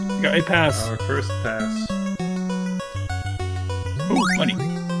 Yay! Got a pass. Our first pass. Ooh, money.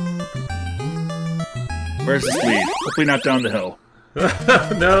 Where's this lead? Hopefully not down the hill.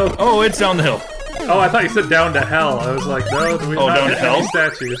 No. Oh, it's down the hill. Oh, I thought you said down to hell. I was like, no, we Oh, not down to hit any hell?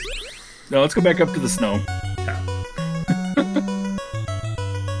 statues. No, let's go back up to the snow. Yeah.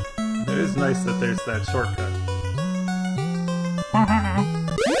 It is nice that there's that shortcut.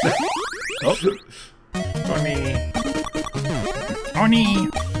 Oh. Funny. Oni.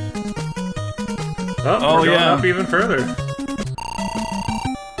 Oh, we're going up even further.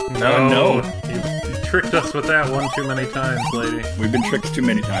 No. You tricked us with that one too many times, lady. We've been tricked too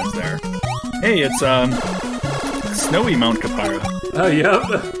many times there. Hey, it's snowy Mount Kapara. Oh, yep.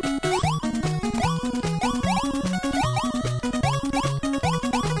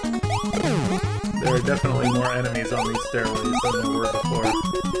 There are definitely more enemies on these stairways than there were before.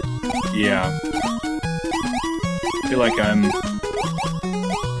 Yeah. I feel like kind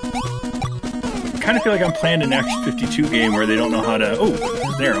of feel like I'm playing an Action 52 game where they don't know how to... Oh,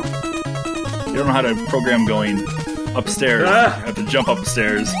 there's an arrow. They don't know how to program going upstairs. Ah! You have to jump up the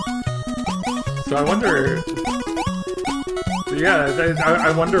stairs. So I wonder... Yeah,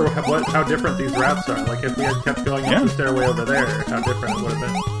 I wonder how different these routes are. Like, if we had kept going up the stairway over there, how different it would have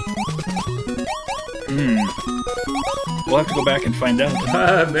been. We'll have to go back and find out.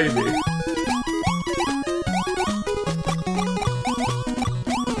 Maybe.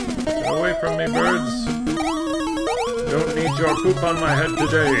 Get away from me, birds. Don't need your poop on my head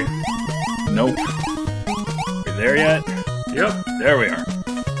today. Nope. We there yet? Yep. There we are.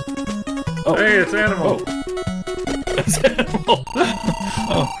 Oh. Hey, it's Animal. Oh. It's Animal.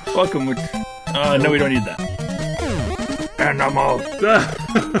 Oh, welcome. No, we don't need that. Animal.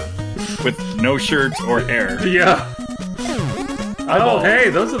 With no shirt or hair. Yeah. Oh, hey,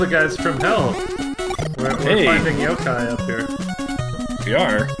 those are the guys from Hell. We're finding yokai up here. We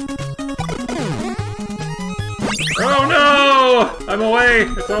are. Oh no! I'm away!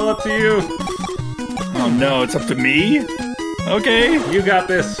 It's all up to you! Oh no, it's up to me? Okay. You got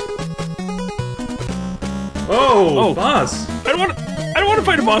this. Oh, boss! I don't want to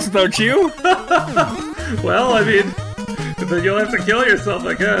fight a boss without you! Well, I mean, then you'll have to kill yourself,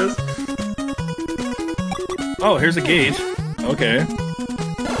 I guess. Oh, here's a gate. Okay.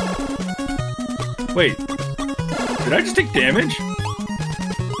 Wait. Did I just take damage?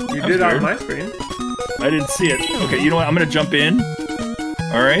 You did on my screen. I didn't see it. Okay, you know what? I'm gonna jump in.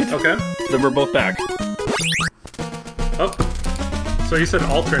 Alright? Okay. So we're both back. Oh. So you said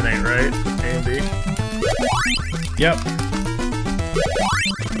alternate, right? A and B? Yep.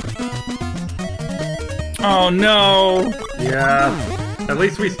 Oh no! Yeah. At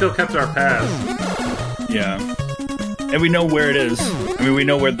least we still kept our pass. Yeah. And we know where it is. I mean, we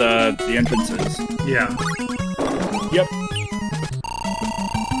know where the entrance is. Yeah. Yep.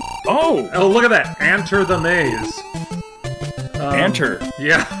 Oh! Oh, look at that! Enter the maze. Enter.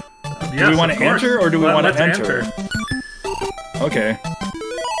 Yeah. Do we want to enter or do we want to enter? enter? Okay.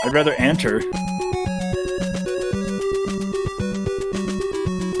 I'd rather enter.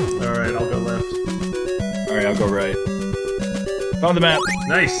 Alright, I'll go left. Alright, I'll go right. Found the map.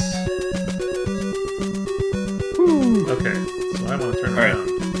 Nice! Woo. Okay, so I want to turn Alright. around.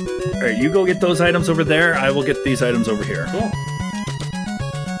 Alright, you go get those items over there. I will get these items over here. Cool.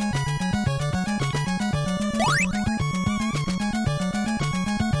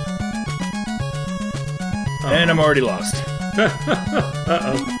 And I'm already lost.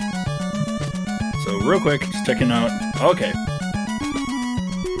 Uh-oh. So real quick, just checking out. Okay.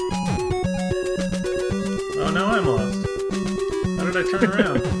 Oh, now I'm lost. How did I turn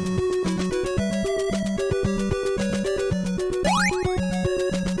around?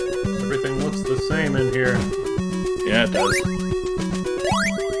 Everything looks the same in here. Yeah, it does.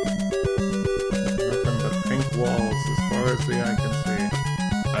 Nothing but pink walls as far as the eye can see.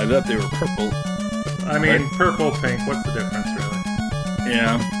 I thought they were purple. I mean, Right. purple, pink, what's the difference, really?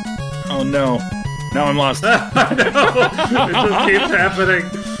 Yeah. Oh no. Now I'm lost. I know! It just keeps happening.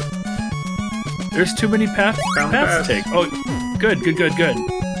 There's too many paths Found to paths. take. Oh, good.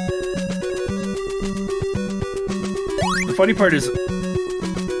 The funny part is,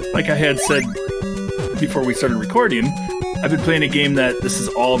 like I had said before we started recording, I've been playing a game that this is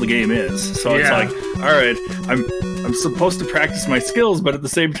all the game is. So it's Yeah. like, all right, I'm supposed to practice my skills, but at the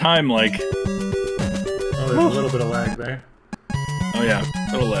same time, like, Oh, there's a little bit of lag there. oh yeah,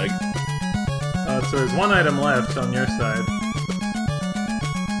 little lag. So there's one item left on your side.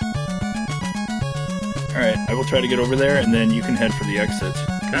 All right, I will try to get over there, and then you can head for the exit.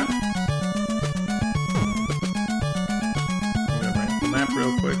 Okay. I'm gonna bring the map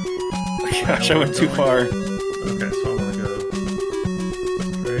real quick. Gosh, I went too far. Okay, so I'm gonna go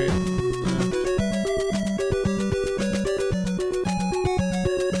straight left.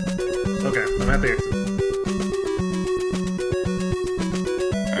 Okay, I'm at the exit.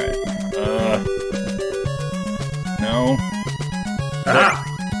 All right.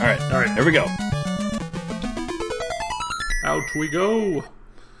 There we go. Out we go.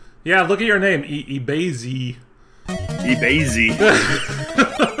 Yeah, look at your name, ElazeEE. ElazeEE.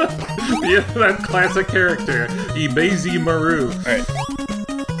 Yeah, that classic character, ElazeEE Maru. Alright.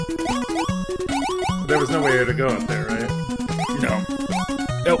 There was no way to go up there, right? No.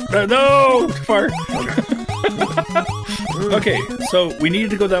 No! Too far. Okay. Okay, so we need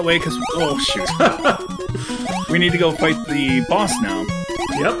to go that way because... Oh, shoot. We need to go fight the boss now.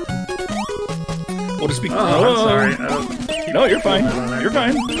 Yep. We'll just be... I'm sorry. No, you're fine. You're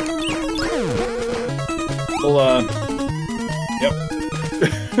fine. We'll, Yep.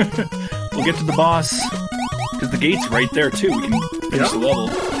 We'll get to the boss. Because the gate's right there, too. We can finish the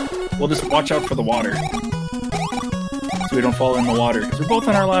level. We'll just watch out for the water. So we don't fall in the water. Because we're both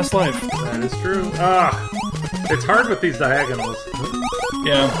on our last life. That is true. It's hard with these diagonals.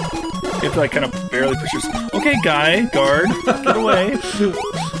 Yeah. You have to, like, kind of barely push yourself. Okay, guy, guard, get away.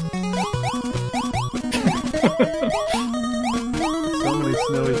 So many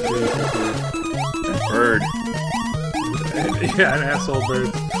snowy trees. That bird. Yeah, an asshole bird.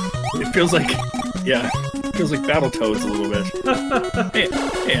 It feels like, yeah, it feels like Battletoads a little bit. Hey,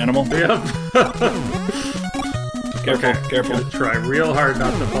 animal. Yep. Careful, careful. Gotta try real hard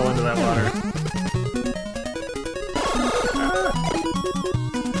not to fall into that water.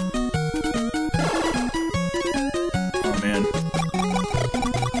 Oh, man.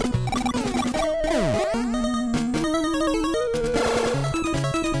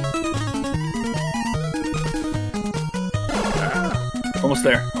 Almost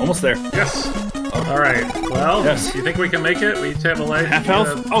there. Almost there. Yes. All right. Well, yes. You think we can make it? We each have a life. Half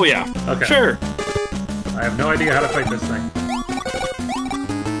health? Oh, yeah. Okay. Sure. I have no idea how to fight this thing.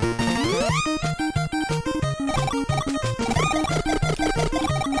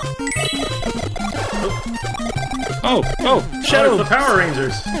 Oh, Shadow! Oh, it's the Power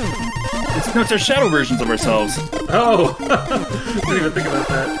Rangers! No, it's our Shadow versions of ourselves. Oh! Didn't even think about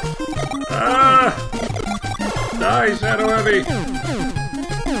that. Ah! Die, Shadow Heavy!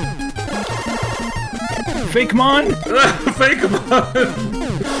 Fake Mon! Fake Mon!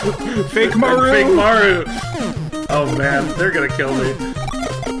 Fake Maru! Fake Maru! Oh man, they're gonna kill me.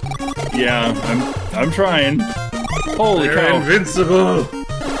 Yeah, I'm trying. Holy They're cow! Invincible!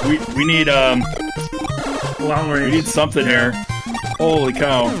 We need Long range. we need something here. Holy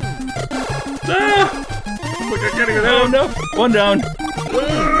cow! Ah! Look, I'm getting it Oh out. no! One down.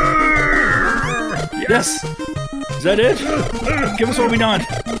 Yes. Is that it? Give us what we want.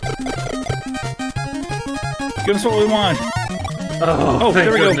 Give us what we want. Oh, thank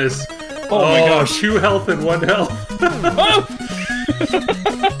there we goodness. go. Oh my gosh. 2 health and 1 health. Oh!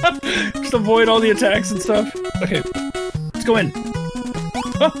 Just avoid all the attacks and stuff. Okay. Let's go in.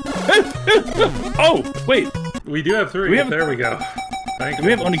 Oh, wait. We do have 3. There we go. Thank Do we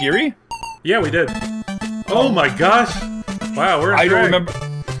have onigiri? Yeah, we did. Oh my gosh. Wow, we're I don't remember.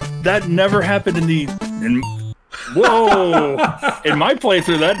 That never happened Whoa! In my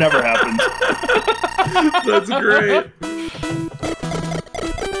playthrough, that never happened. That's great.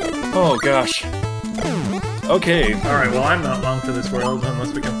 Oh gosh. Okay. Alright, well I'm not long for this world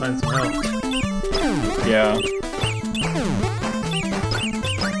unless we can find some help. Yeah.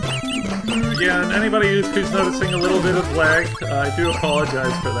 Yeah, and anybody who's noticing a little bit of lag, I do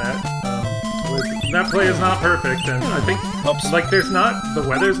apologize for that. That play is not perfect, and I think, like, the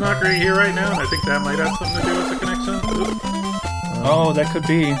weather's not great here right now, and I think that might have something to do with the connection. Oh, that could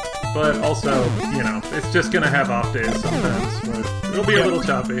be. But also, you know, it's just gonna have off days sometimes, but it'll be a little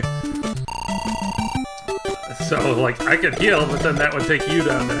choppy. So, like, I could heal, but then that would take you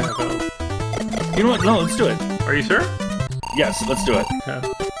down to half health. You know what? No, let's do it. Are you sure? Yes, let's do it. Okay.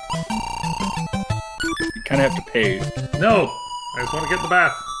 You kind of have to pay. No! I just want to get in the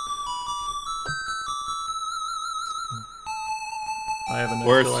bath. I have a nice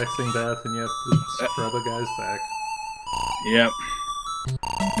relaxing bath, and you have to scrub a guy's back. Yep.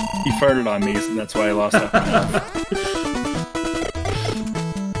 He farted on me, so that's why I lost that.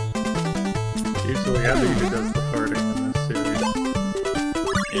 Usually Abby who does the farting in this series.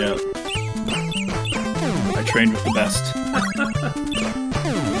 Yeah. I trained with the best.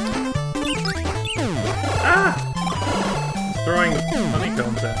 Ah! He's throwing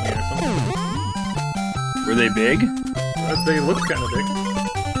honeycombs at me or something. Were they big? They look kind of big.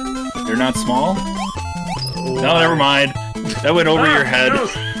 They're not small? Oh, no, never mind. That went over your head. No.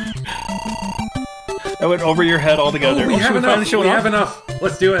 That went over your head altogether. Oh, we have enough. We have enough.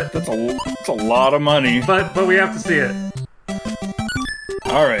 Let's do it. That's a lot of money. But we have to see it.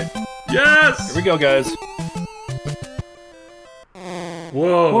 All right. Yes. Here we go, guys.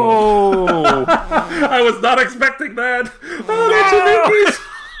 Whoa. Whoa. I was not expecting that. Oh, that's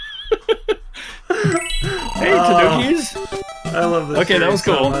Tadukis? I love this. Okay, that was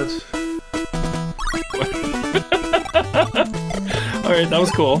cool. So much. Alright, that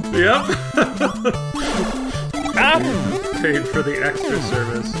was cool. Yep. Ah! Paid for the extra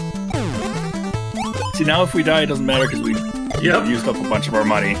service. See, now if we die, it doesn't matter because we used up a bunch of our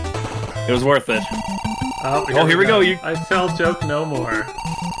money. It was worth it. Oh, here we go. I tell joke no more.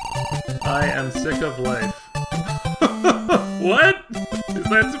 I am sick of life. What? Is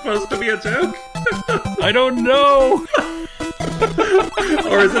that supposed to be a joke? I don't know!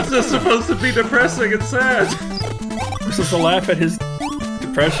 Or is it just supposed to be depressing and sad? This is a laugh at his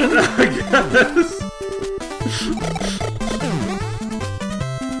depression? I guess.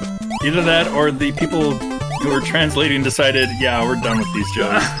 Either that or the people who were translating decided, yeah, we're done with these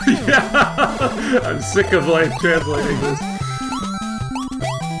jokes. Yeah. I'm sick of life translating this.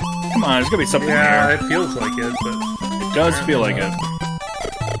 Come on, there's gotta be something here. Yeah, it feels like it, but... It does feel like it.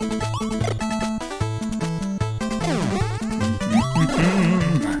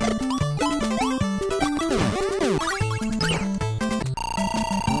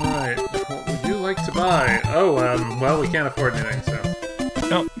 Alright, what would you like to buy? Oh, well, we can't afford anything, so...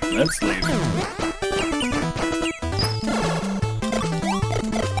 Nope, let's leave.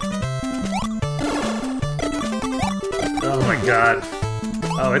 Oh my god.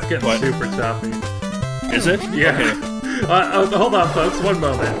 Oh, it's getting super choppy. Is it? Yeah. Okay. Hold on, folks, one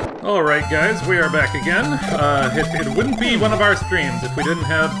moment. Alright, guys, we are back again. It wouldn't be one of our streams if we didn't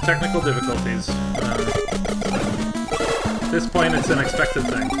have technical difficulties. At this point, it's an expected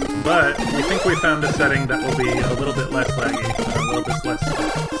thing. But we think we found a setting that will be a little bit less laggy, a little bit less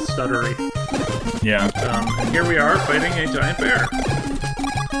stuttery. Yeah. And here we are fighting a giant bear.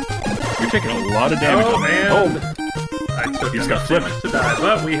 You're taking a lot of damage. Oh, man! Oh. I took He's enough got damage to die,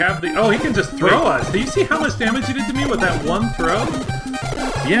 but we have the... Oh, he can just throw us! Do you see how much damage he did to me with that one throw?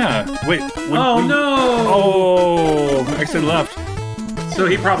 Yeah. Wait. Oh, no! Oh, actually left. So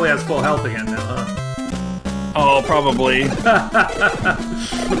he probably has full health again now, huh? Oh, probably.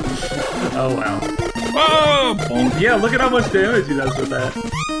 Oh, wow. Oh! Bonk. Yeah, look at how much damage he does with that.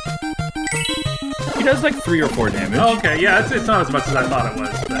 He does like 3 or 4 damage. Oh, okay, yeah, it's not as much as I thought it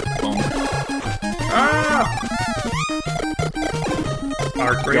was, but... Bonk. Ah!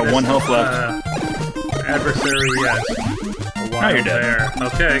 Our greatest, got 1 health left. Adversary yet. A Now you're wild dead. bear.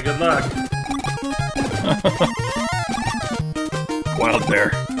 Okay, good luck. Wild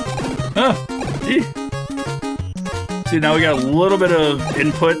bear. Ah! Gee. See, now we got a little bit of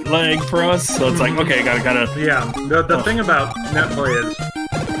input lag for us, so it's like, okay, gotta... Yeah, the thing about netplay is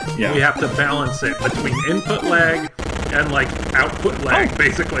we have to balance it between input lag and, like, output lag,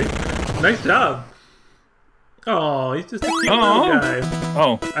 basically. Nice job. Oh, he's just a cute little guy.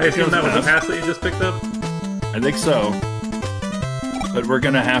 Oh. I assume that was a pass that you just picked up? I think so. But we're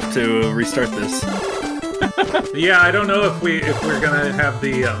gonna have to restart this. Yeah, I don't know if we're gonna have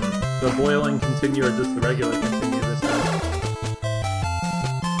the boiling continue or just the regular continue this time.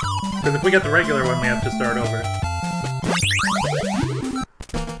 Because if we get the regular one, we have to start over.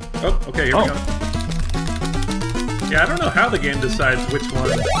 Oh, okay, here we go. Yeah, I don't know how the game decides which one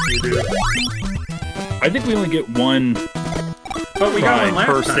you do. I think we only get one But we got one last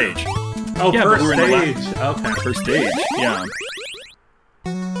per time. stage. Oh, Yeah, per but we were in the stage. Okay. Per stage, yeah.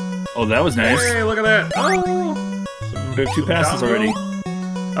 Oh, that was nice. Hey, look at that. Oh! We have 2 passes combo. already.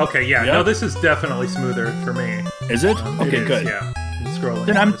 Okay, yeah. Yep. No, this is definitely smoother for me. Is it? Okay, It is, good. Yeah. I'm scrolling.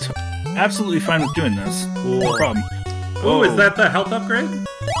 Then I'm absolutely fine with doing this. No problem. Oh, is that the health upgrade?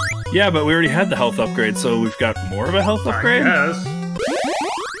 Yeah, but we already had the health upgrade, so we've got more of a health upgrade? Yes.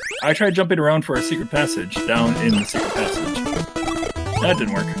 I tried jumping around for a secret passage down in the secret passage. That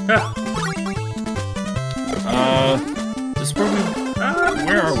didn't work. Just where we...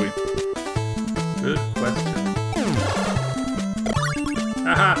 where are we? Good question.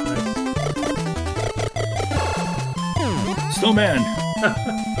 Aha! Nice. Snowman!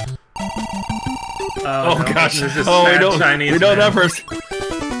 Oh no, gosh! there's this Oh, sad we know Chinese that man. first.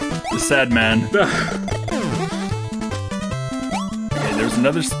 The sad man. Okay, there's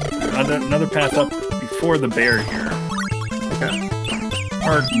another path up before the bear here. Okay.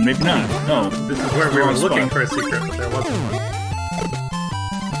 Or maybe not. No. This is where we were Wrong looking spot. for a secret, but there wasn't one.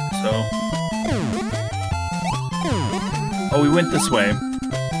 So. Oh, we went this way.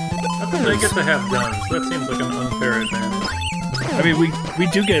 How come they get to have guns? That seems like an unfair advantage. I mean, we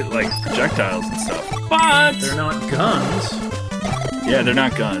do get like projectiles and stuff, but They're not guns. yeah, they're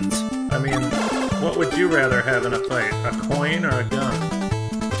not guns. I mean, what would you rather have in a fight? A coin or a gun?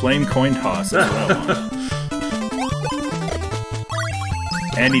 Flame coin toss. That's what I want.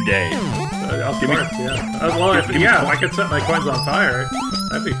 Any day. Of Give me- course, yeah. Well, if I could set my coins on fire,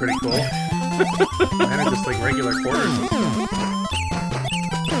 that'd be pretty cool. Mine are just like regular quarters and stuff.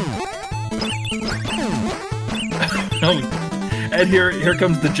 And here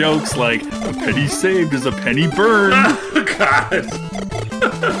comes the jokes like, a penny saved is a penny burned. Oh, God.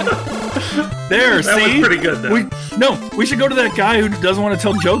 There, that see? was pretty good, though. We should go to that guy who doesn't want to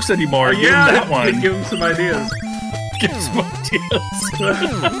tell jokes anymore. Oh, Give him that one. Give him some ideas. Give him some ideas.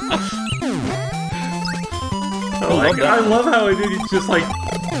 I love how he's just like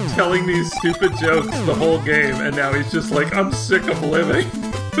telling these stupid jokes the whole game, and now he's just like, I'm sick of living.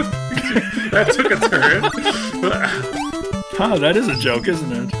 That took a turn. Huh, that is a joke,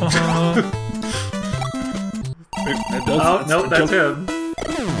 isn't it? That's him.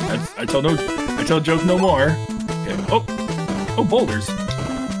 I tell joke no more. Okay. Oh, boulders. All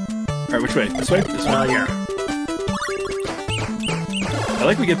right, which way? This way? This way? Yeah. I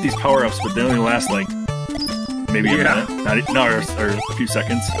like we get these power-ups, but they only last like maybe a minute, or a few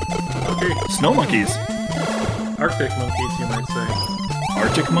seconds. Okay. Snow monkeys. Arctic monkeys, you might say.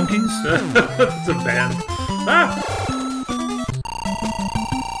 Arctic monkeys? It's a band. Ah!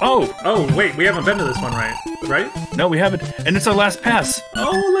 Oh, wait, we haven't been to this one, right? No, we haven't. And it's our last pass.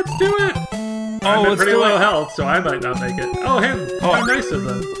 Oh, let's do it! I'm at pretty low health, so I might not make it. Oh, hey, how nice of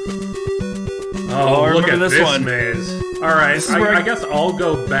them. Oh, look at this one. Maze. Alright, I guess I'll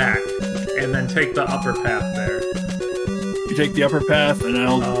go back and then take the upper path there. You take the upper path, and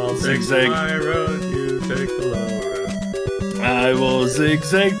I'll zigzag. Take my road, you take the low road. I will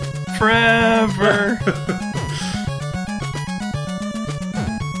zigzag forever.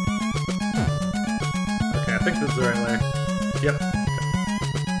 Okay, I think this is the right way. Yep.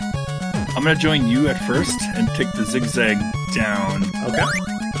 I'm gonna join you at first and take the zigzag down. Okay.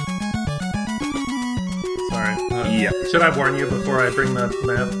 Sorry. Yep. Should I warn you before I bring the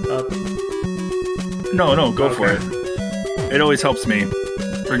map up? No, go for it. It always helps me,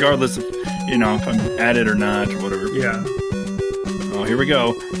 regardless of, if I'm at it or not, or whatever. Yeah. Oh, here we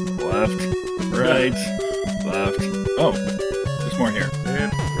go. Left, right, left. Oh, there's more here.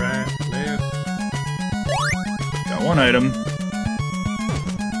 Left, right, left. Got one item.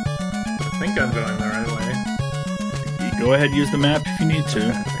 I think I'm going the right way. Go ahead, use the map if you need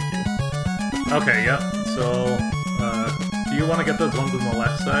to. Thank you. Okay, yep. So, do you want to get those ones on the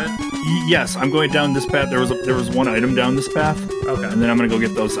left side? Yes, I'm going down this path. There was one item down this path. Okay. And then I'm gonna go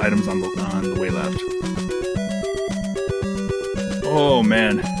get those items on the way left. Oh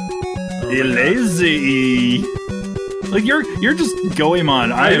man. ElazeEE. Like you're just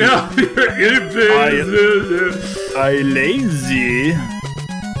Goemon. I know. I lazy.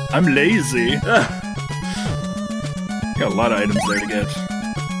 I'm lazy. Got a lot of items there to get.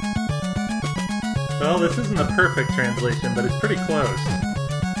 Well, this isn't a perfect translation, but it's pretty close.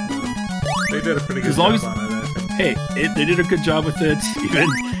 They did a pretty good job on it, I think. Hey, they did a good job with it,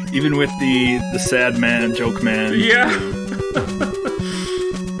 even with the sad man, joke man. Yeah.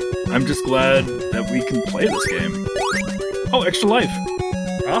 I'm just glad that we can play this game. Oh, extra life.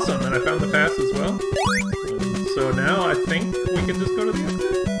 Awesome, and I found the pass as well. So now I think we can just go to the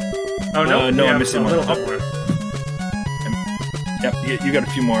exit. Oh no, no, I'm missing one. A little bit more. Yep, you got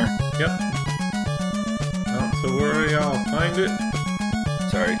a few more. Yep. Oh, so where are y'all? Find it.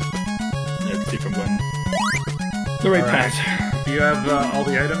 Sorry. Let's see if I'm going the right path. Do you have all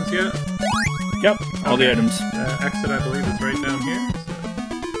the items yet? Yep, all the items. Exit, I believe, is right down here.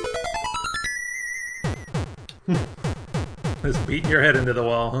 So. Just beating your head into the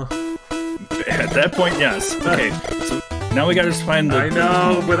wall, huh? At that point, yes. Okay, so now we gotta just find the... I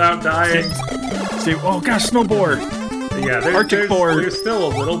know, without dying. See, oh gosh, snowboard! Yeah, there's still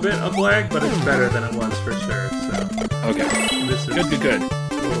a little bit of lag, but it's better than it was for sure, so... Okay. This is good.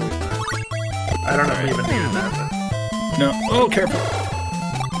 totally fine. I don't know if we even needed that, but... No. Oh, careful.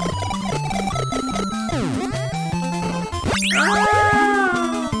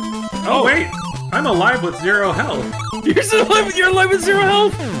 Ah! Oh, wait! I'm alive with 0 health. You're alive with 0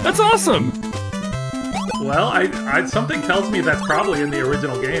 health? That's awesome! Well, something tells me that's probably in the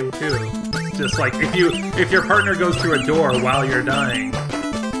original game, too. Just like, if your partner goes through a door while you're dying...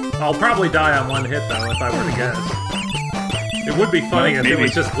 I'll probably die on one hit, though, if I were to guess. It would be funny if it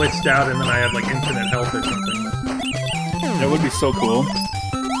was just glitched out and then I had, like, infinite health or something. That would be so cool.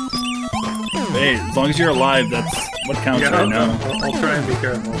 Hey, as long as you're alive, that's what counts right now. I'll try and be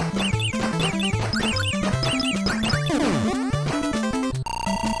careful.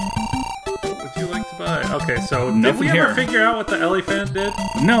 What would you like to buy? Okay, so did we ever figure out what the elephant did?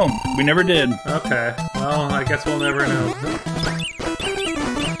 No, we never did. Okay, well, I guess we'll never know.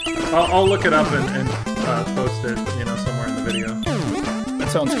 I'll look it up and post it, somewhere in the video. That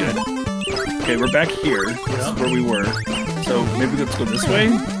sounds good. Okay, we're back here. This is where we were. So maybe let's go this way?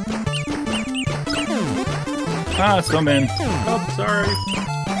 Ah, snowman. Oh, sorry.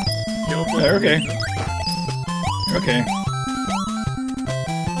 Okay. Okay.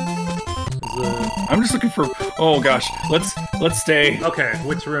 I'm just looking for. Oh gosh, let's stay. Okay,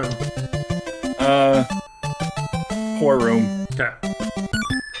 which room? Poor room. Okay.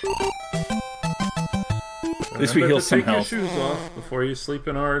 At least we heal some health. Take your shoes off before you sleep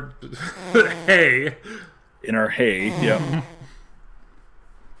in our hay. In our hay, yeah.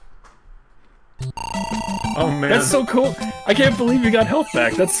 Oh man, that's so cool! I can't believe you got health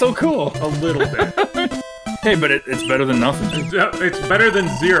back. That's so cool. A little bit. Hey, but it's better than nothing. It's better than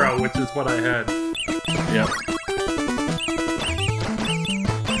 0, which is what I had. Yeah.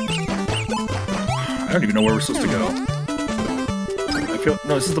 I don't even know where we're supposed to go. I feel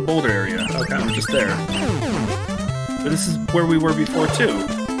no. This is the boulder area. Okay, we're just there. But this is where we were before too.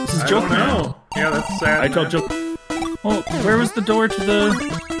 This is Joke Man. Yeah, that's sad. I told Joke. Well, where was the door to the?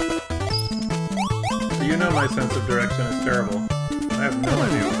 You know my sense of direction is terrible. I have no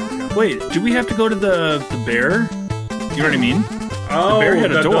idea where we're going. Wait, do we have to go to the bear? You know what I mean? Oh, the bear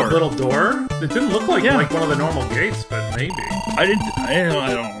had a door. The little door? It didn't look like one of the normal gates, but maybe. I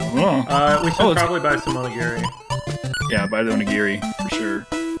don't know. We should probably buy some onigiri. Yeah, buy the onigiri for sure.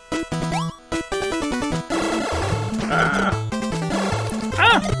 Ah!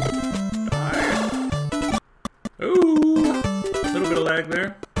 Ooh! A little bit of lag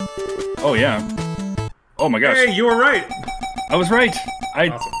there. Oh yeah. Oh my gosh. Hey, you were right! I was right! I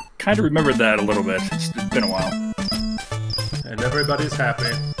awesome. Kind of remembered that a little bit. It's been a while. And everybody's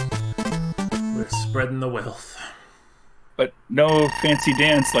happy. We're spreading the wealth. But no fancy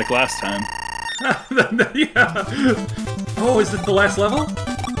dance like last time. Yeah. Oh, is it the last level?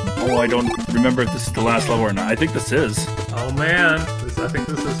 Oh, I don't remember if this is the last level or not. I think this is. Oh man, I think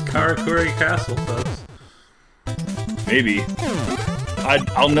this is Karakuri Castle, folks. Maybe.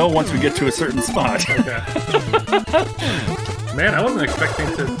 I'll know once we get to a certain spot. Okay. Man, I wasn't expecting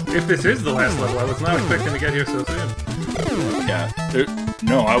to... If this is the last level, I was not expecting to get here so soon. Yeah.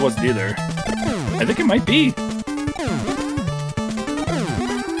 No, I wasn't either. I think it might be.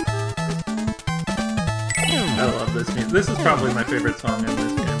 I love this game. This is probably my favorite song in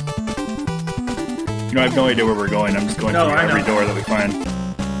this game. You know, I have no idea where we're going. I'm just going through every door that we find.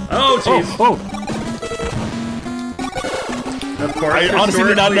 Oh, jeez! Oh! Of course, I honestly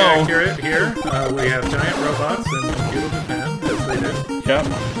did not know. Accurate here. We have giant robots in feudal Japan, as they did. Yep.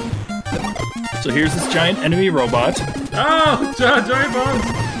 So here's this giant enemy robot. Oh! Giant bombs!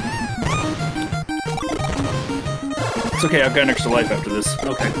 It's okay, I've got an extra life after this.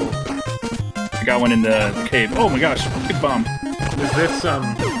 Okay, cool. I got one in the cave. Oh my gosh, big bomb. Is this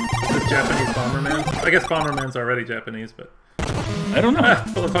Japanese Bomberman? I guess Bomberman's already Japanese, but... I don't know. I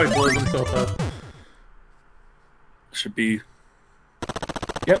love how he blows himself up. Should be...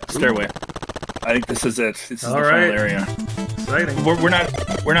 Yep, stairway. I think this is it. This is the final area. Exciting. We're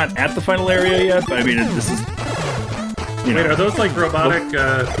not at the final area yet, but I mean, this is... Wait, are those like robotic,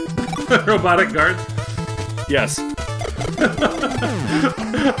 robotic guards? Yes.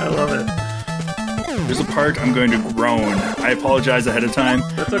 I love it. There's a part I'm going to groan. I apologize ahead of time.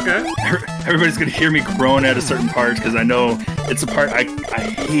 That's okay. Everybody's going to hear me groan at a certain part, because I know it's a part I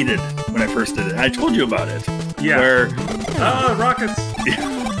hated when I first did it. I told you about it. Yeah. Where... rockets!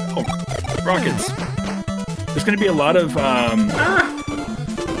 Oh, rockets. There's going to be a lot of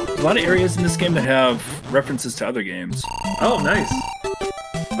areas in this game that have references to other games. Oh, nice.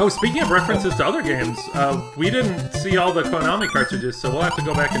 Oh, speaking of references to other games, we didn't see all the Konami cartridges, so we'll have to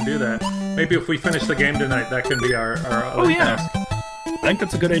go back and do that. Maybe if we finish the game tonight, that can be our task. I think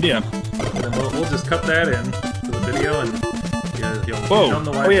that's a good idea. And then we'll just cut that in to the video and you'll Whoa!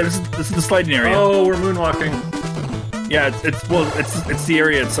 the Oh yeah, this is the sliding area. Oh, we're moonwalking. Yeah, it's the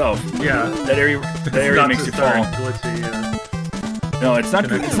area itself. Yeah, that area makes you fall. Glitchy. No, it's not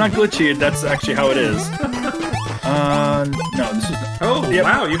glitchy. That's actually how it is. No, this was. Oh, yep.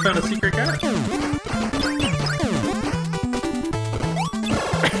 Wow! You found a secret catch.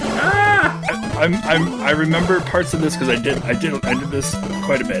 I remember parts of this because I did this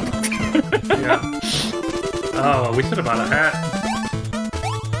quite a bit. Yeah. Oh, we should have bought a hat.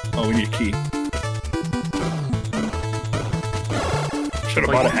 Oh, we need a key. Should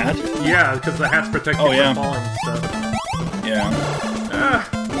have bought a hat? Yeah, because the hat's protect you from falling and stuff. Yeah.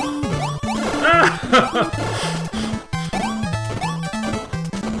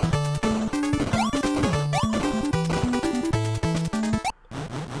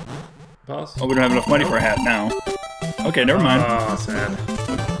 Boss? Oh, we don't have enough money for a hat now. Okay, never mind. Oh, sad.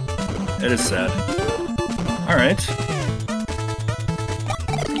 It is sad. Alright.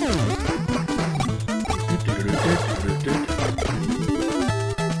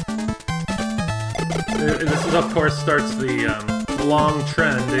 this is, of course, starts the long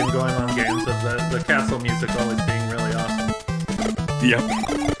trend in going on games of the castle music always being really awesome. Yep.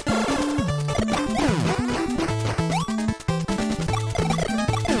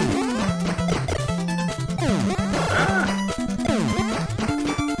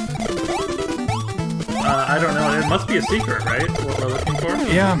 I don't know. It must be a secret, right? What we're looking for?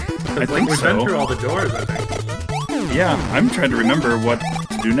 Yeah, I think we've so. been through all the doors, I think. Yeah, I'm trying to remember what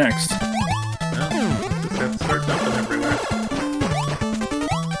to do next. No, just have to start jumping everywhere.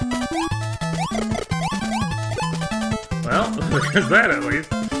 Well, there's that at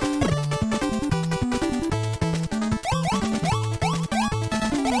least.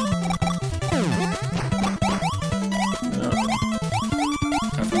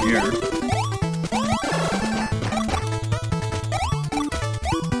 Nothing here.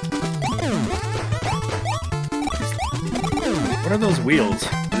 What are those wheels?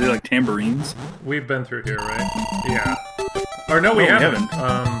 Are they like tambourines? We've been through here, right? Yeah. Or no, we haven't.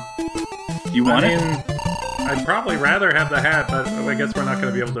 You want it? I'd probably rather have the hat, but I guess we're not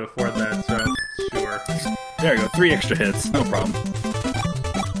going to be able to afford that, so sure. There you go, 3 extra hits, no problem.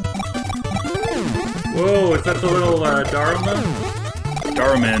 Whoa, is that the little Daruma?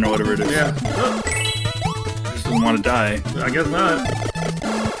 Darman or whatever it is. Yeah. Just doesn't want to die. I guess not.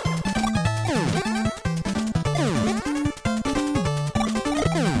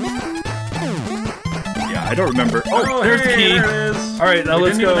 Yeah, I don't remember. Oh, there's the key. There it is. All right, now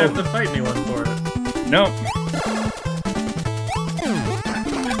let's go. You didn't even have to fight anyone for it. No.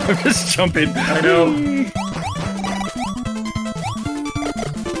 I'm just jumping. I know.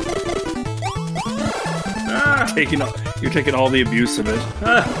 You're taking all the abuse of it.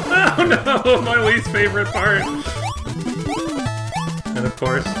 Oh no, my least favorite part. And of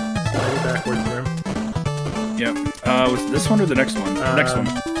course, sliding backwards room. Yep. Was this one or the next one? Next one.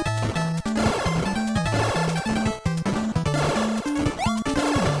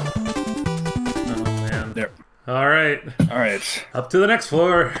 Oh man. There. All right. All right. Up to the next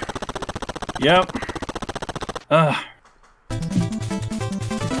floor. Yep. I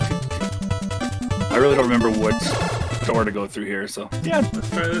really don't remember what door to go through here, so yeah. Let's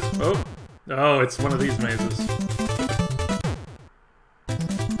try this. Oh, it's one of these mazes.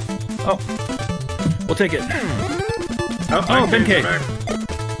 Oh, we'll take it. Oh, Kinki.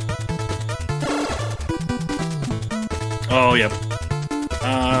 Oh, yep.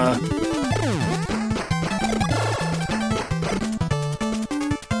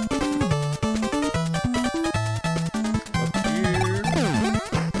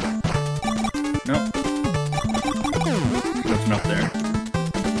 Up there.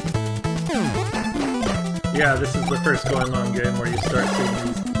 Yeah, this is the first going on game where you start seeing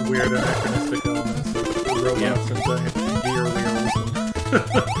these weird anachronistic elements of robots and giant gear wheels.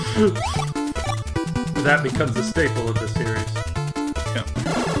 And that becomes a staple of the series. Yeah.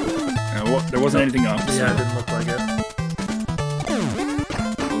 Well, there wasn't anything else. So. Yeah, it didn't look like it.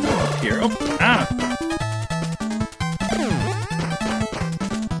 We'll go up here. Oh! Ah!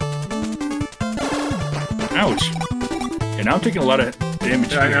 Ouch! And now I'm taking a lot of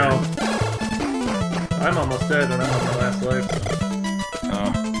damage. Yeah, I know. I'm almost dead and I'm on my last life.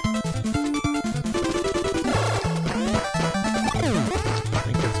 I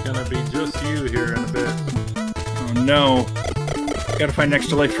think it's gonna be just you here in a bit. Oh no. Gotta find an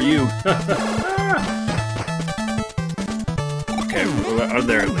extra life for you. Okay, we're out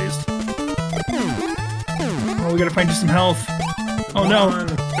there at least. Oh, we gotta find you some health. Oh no.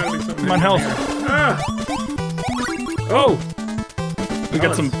 Come on, health. Ah! Oh! We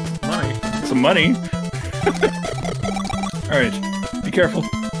got some money. Some money. Alright, be careful.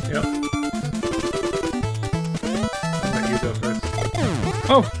 Yep. I'll let you go first.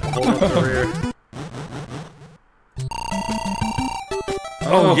 Oh! Hold up the rear.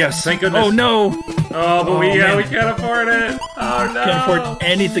 Oh, yes. Thank goodness. Oh, no! Oh, but we can't afford it. Oh, no. Can't afford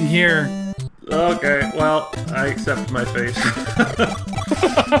anything here. Okay, well, I accept my fate.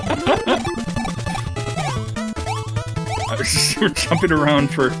 We're jumping around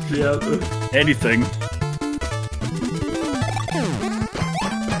for anything.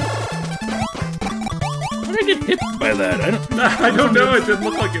 How did I get hit by that? I don't know. It didn't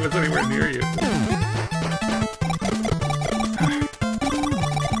look like it was anywhere near you.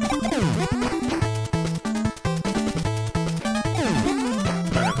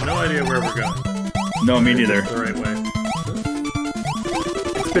 I have no idea where we're going. No, me neither. The right way.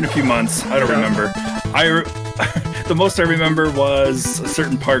 It's been a few months. I don't remember. The most I remember was a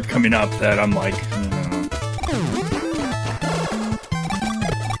certain part coming up that I'm like,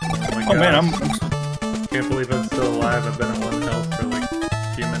 oh man, I can't believe I'm still alive. I've been at 1 health for like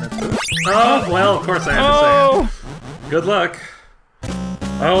a few minutes. Oh, well, of course I had to say it. Good luck.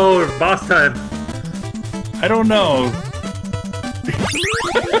 Oh, boss time. I don't know.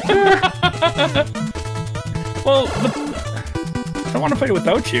 Well, I don't want to fight it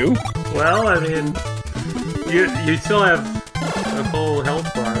without you. Well, I mean, you still have a full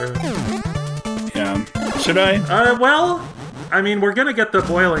health bar. Yeah. Should I? Well, I mean, we're gonna get the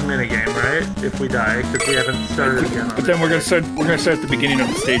boiling minigame, right? If we die, because we haven't started again. But then we're gonna start at the beginning of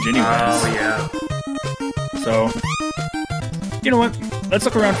the stage anyways. Oh yeah. So, you know what? Let's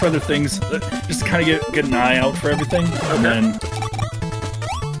look around for other things. Just kind of get an eye out for everything, and then.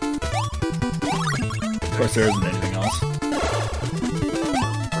 Of course, there isn't anything else.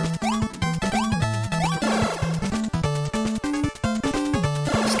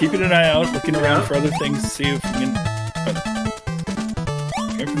 Just keeping an eye out, looking around for other things, see if we can.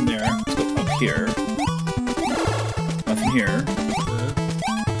 Go from there. Let's go up here. Nothing here.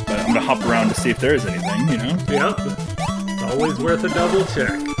 But I'm gonna hop around to see if there is anything. You know. Yep. It's always worth a double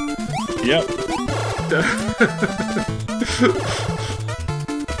check. Yep.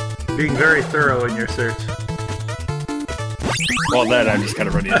 Being very thorough in your search. Well, that I'm just kind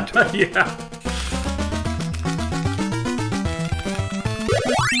of running into it. Yeah.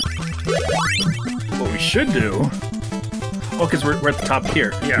 What we should do... Oh, because we're at the top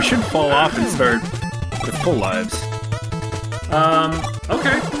here. Yeah. We should fall off and start with full lives.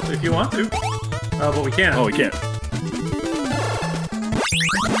 Okay, if you want to. But we can't. Oh, we can't.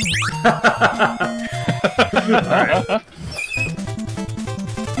 Alright.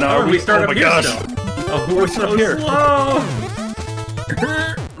 No, we start oh up my here gosh. still. Oh, we're so here. slow!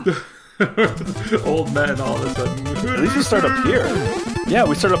 Old men all of a sudden. At least we start up here. Yeah,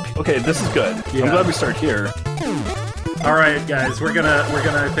 we start up... Okay, this is good. Yeah. I'm glad we start here. Alright, guys, we're gonna,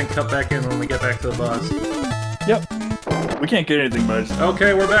 I think, cut back in when we get back to the boss. Yep. We can't get anything, but...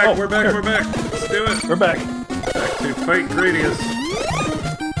 Okay, we're back, Oh, we're back, here. we're back. Let's do it. We're back. Back to fight Gradius.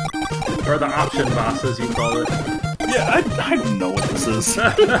 Or the option boss, as you call it. Yeah, I don't know what this is.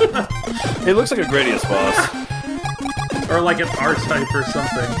 It looks like a Gradius boss. Or like an R-type or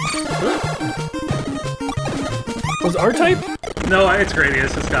something. Was R-type? No, it's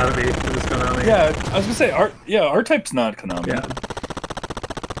Gradius, it's gotta be. It was Konami. Yeah, I was gonna say, R-type's not Konami. Yeah.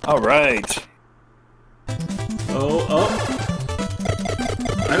 Alright. Oh.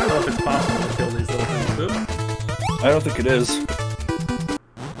 I don't know if it's possible to kill these little things, too. I don't think it is.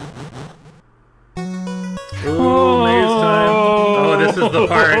 Ooh, maze time. Oh, this is the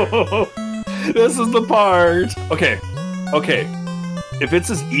part. This is the part. Okay. If it's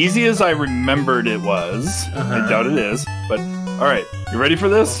as easy as I remembered it was, I doubt it is, but alright. You ready for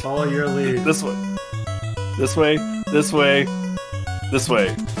this? Follow your lead. This way. This way. This way. This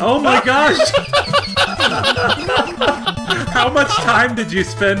way. Oh my gosh! How much time did you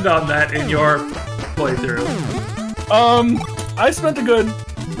spend on that in your playthrough? I spent a good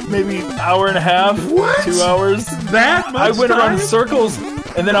maybe hour and a half, What? 2 hours. That much I went time? around in circles,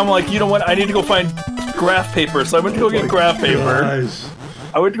 and then I'm like, you know what? I need to go find graph paper. So I went to go get graph paper. Gosh.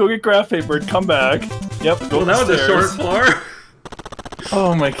 I went to go get graph paper, come back. Yep, go Well, that was a short upstairs. floor.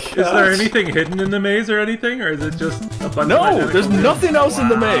 Oh my god. Is there anything hidden in the maze or anything, or is it just a bunch of No, identical there's rooms? nothing else in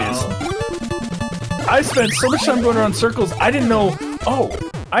the Wow. maze. I spent so much time going around in circles, I didn't know, oh,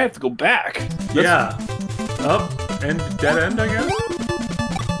 I have to go back. Yeah. Up and dead end, I guess?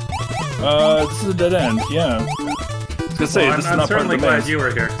 This is a dead end, yeah. I was gonna say, Well, this is I'm not part of certainly the glad maze. you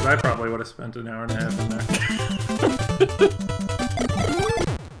were here, because I probably would have spent an hour and a half in there.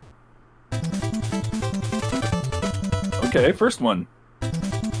 Okay, first one.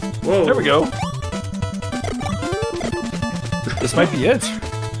 Whoa. There we go. This might be it.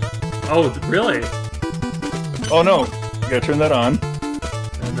 Oh, really? Oh no, you gotta turn that on.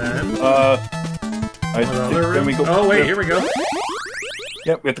 And then? I think Another then we room? go. Oh, wait, yep. here we go.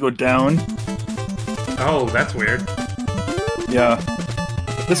 Yep, we have to go down. Oh, that's weird. Yeah.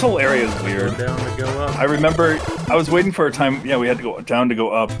 This whole area is Go weird. down to go up. I remember I was waiting for a time. Yeah, we had to go down to go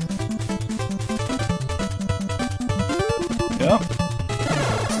up. Yeah.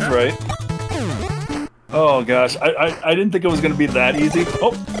 This is right. Oh gosh, I didn't think it was gonna be that easy.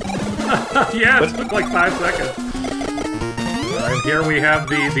 Oh, Yeah, it took like 5 seconds. And here we have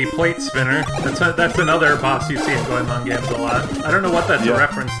the plate spinner. That's another boss you see in Goemon games a lot. I don't know what that's a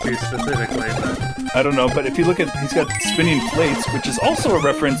reference to specifically, but... I don't know, but if you look at, he's got spinning plates, which is also a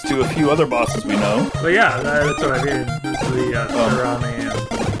reference to a few other bosses we know. But yeah, that's what I mean. This is the Tsurami and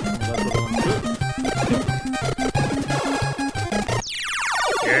that little one too.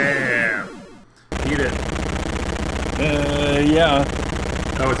 Yeah! Eat it. Yeah.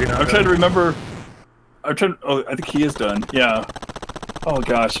 Oh, is he not I'm trying to remember. Oh, I think he is done. Yeah. Oh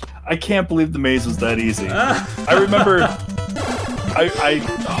gosh, I can't believe the maze was that easy. I remember I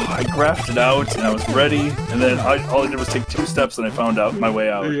graphed it out and I was ready, and then all I did was take 2 steps and I found out my way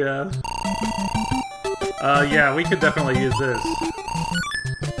out. Yeah. Yeah, we could definitely use this.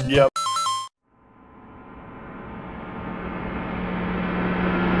 Yep.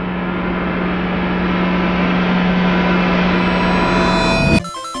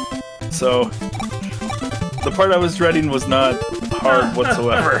 So, the part I was dreading was not hard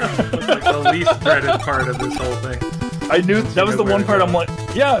whatsoever. It's like the least dreaded part of this whole thing. I knew that was the one part I'm like,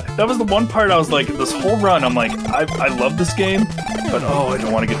 yeah, that was the one part I was like, this whole run, I'm like, I love this game, but oh, I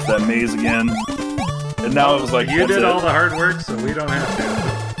don't want to get to that maze again. And now it was like, you did all the hard work, so we don't have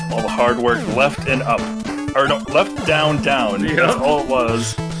to. All the hard work, left and up. Or no, left, down, down. Yep. That's all it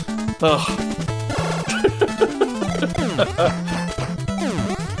was. Ugh.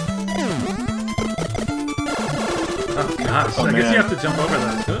 Oh gosh, I guess you have to jump over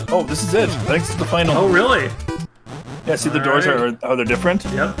that. Oh, this is it. Thanks to the final. Oh, really? Yeah, see the doors are they different?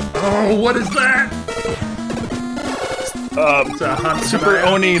 Yep. Oh, what is that? It's a Super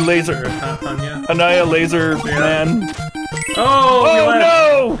Hanaya. Oni laser. Hanaya laser man. Oh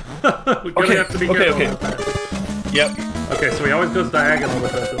no! We're gonna have to be careful okay. with that. Yep. Okay, so he always goes diagonal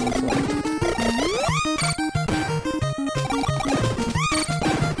with us, it looks like.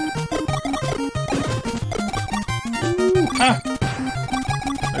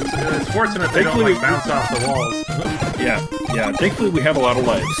 It's fortunate they don't like bounce off the walls. Yeah. Thankfully we have a lot of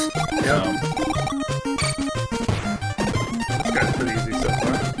lives. Yep. This guy's pretty easy so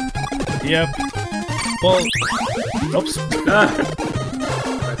far. Yep. Well, oops. Did I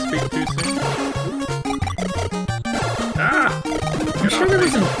speak too soon? I'm sure there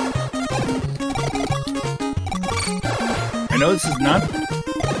isn't. I know this is not.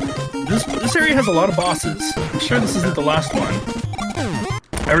 This area has a lot of bosses. I'm sure this isn't the last one.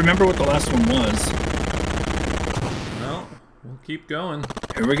 I remember what the last one was. Well, we'll keep going.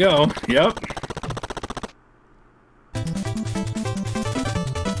 Here we go. Yep.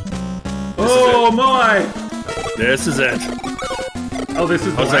 Oh my! This is it. Oh, this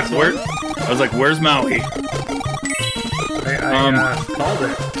is the last one? I was like, where's Maui? I called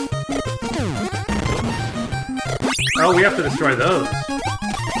it. Oh, we have to destroy those.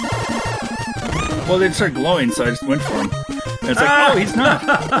 Well, they start glowing, so I just went for him. And it's like, oh, he's not.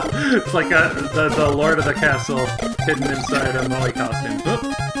 It's like the Lord of the Castle hidden inside a Maui costume.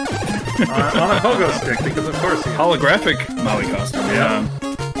 On a pogo stick, because of course he is. Holographic Maui costume, yeah.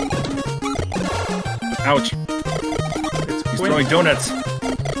 Ouch. He's throwing donuts.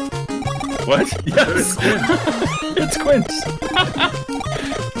 What? Yes! It's Quint!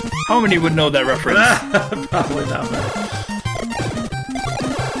 How many would know that reference? Probably not many.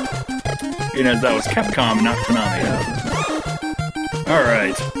 You know, that was Capcom, not Konami.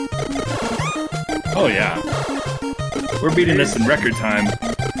 Alright. Oh yeah. We're beating this in record time.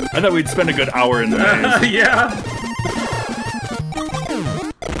 I thought we'd spend a good hour in the maze. Yeah!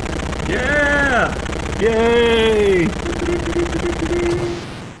 Yeah! Yay!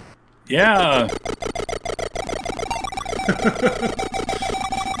 Yeah!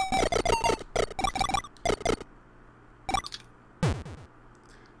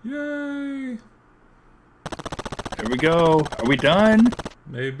 Yay! Here we go. Are we done?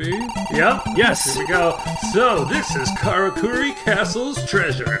 Maybe. Yep. Yes. Here we go. So, this is Karakuri Castle's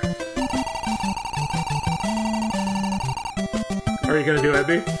treasure. Are you gonna do it,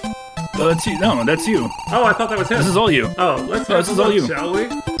 Abby? Oh, that's you. No, that's you. Oh, I thought that was him. This is all you. Oh, let's this is all you. Shall we?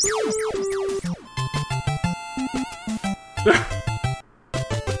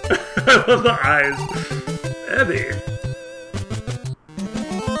 I love the eyes. Abby.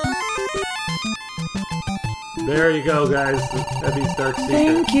 There you go, guys. Abby's Dark Secret.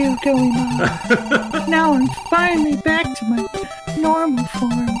 Thank you, Goemon. Now I'm finally back to my normal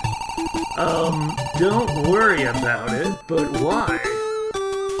form. Don't worry about it, but why?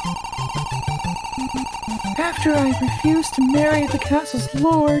 After I refused to marry the castle's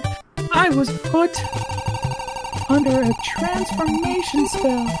lord, I was put under a transformation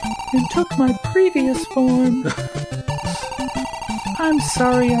spell and took my previous form. I'm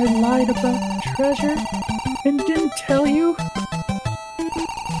sorry I lied about the treasure and didn't tell you.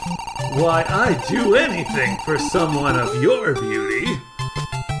 Why, I'd do anything for someone of your beauty.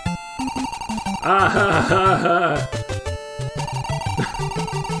 Ah ha ha ha.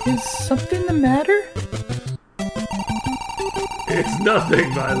 Is something the matter? It's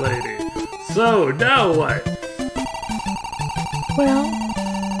nothing, my lady. So, now what? Well,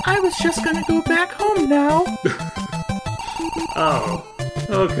 I was just gonna go back home now. Oh,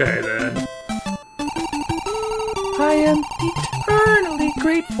 okay then. I am eternally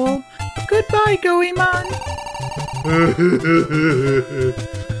grateful. Goodbye, Goemon.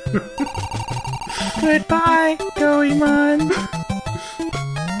 Goodbye, Goemon.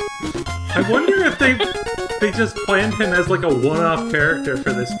 I wonder if they just planned him as like a one-off character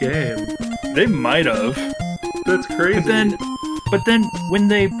for this game. They might have. That's crazy. But then when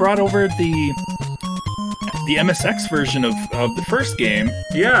they brought over the MSX version of the first game,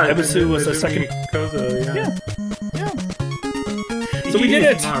 Ebisu was a second. Koza, yeah. So we did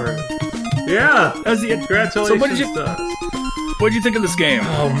it. Yeah, that was the congratulations. So what did you think of this game?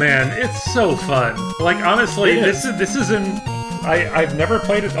 Oh man, it's so fun. Like honestly, this isn't. I've never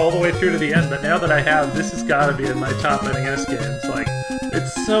played it all the way through to the end, but now that I have, this has got to be in my top NES games. Like,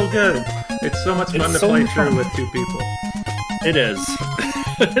 it's so good. It's so much fun to play through with two people. It is.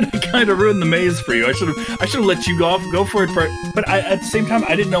 And I kind of ruined the maze for you. I should have let you go for it. But at the same time,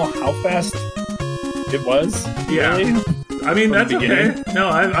 I didn't know how fast it was. Yeah. Really, I mean, that's okay. No,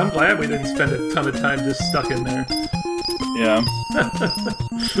 I'm glad we didn't spend a ton of time just stuck in there. Yeah.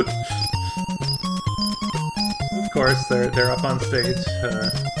 Of course, they're up on stage.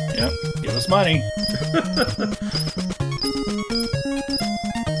 Yep. Give us money.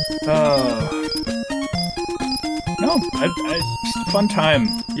 No, just a fun time.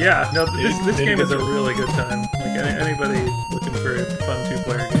 Yeah, no, this game is a really good time. Like anybody looking for a fun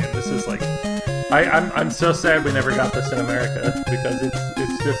two-player game, this is like. I'm so sad we never got this in America because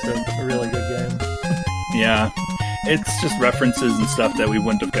it's just a really good game. Yeah, it's just references and stuff that we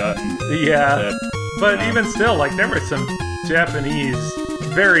wouldn't have gotten. Yeah, but even still, like there were some Japanese,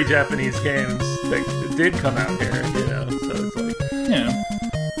 very Japanese games that did come out here, you know. So it's like,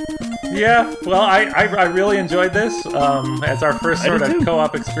 yeah. Well, I really enjoyed this as our first sort of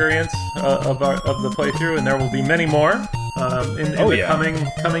co-op experience of the playthrough, and there will be many more in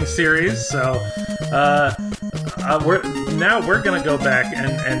the coming series. So we're gonna go back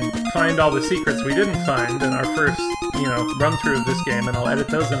and find all the secrets we didn't find in our first run through of this game, and I'll edit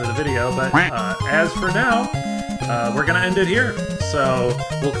those into the video. But as for now, we're gonna end it here. So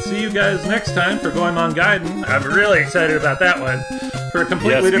we'll see you guys next time for Goemon Gaiden. I'm really excited about that one. For a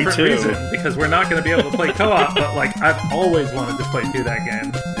completely different reason, because we're not going to be able to play co-op, but like I've always wanted to play through that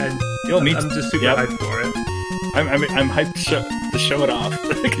game, and I'm just super hyped for it. I'm hyped to show it off.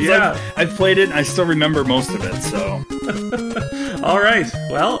 Yeah, I've played it, and I still remember most of it. So, all right,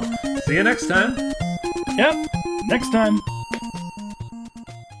 well, see you next time. Yep, next time.